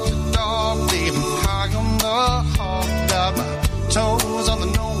salty dog living high on the hog. Got my toes on the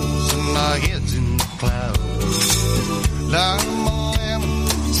nose and my head's in the clouds. Lime, lemon,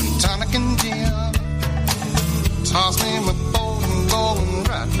 some tonic and gin. Toss me my boat and going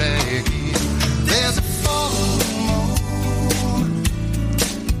right back in. There's a full moon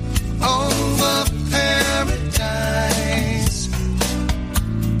over paradise.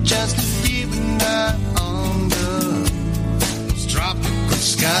 Just you and I under those tropical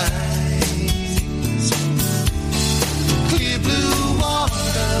skies. Clear blue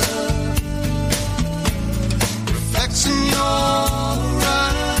water reflects in your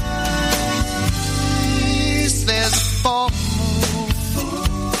eyes. There's a full moon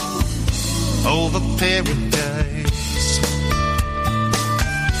over paradise.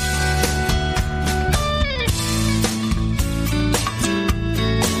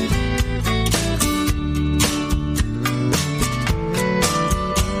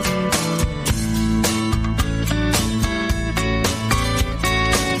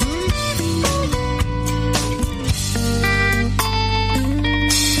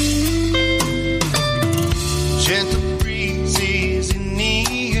 Gentle breezes in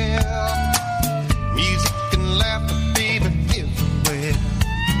the air, music and laughter, baby, everywhere.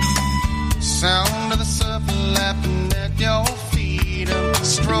 Sound of the surf lapping at your feet. I'm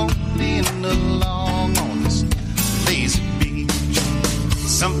strolling along on this lazy beach.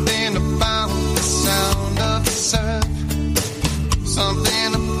 Something about the sound of the surf,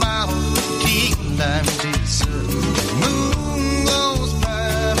 something about the key life desert. Moon goes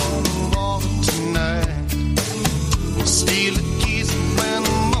bright on the water tonight. Steal a kiss when the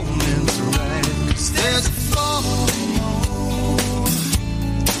moment's right. 'Cause there's a full moon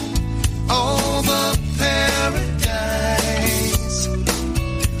over paradise.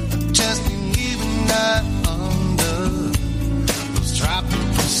 Just you and I under those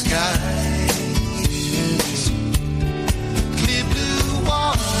tropical skies. Clear blue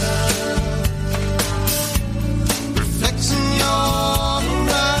water reflects in your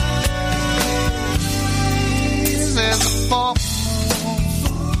eyes. There's a full moon.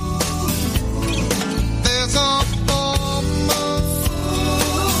 There's a full moon.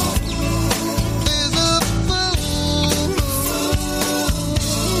 There's a full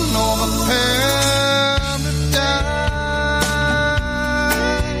moon over paradise.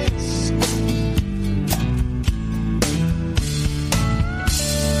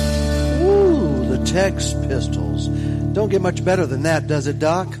 Ooh, the Tex Pistols. Don't get much better than that, does it,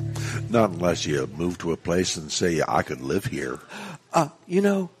 Doc? Not unless you move to a place and say, I could live here.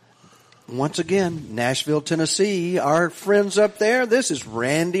 Once again, Nashville, Tennessee, our friends up there, this is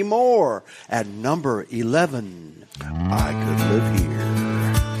Randy Moore at number 11. I could live here.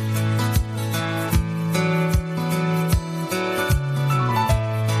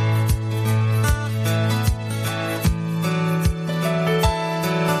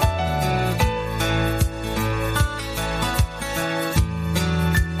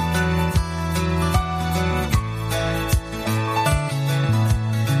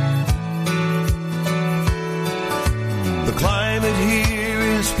 The climate here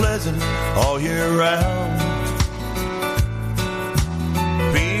is pleasant all year round.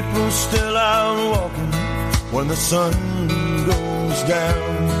 People still out walking when the sun goes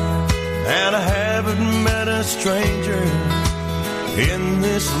down. And I haven't met a stranger in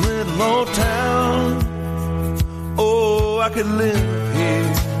this little old town. Oh, I could live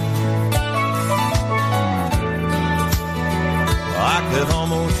here. I could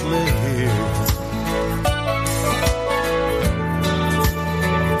almost live here.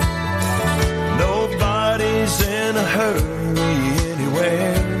 Nobody's in a hurry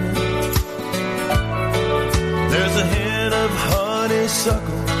anywhere. There's a hint of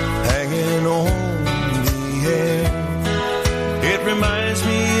honeysuckle hanging on the air. It reminds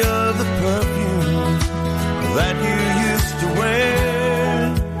me of the perfume that you used to wear.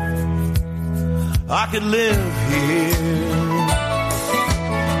 I could live here.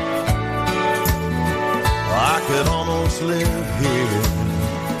 I could almost live here.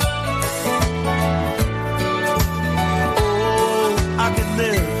 Oh, I could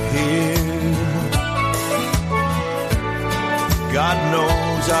live here. God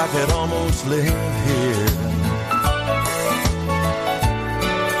knows I could almost live here.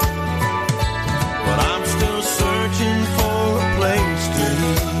 But I'm still searching for a place to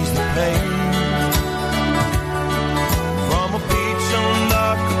ease the pain. From a beach on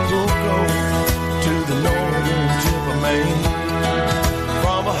Acapulco to the northern tip of Maine.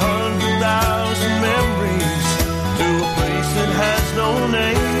 From 100,000 memories to a place that has no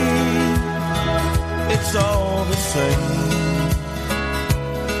name. It's all the same.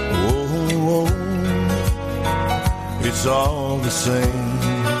 It's all the same.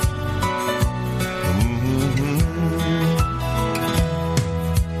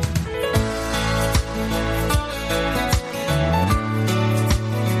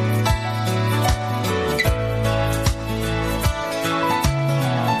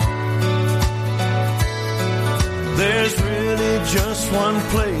 There's really just one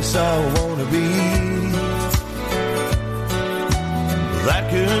place I want to be. That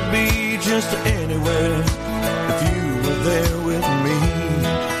could be just anywhere. There with me.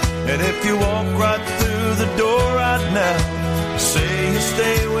 And if you walk right through the door right now, say you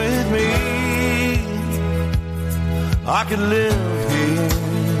stay with me, I could live here.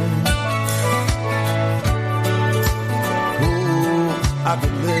 Oh, I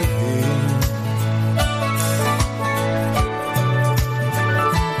could live here.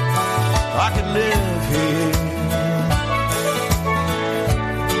 I could live here.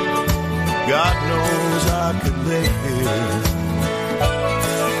 God knows I could live here.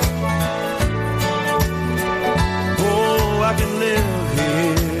 Oh, I can live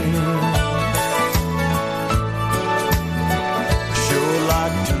here. I sure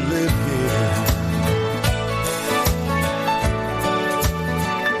like to live here.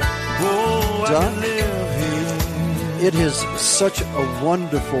 Oh, I can live here. It is such a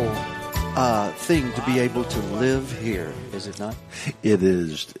wonderful thing to be able to live here, is it not? It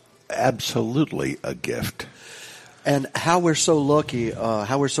is absolutely a gift. And how we're so lucky,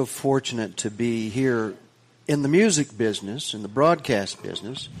 how we're so fortunate to be here in the music business, in the broadcast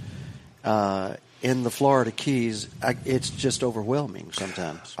business, in the Florida Keys. It's just overwhelming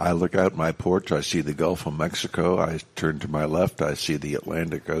sometimes. I look out my porch, I see the Gulf of Mexico. I turn to my left, I see the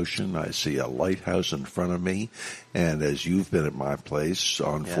Atlantic Ocean. I see a lighthouse in front of me. And as you've been at my place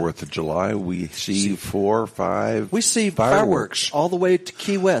on 4th of July, we see 4 or 5 We see fireworks all the way to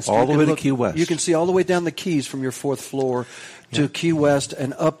Key West. All the way to Key West. You can see all the way down the Keys from your 4th floor to Key West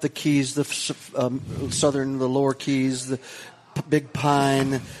and up the Keys, the southern, the lower Keys, the Big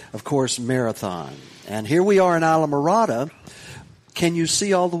Pine, of course, Marathon. And here we are in Islamorada. Can you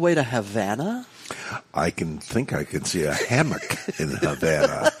see all the way to Havana? I can see a hammock in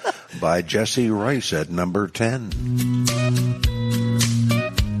Havana by Jesse Rice at number 10.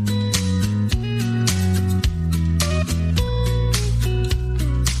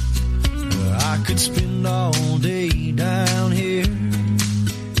 I could spend all day down here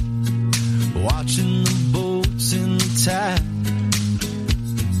watching the boats in the tide.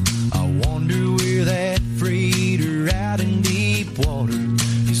 I wonder where that freighter out in deep water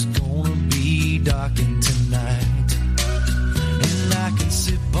is gonna be docking tonight. And I can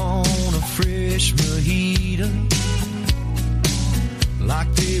sip on a fresh mojito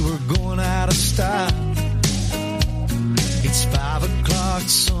like they were going out of style. It's 5 o'clock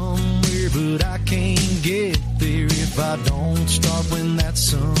somewhere, but I can't get there if I don't start when that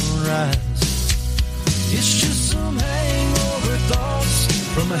sunrise. It's just some hangover thoughts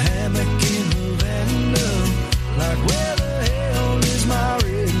from a hammock in Havana. Like, where the hell is my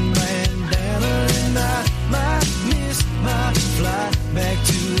red bandana? And I might miss my flight back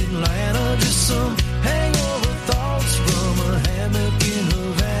to Atlanta. Just some hangover thoughts from a hammock in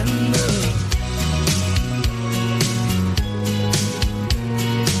Havana.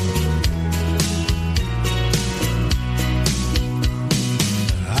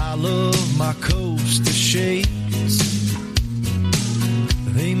 I love my Costa shades.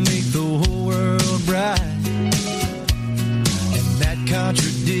 They make the whole world bright. And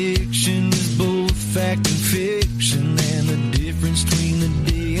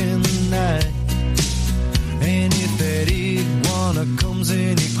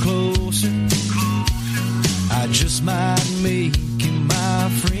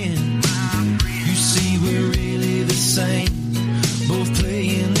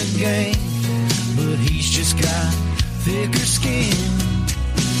just got thicker skin.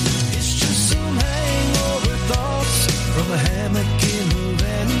 It's just some hangover thoughts from a hammock in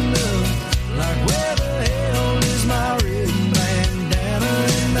Havana. Like where the hell is my red bandana?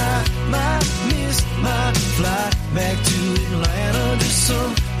 And I might miss my flight back to Atlanta. Just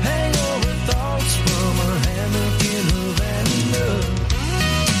some hangover thoughts from a hammock in Havana.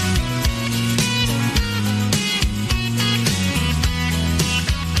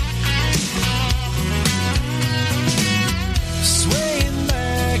 Swaying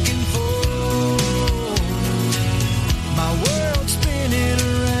back and forth, my world spinning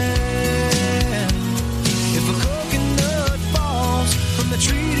around. If a coconut falls from the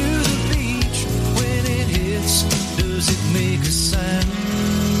tree to the beach, when it hits, does it make a sound?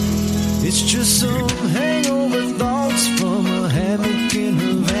 It's just some hangover thoughts from a hammock in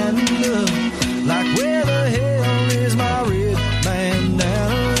Havana. Like where the hell is my red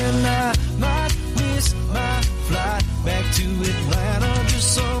bandana? And I might miss my flight back to Atlanta.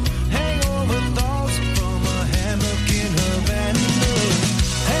 Just some hangover thoughts from a hammock in Havana.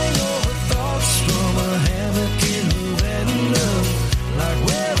 Hangover thoughts from a hammock in Havana. Like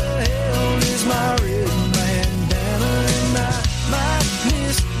where the hell is my red bandana? And I might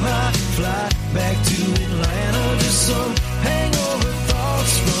miss my flight back to Atlanta. Just some hangover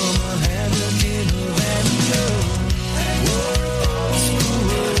thoughts from a hammock in Havana. Hangover thoughts from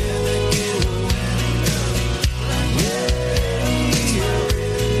a hammock in Havana.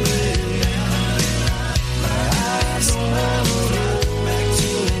 My eyes don't have a flight back to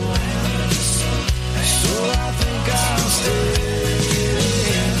Atlanta. So I think I'll stay.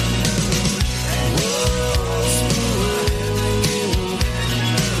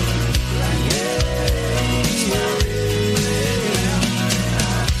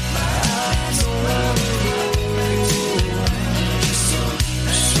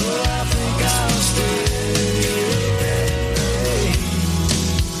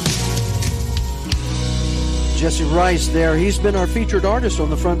 Jesse Rice there. He's been our featured artist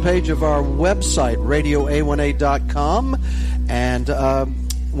on the front page of our website, radioa1a.com. And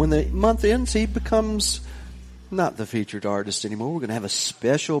when the month ends, he becomes not the featured artist anymore. We're going to have a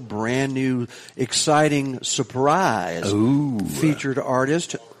special, brand new, exciting surprise featured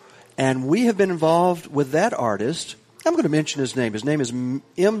artist. And we have been involved with that artist. I'm going to mention his name. His name is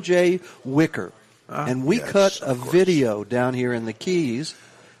MJ Wicker. And we cut a video down here in the Keys.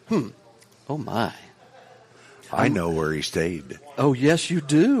 Oh, my. I know where he stayed. Oh, yes, you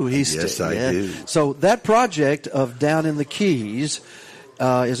do. Yes, I do. So that project of Down in the Keys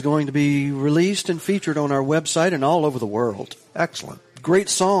is going to be released and featured on our website and all over the world. Excellent. Great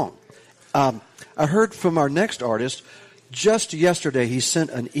song. I heard from our next artist just yesterday. He sent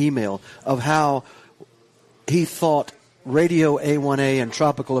an email of how he thought Radio A1A and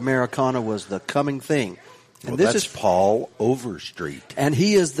Tropical Americana was the coming thing. And this is Paul Overstreet. And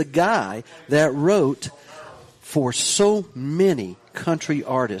he is the guy that wrote for so many country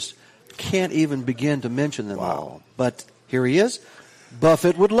artists. Can't even begin to mention them all. But here he is.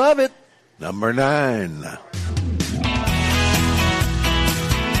 Buffett would love it. Number 9.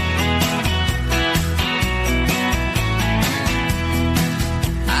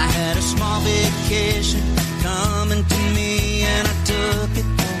 I had a small vacation coming to me and I took it.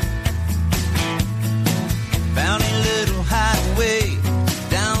 Found a little hideaway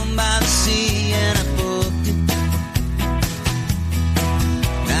down by the sea and I booked it.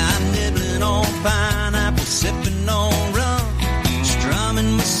 Now I'm nibbling on pineapple, sipping on rum,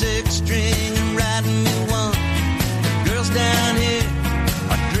 strumming my 6-string and writing me one.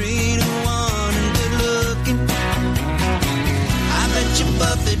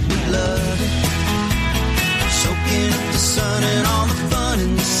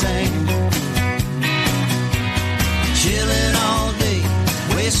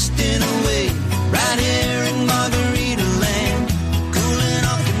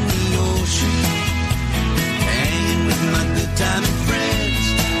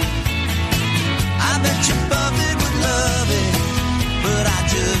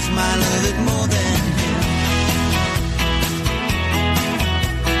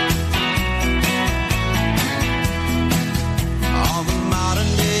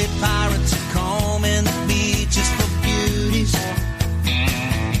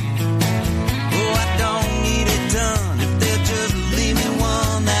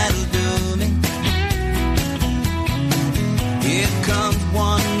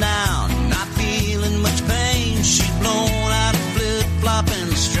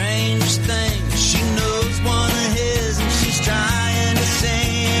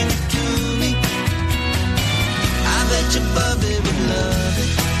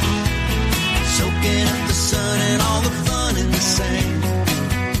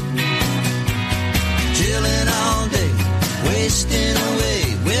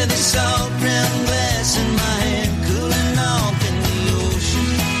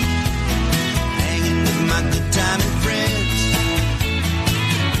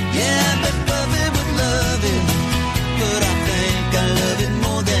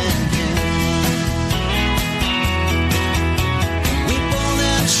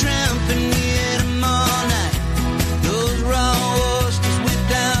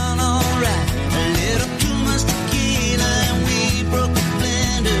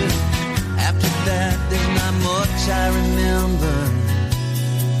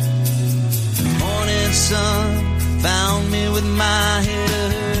 sun found me with my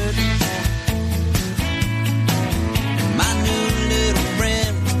head hurt. My new little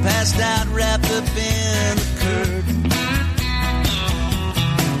friend passed out wrapped up in the curtain.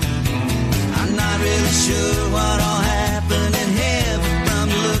 I'm not really sure what all happened in heaven. From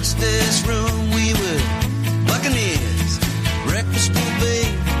the looks of this room, we were buccaneers. Breakfast will be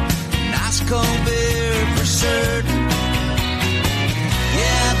nice cold beer for certain.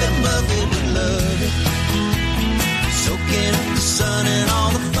 Yeah, I bet Buffett would love it. Soaking up the sun and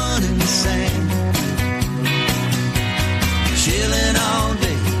all the fun in the sand. Chilling all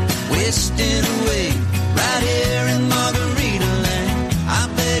day, wasting away, right here in Margarita Land. I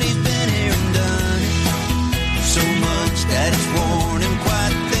bet he's been here and done it so much that it's worn him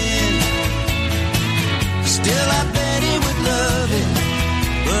quite thin. Still, I bet he would love it,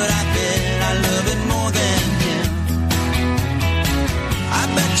 but I bet I love it more than him. I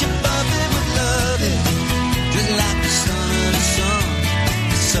bet you Buffett would love it, just like the sun of the sun,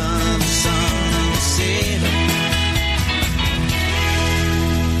 the sun of the sun and the sailor.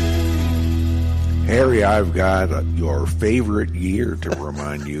 Harry, I've got your favorite year to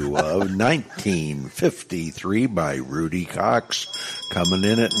remind you of, 1953 by Rudy Cox, coming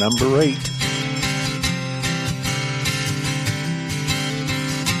in at number 8.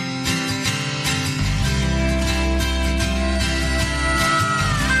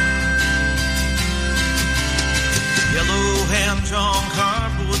 Yellow hand-drawn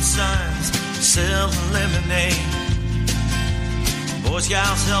cardboard signs selling lemonade. Boy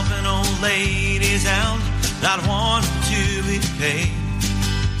Scouts helping old ladies out, not wanting to be paid.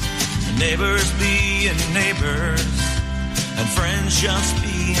 Neighbors being neighbors, and friends just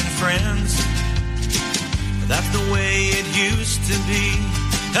being friends. But that's the way it used to be,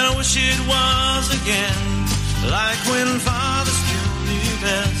 and I wish it was again. Like when fathers still knew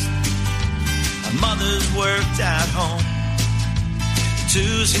best, and mothers worked at home.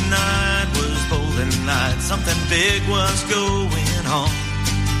 Tuesday night was bowling night, something big was going on.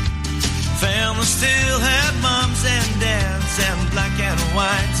 Family still had moms and dads and black and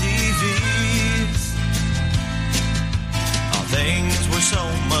white TVs. Oh, things were so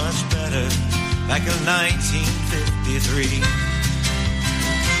much better back in 1953.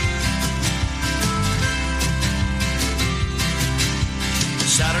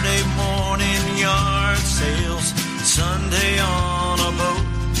 Saturday morning yard sales, Sunday on a boat.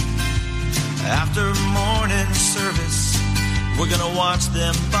 After morning service, we're gonna watch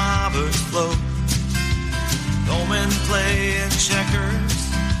them bobbers float. Bowmen playing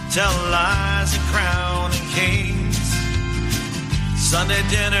checkers, tell lies and Crown and Kings. Sunday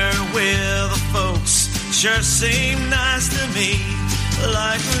dinner with the folks sure seemed nice to me.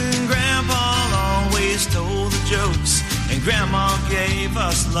 Like when Grandpa always told the jokes and Grandma gave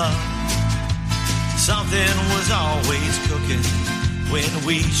us love. Something was always cooking when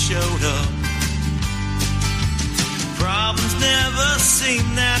we showed up. Problems never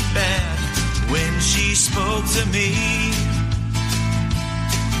seemed that bad when she spoke to me.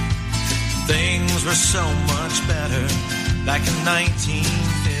 Things were so much better back in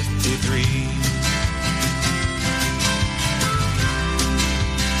 1953.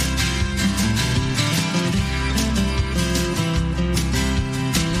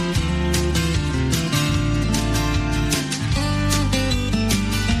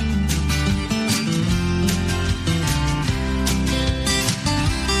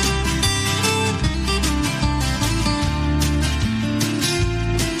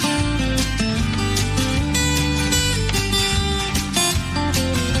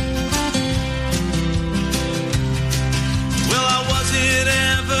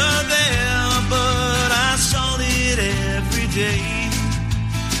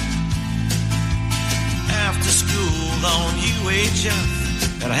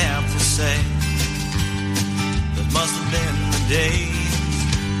 And I have to say, that must have been the days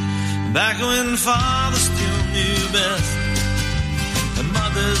back when fathers still knew best and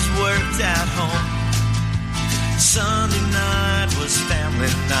mothers worked at home. Sunday night was family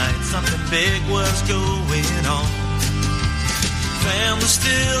night, something big was going on. Family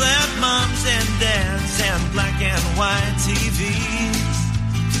still had moms and dads and black and white TVs.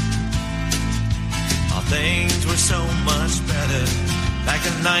 All things were so much better back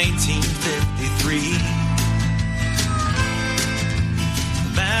in 1953.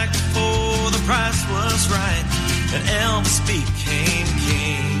 Back before the price was right and Elvis became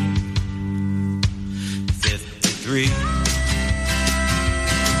king. 53.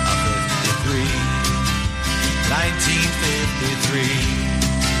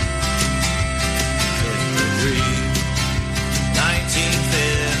 1953.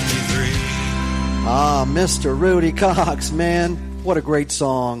 1953. Ah, Mr. Rudy Cox, man. What a great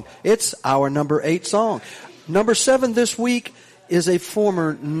song. It's our number 8 song. Number 7 this week is a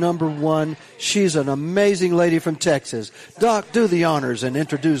former number 1. She's an amazing lady from Texas. Doc, do the honors and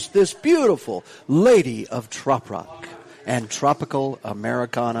introduce this beautiful lady of trop rock and tropical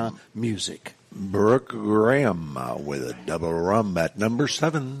Americana music. Brooke Graham with a double rum at number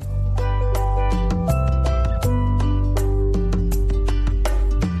 7.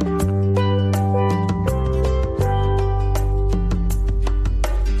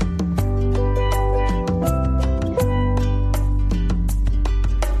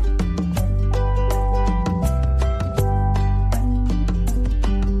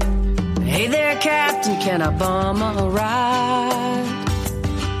 Can I bum a ride?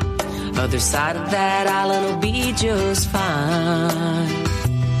 Other side of that island will be just fine.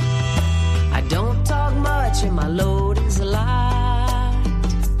 I don't talk much and my load is light.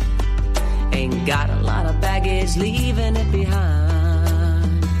 Ain't got a lot of baggage, leaving it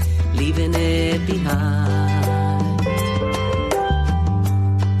behind. Leaving it behind.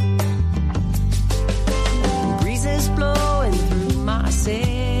 Breezes blowing through my sails.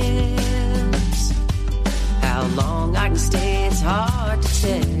 How long I can stay, it's hard to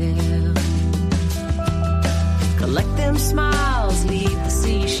tell. Collect them smiles, leave the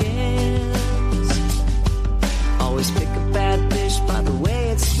seashells. Always pick a bad fish by the way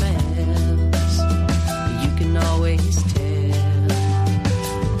it smells. You can always tell.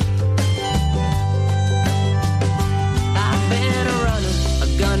 I've been a runner, a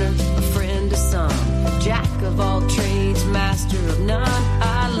gunner, a friend of some. Jack of all trades, master of none.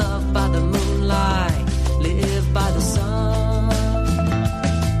 I love by the moonlight, live by the sun.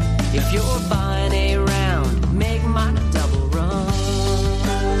 If you're buying a round, make mine a double run.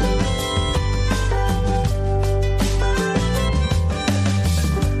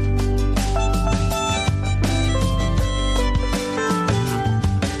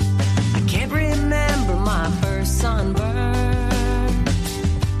 I can't remember my first sunburn.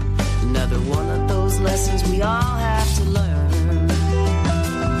 Another one of those lessons we all have to learn.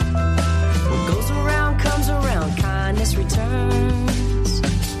 Comes around, kindness returns.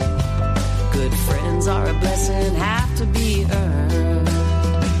 Good friends are a blessing, have to be earned.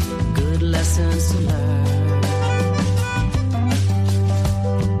 Good lessons to learn.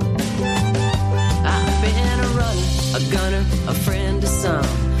 I've been a runner, a gunner, a friend to some.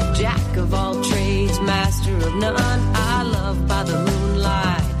 Jack of all trades, master of none. I love by the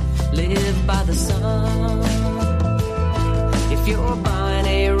moonlight, live by the sun. If you're buying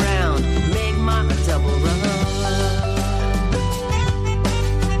a round, make mine a double run.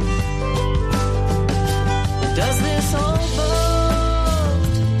 Does this old boat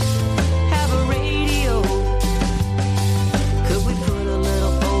have a radio? Could we put a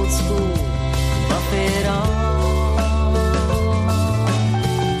little old school Buffett on?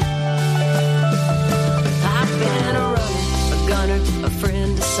 I've been a runner, a gunner, a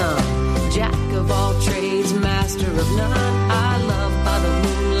friend to some. Jack of all trades, master of none. I love by the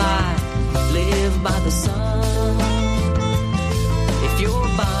moonlight, live by the sun. If you're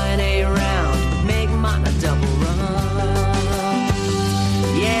buying a round, make mine a double run.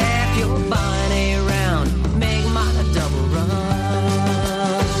 Yeah, if you're buying a round, make mine a double run.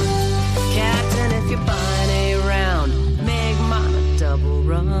 Captain, if you're buying a round, make mine a double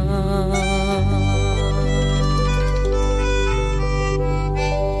run.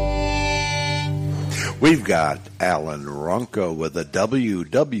 We've got Alan Ronco with a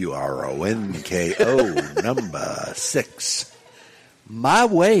WWRONKO number 6. My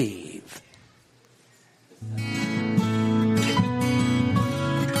Wave.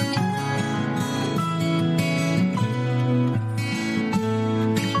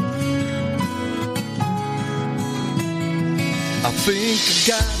 I think I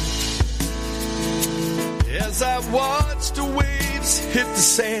got it. As I watch the waves hit the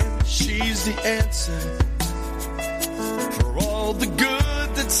sand, she's the answer for all the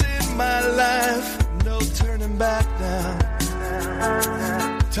good that's in my life. No turning back now.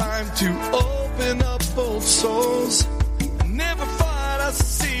 Time to open up old souls. Never thought I'd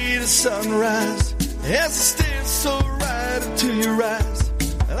see the sunrise as it stands so right into your eyes.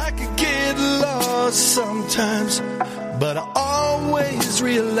 And I could get lost sometimes, but I always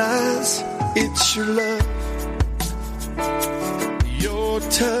realize it's your love, your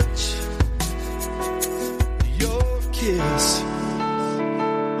touch, your kiss,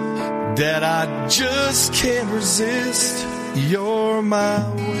 that I just can't resist. You're my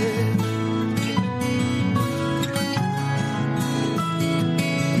way,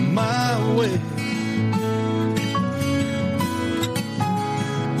 my way.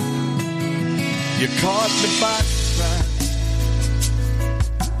 You caught me by surprise.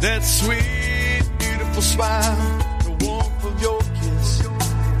 That sweet, beautiful smile, the warmth of your kiss.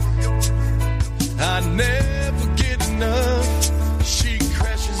 I never get enough. She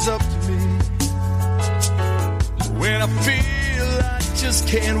crashes up to me when I feel I just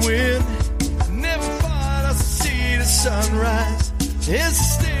can't win. Never thought I'd see the sunrise. It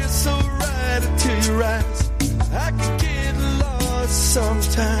stares so right into your eyes. I could get lost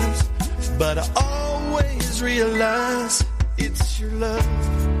sometimes, but I always realize it's your love,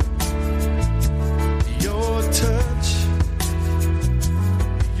 your touch,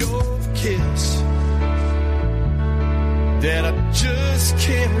 your kiss, that I just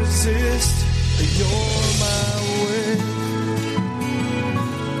can't resist. You're my way.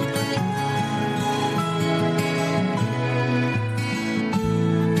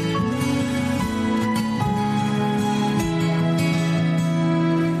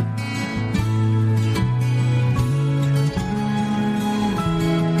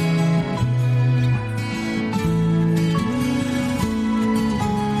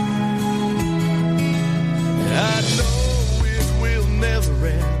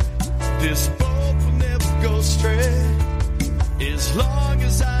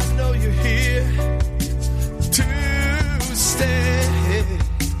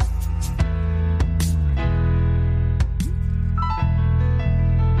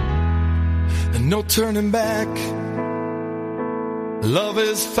 No turning back. Love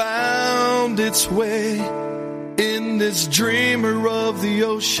has found its way in this dreamer of the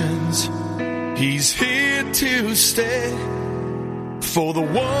oceans. He's here to stay for the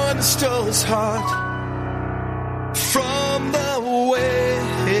one who stole his heart from the way.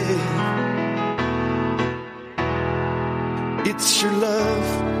 It's your love,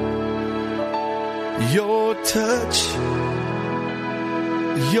 your touch,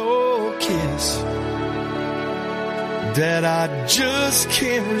 your kiss, that I just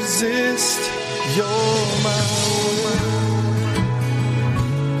can't resist. You're my way,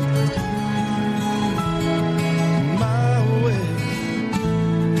 my way.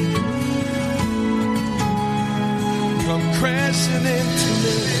 Come crashing into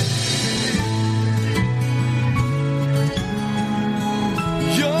me.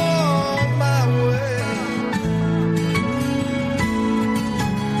 You're my way.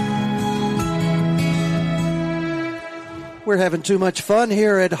 We're having too much fun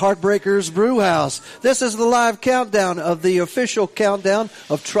here at Heartbreakers Brewhouse. This is the live countdown of the official countdown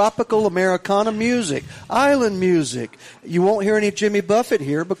of tropical Americana music, island music. You won't hear any Jimmy Buffett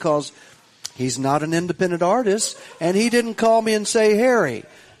here because he's not an independent artist, and he didn't call me and say, Harry,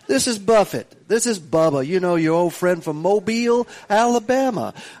 this is Buffett. This is Bubba, you know, your old friend from Mobile,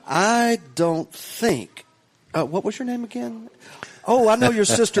 Alabama. I don't think, what was your name again? Oh, I know your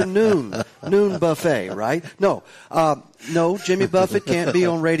sister Noon Buffet, right? No, Jimmy Buffett can't be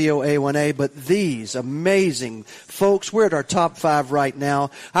on Radio A1A, but these amazing folks, we're at our top 5 right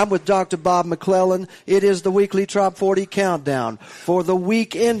now. I'm with Dr. Bob McClellan. It is the weekly Top 40 Countdown for the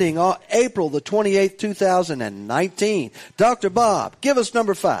week ending April the 28th, 2019. Dr. Bob, give us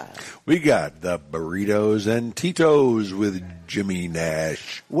number 5. We got the Burritos and Tito's with Jimmy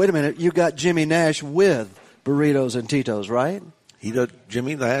Nash. Wait a minute, you got Jimmy Nash with Burritos and Tito's, right?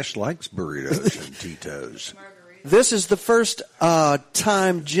 Jimmy Nash likes burritos and Tito's. This is the first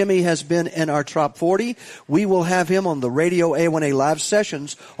time Jimmy has been in our Top 40. We will have him on the Radio A1A live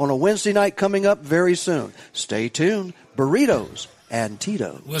sessions on a Wednesday night coming up very soon. Stay tuned. Burritos and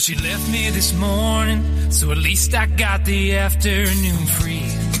Tito's. Well, she left me this morning, so at least I got the afternoon free.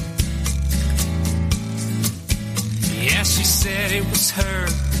 Yeah, she said it was her,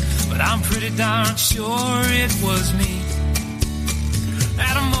 but I'm pretty darn sure it was me.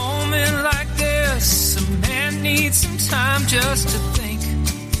 At a moment like this, a man needs some time just to think.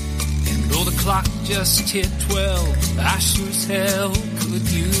 And though the clock just hit 12, I sure as hell could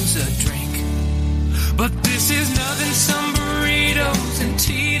use a drink. But this is nothing some burritos and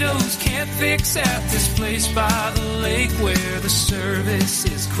Tito's can't fix at this place by the lake where the service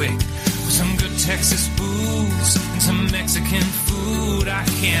is quick. With some good Texas booze and some Mexican food I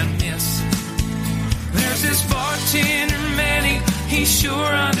can't miss. There's this bartender, Manny, he sure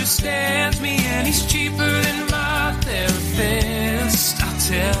understands me, and he's cheaper than my therapist. I'll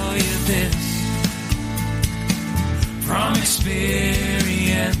tell you this, from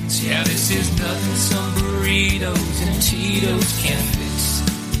experience, yeah, this is nothing some burritos and Tito's can't fix.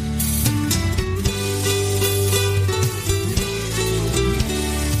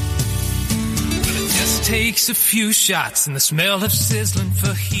 Well, it just takes a few shots and the smell of sizzling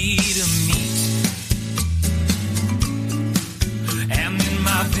fajita meat.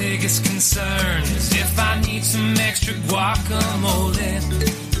 biggest concern is if I need some extra guacamole.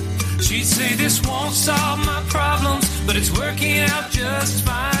 She'd say this won't solve my problems, but it's working out just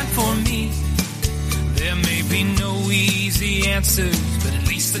fine for me. There may be no easy answers, but at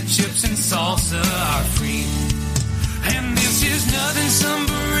least the chips and salsa are free. And this is nothing some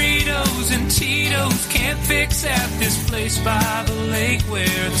burritos and Tito's can't fix at this place by the lake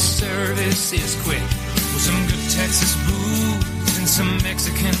where the service is quick. With some good Texas booze and some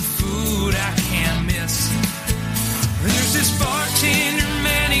Mexican food I can't miss. There's this bartender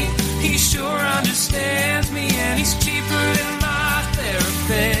Manny, he sure understands me, and he's cheaper than my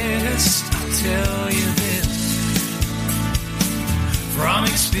therapist. I'll tell you this from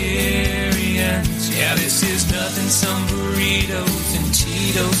experience, yeah, this is nothing some burritos and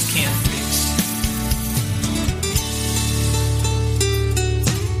Tito's can't fix.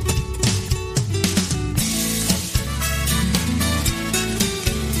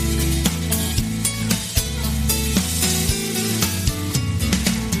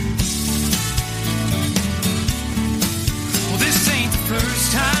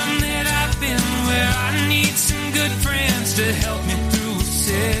 To help me through a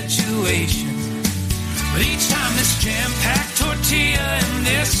situation, but each time this jam-packed tortilla and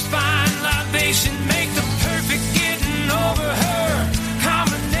this fine libation make the perfect getting over her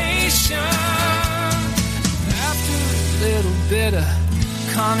combination. After a little bit of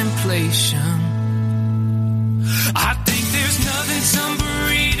contemplation, I think there's nothing some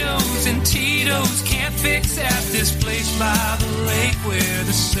burritos and Tito's can't fix at this place by the lake where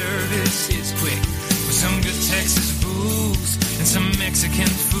the service is quick. With some good Texas booze and some Mexican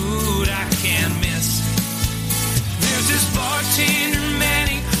food I can't miss. There's this bartender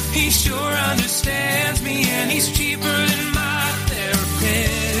Manny, he sure understands me, and he's cheaper than my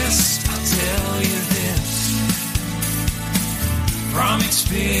therapist. I'll tell you this from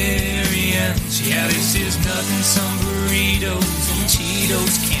experience, yeah, this is nothing some burritos and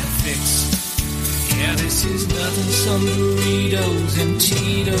Tito's can't fix. Yeah, this is nothing some burritos and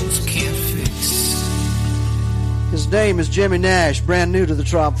Tito's can't fix. His name is Jimmy Nash, brand new to the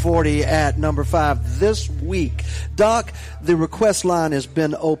Trop 40 at number 5 this week. Doc, the request line has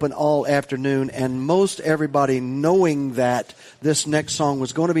been open all afternoon, and most everybody knowing that this next song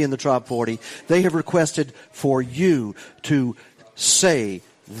was going to be in the Trop 40, they have requested for you to say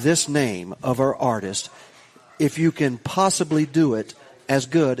this name of our artist. If you can possibly do it as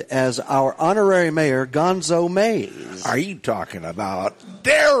good as our honorary mayor, Gonzo Mays. Are you talking about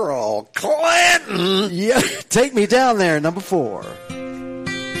Daryl Clinton? Yeah, take me down there, number 4.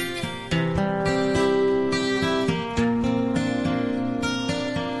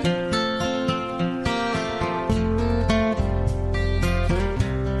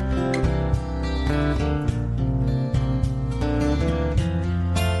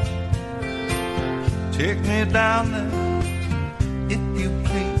 Take me down there, if you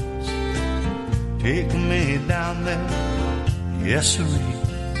please. Take me down there, yes sirree.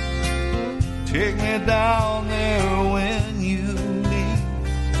 Take me down there when you leave,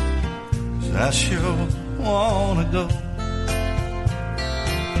 'cause I sure wanna go.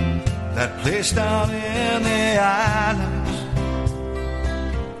 That place down in the islands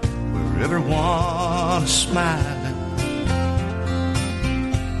where everyone is smiling.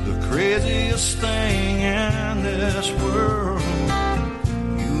 The craziest thing in this world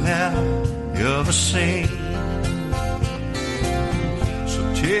you have ever seen. So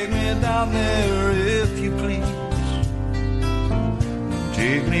take me down there if you please.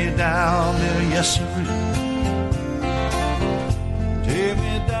 Take me down there, yes sir. Take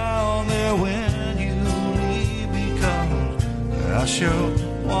me down there when you leave, because I sure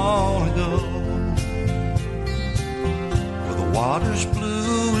wanna go. Where the water's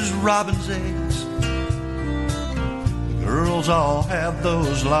blue as robin's eggs, the girls all have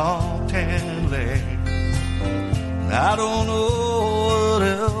those long tan legs. And I don't know what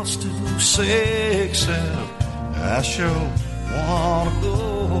else to say except I sure wanna go.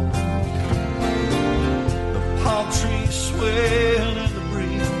 The palm trees swaying in the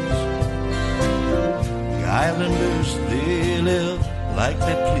breeze, the islanders, they live like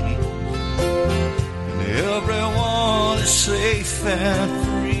they please, and everyone is safe and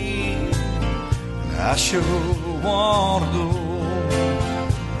free, and I sure wanna go.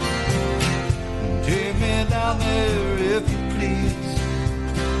 Take me down there if you please.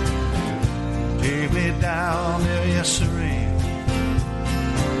 Take me down there, yes sirree.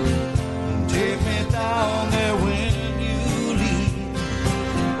 Take me down there when you leave,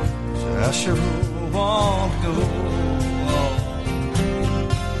 so I sure want to go.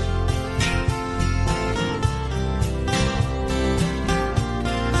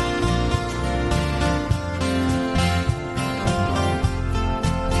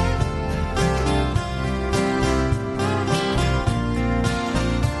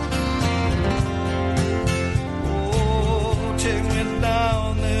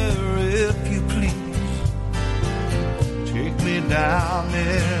 down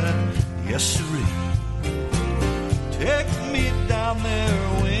there, yes sirree. Take me down there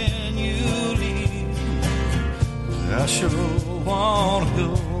when you leave. I sure wanna go.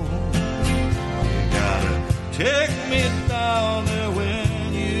 You gotta take me down there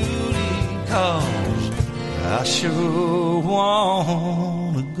when you leave, 'cause I sure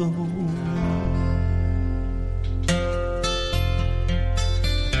wanna go.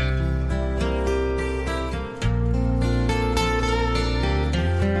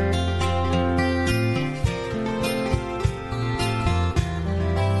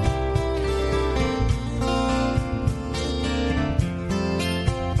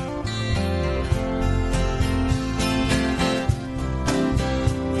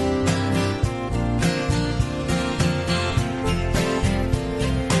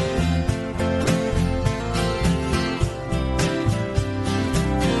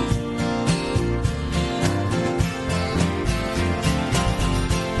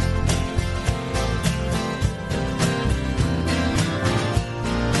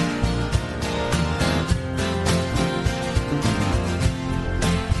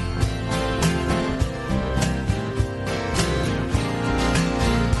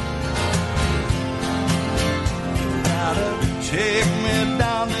 Take me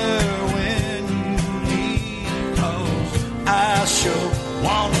down there when you leave, 'cause I sure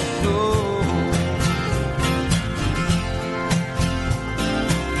wanna go.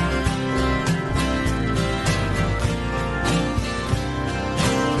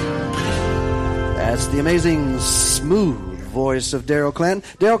 That's the amazing smooth voice of Daryl Clanton.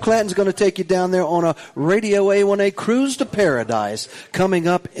 Daryl Clanton's going to take you down there on a Radio A1A Cruise to Paradise coming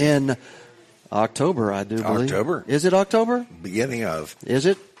up in October, I do believe. October. Is it October? Beginning of. Is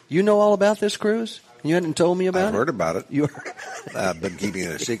it? You know all about this cruise? You hadn't told me about it? I've heard about it. You heard? I've been keeping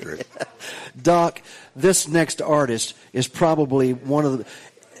it a secret. Doc, this next artist is probably one of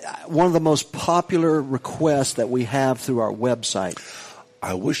the most popular requests that we have through our website.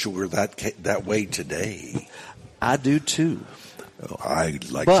 I wish it were that way today. I do too.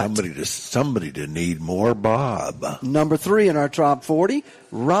 I'd like somebody to need more Bob. Number 3 in our top 40,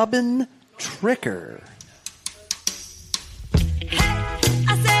 Robin Tricker.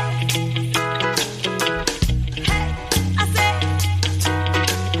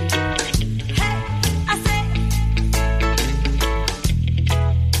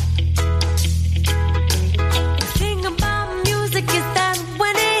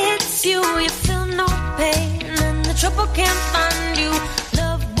 Trouble can't find you.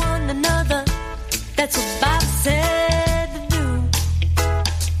 Love one another. That's what Bob said to do.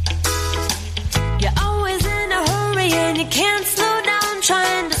 You're always in a hurry and you can't slow down,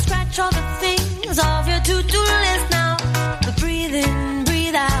 trying to scratch all the things off your to-do list now. But breathe in,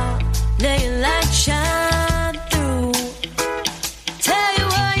 breathe out, let your light shine through. Tell you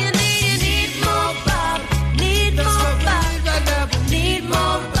what you need more Bob, need more Bob, need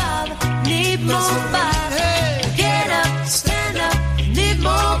more Bob, need more Bob. Stand up, need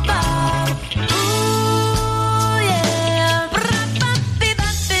more Bob. Ooh, yeah.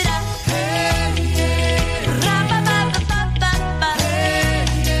 Ra-ba-bi-ba-bi-da. Hey, yeah. Ra-ba-ba-ba-ba-ba. Hey,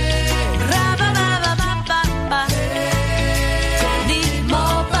 yeah. Ra-ba-ba-ba-ba-ba. Hey, need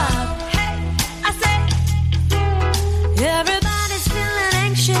more Bob. Hey, I say, everybody's feeling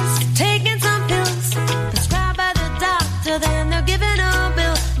anxious, taking some pills prescribed by the doctor, then they're giving a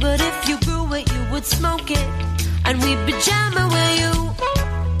bill. But if you grew it, you would smoke it, and we'd be jamming with you.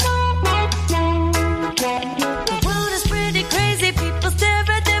 The world is pretty crazy. People stare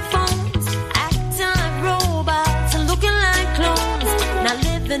at their phones, acting like robots and looking like clones. Not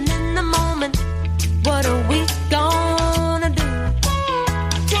living in the moment. What are we gonna do?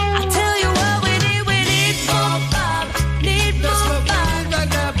 I tell you what we need more Bob, need more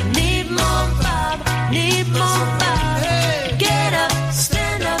Bob, need more Bob, need more Bob. Get up,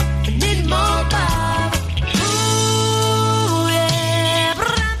 stand up, need more Bob.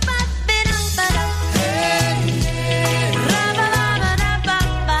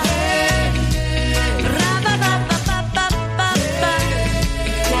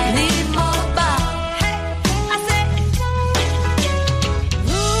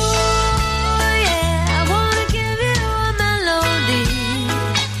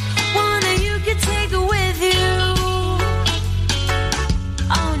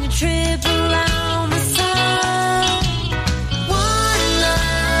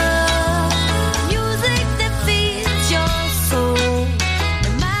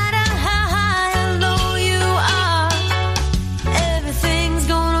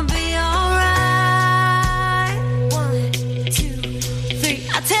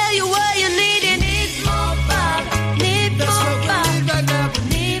 I tell you what you need more Bob, need more Bob,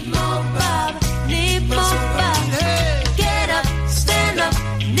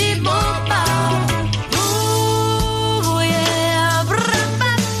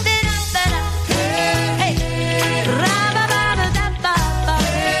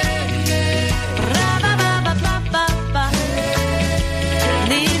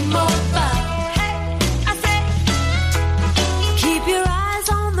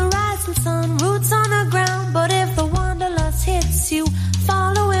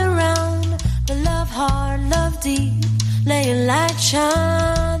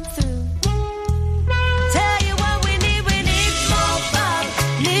 shine through. Tell you what we need more Bob,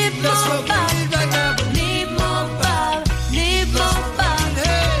 need more Bob, need more Bob, need more Bob.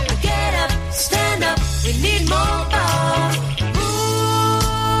 Get up, stand up, we need more Bob. Ooh,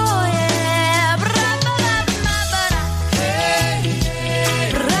 yeah. Bra-ba-ba-ba-ba-ba.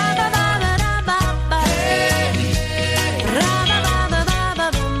 Bra-ba-ba-ba-ba-ba.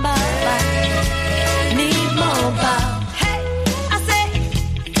 Bra-ba-ba-ba-ba-ba-ba. Need more Bob. Hey, I say,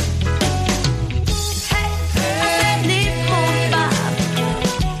 hey, I say need more Bob.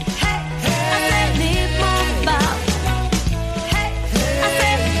 Hey, I say need more Bob. Hey, I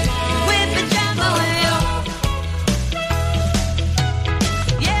say with the jumbo, yo.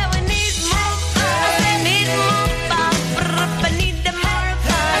 Yeah, we need more Bob. I say need more Bob. I need the more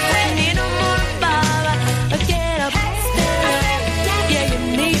Bob. I say need more Bob. Get up, stand up. Yeah, you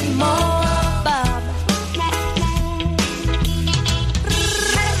need more Bob.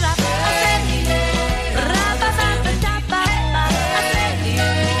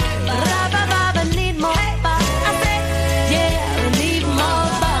 Need more Bob. I said, yeah, we need more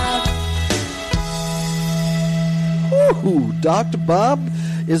Bob. Ooh, Dr. Bob,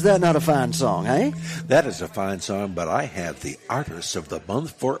 is that not a fine song, eh? That is a fine song, but I have the artist of the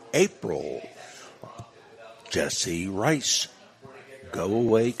month for April. Jesse Rice. Go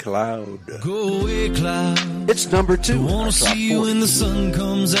Away Cloud. Go away, cloud. It's number 2. I wanna see you when the sun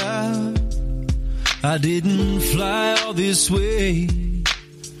comes out. I didn't fly all this way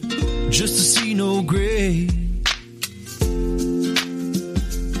just to see no gray.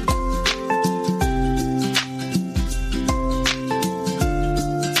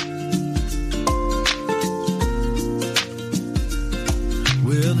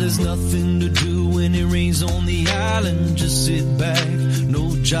 Well, there's nothing to do when it rains on the island. Just sit back,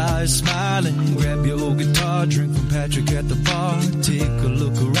 no jive, smiling. Grab your guitar, drink from Patrick at the bar. Take a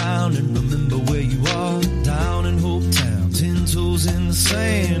look around and remember where you are. Down in Hope Town, 10 toes in the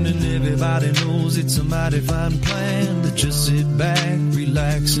sand. And everybody knows it's a mighty fine plan to just sit back,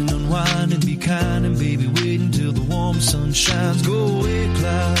 relax and unwind and be kind. And baby, wait until the warm sun shines. Go away,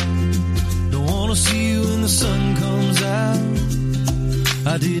 cloud. Don't wanna see you when the sun comes out.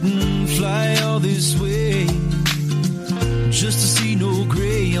 I didn't fly all this way just to see no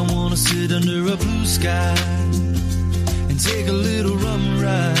gray. I wanna sit under a blue sky and take a little rum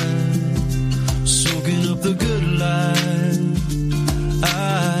ride, soaking up the good life.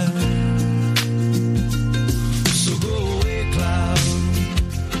 So go away, cloud.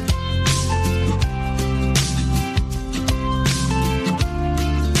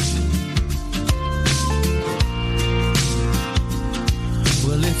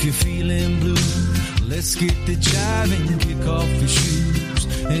 Well, if you're feeling blue, let's get the jiving, kick off your shoes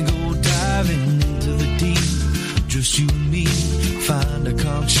and go diving into the deep. Just you and me, find a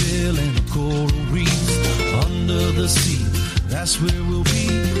conch shell and a coral reef under the sea. That's where we'll be,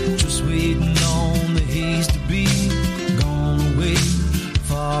 just waiting on the haze to be gone away,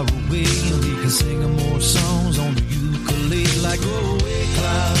 far away. And we can sing more songs on the ukulele like go away,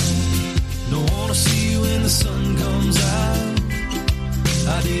 cloud. Don't wanna see you when the sun comes out.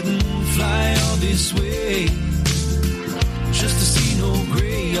 I didn't fly all this way just to see no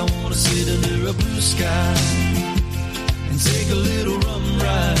gray. I wanna sit under a blue sky and take a little rum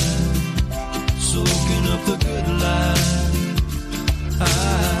ride, soaking up the good life.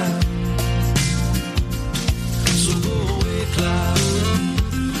 So go away, cloud.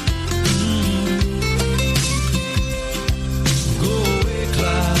 Go away,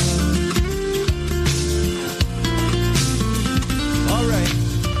 cloud. All right.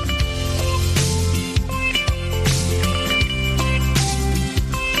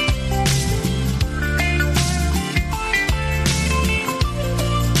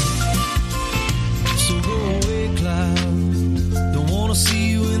 So go away, cloud. Don't wanna see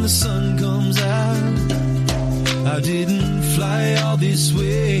you when the sun comes out. I didn't fly all this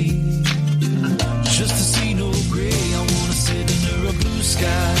way just to see no gray. I wanna sit under a blue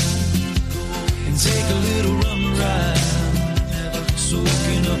sky and take a little rum ride,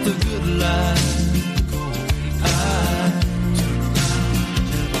 soaking up the good life.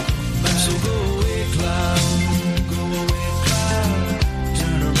 So go away, cloud. Go away, cloud.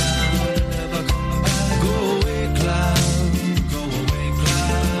 Turn around and never come back. Go away, cloud. Go away,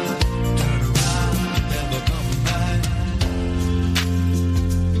 cloud. Turn around and never come back.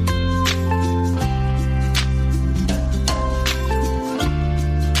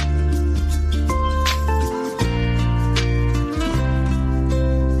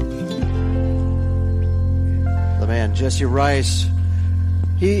 Jesse Rice,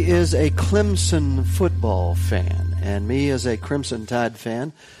 he is a Clemson football fan, And me as a Crimson Tide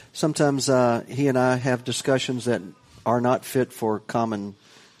fan, sometimes he and I have discussions that are not fit for common,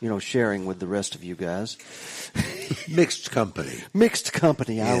 sharing with the rest of you guys. Mixed company. Mixed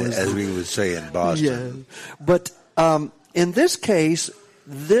company, as we would say in Boston. Yeah. But in this case,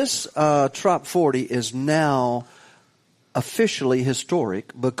 this Trop 40 is now officially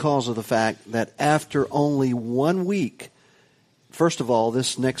historic because of the fact that after only 1 week, first of all,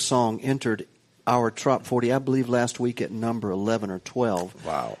 this next song entered our Trop 40, I believe, last week at number 11 or 12.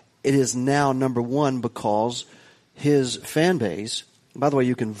 Wow. It is now number 1 because his fan base, by the way,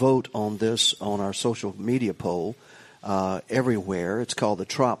 you can vote on this on our social media poll everywhere. It's called the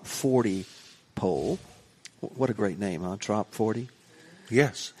Trop 40 poll. What a great name, huh? Trop 40?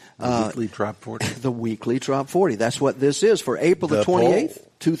 Yes. The weekly Trop 40. The weekly Trop 40. That's what this is for April the 28th. Poll.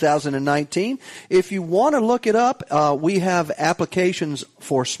 2019. If you want to look it up, we have applications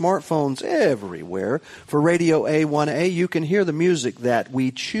for smartphones everywhere. For Radio A1A, you can hear the music that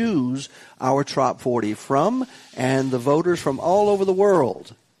we choose our Trop 40 from, and the voters from all over the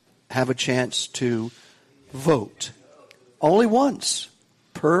world have a chance to vote. Only once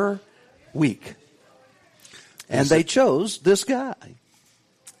per week. And they chose this guy.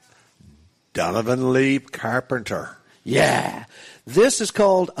 Donovan Lee Carpenter. Yeah. This is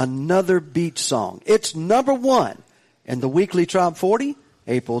called Another Beach Song. It's number 1 in the weekly Trop 40,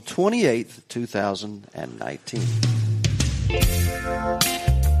 April 28th, 2019.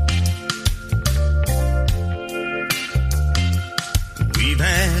 We've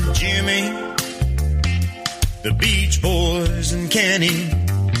had Jimmy, the Beach Boys, and Kenny.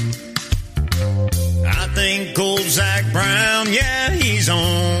 I think old Zach Brown, yeah, he's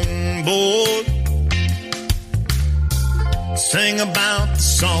on board. Sing about the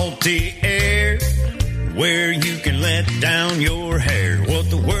salty air, where you can let down your hair. What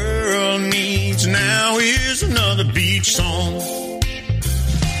the world needs now is another beach song.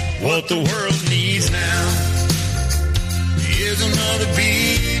 What the world needs now is another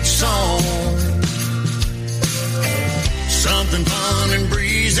beach song. Something fun and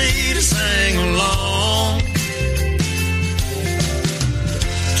breezy to sing along.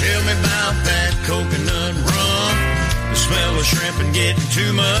 Tell me about that coconut rum, the smell of shrimp and getting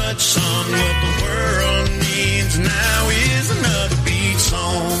too much sun. What the world needs now is another beach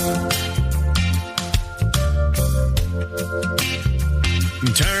song.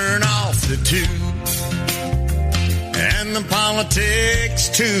 Turn off the tube and the politics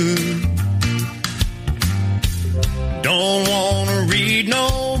too. Don't want to read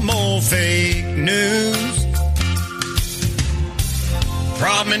no more fake news.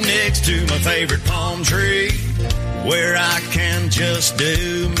 Prop me next to my favorite palm tree, where I can just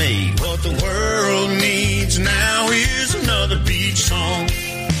do me. What the world needs now is another beach song.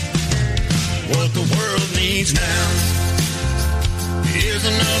 What the world needs now is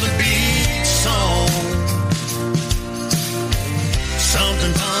another beach song.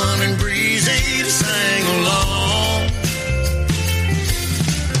 Something fun and breezy to sing along.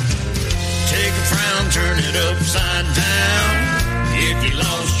 Take a frown, turn it upside down. If you're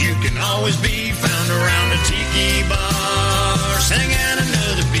lost, you can always be found around a tiki bar, singing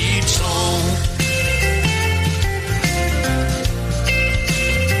another beach song.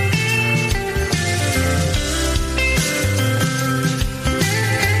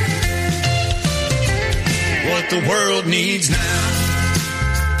 What the world needs now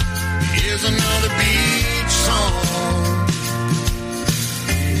is another beach song.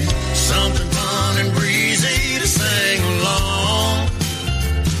 Something fun and breezy to sing along.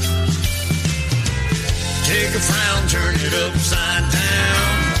 Take a frown, turn it upside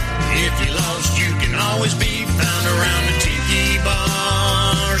down. If you're lost, you can always be found around a tiki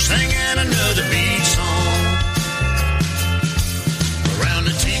bar, singing another beach song. Around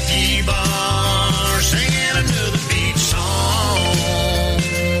a tiki bar, singing another beach song.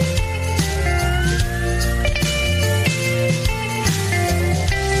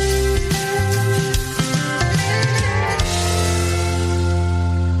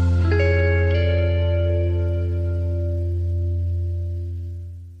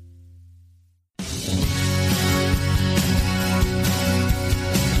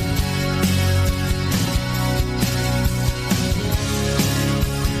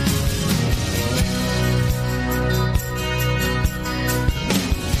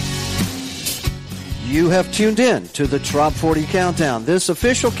 You have tuned in to the Trop 40 Countdown, this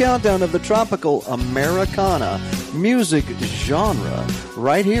official countdown of the tropical Americana music genre,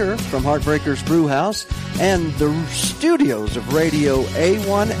 right here from Heartbreakers Brewhouse and the studios of Radio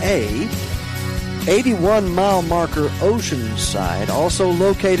A1A 81-mile marker Oceanside, also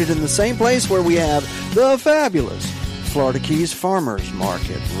located in the same place where we have the fabulous Florida Keys Farmers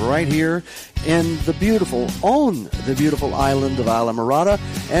Market, right here on the beautiful island of Islamorada.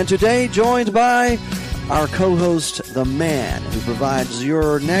 And today joined by our co-host, the man who provides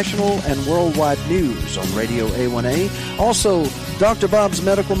your national and worldwide news on Radio A1A. Also, Dr. Bob's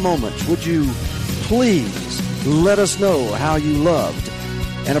Medical Moments. Would you please let us know how you loved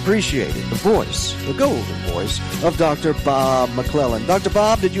and appreciated the voice, the golden voice of Dr. Bob McClellan. Dr.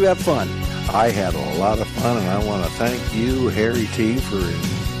 Bob, did you have fun? I had a lot of fun, and I want to thank you, Harry T., for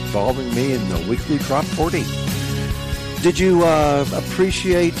involving me in the weekly Trop 40. Did you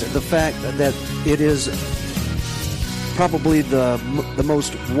appreciate the fact that it is probably the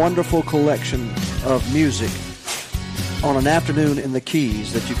most wonderful collection of music on an afternoon in the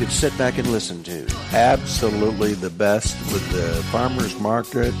Keys that you could sit back and listen to? Absolutely the best, with the farmer's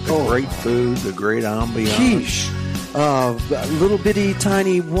market, the great food, the great ambiance. Quiche. Little bitty,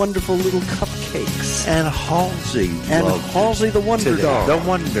 tiny, wonderful little cupcakes. And Halsey. And Halsey the Wonder Dog. The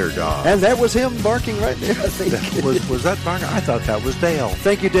Wonder Dog. And that was him barking right there, I think. Was that barking? I thought that was Dale.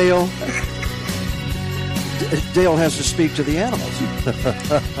 Thank you, Dale. Dale has to speak to the animals.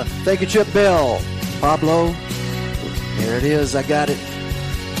 Thank you, Chip Bell. Pablo. There it is. I got it.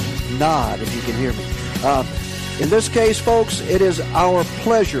 Nod if you can hear me. In this case, folks, it is our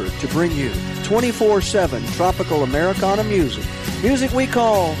pleasure to bring you 24/7 tropical Americana music. Music we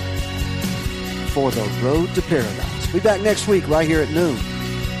call For the Road to Paradise. Be back next week right here at noon.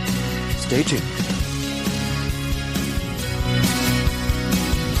 Stay tuned.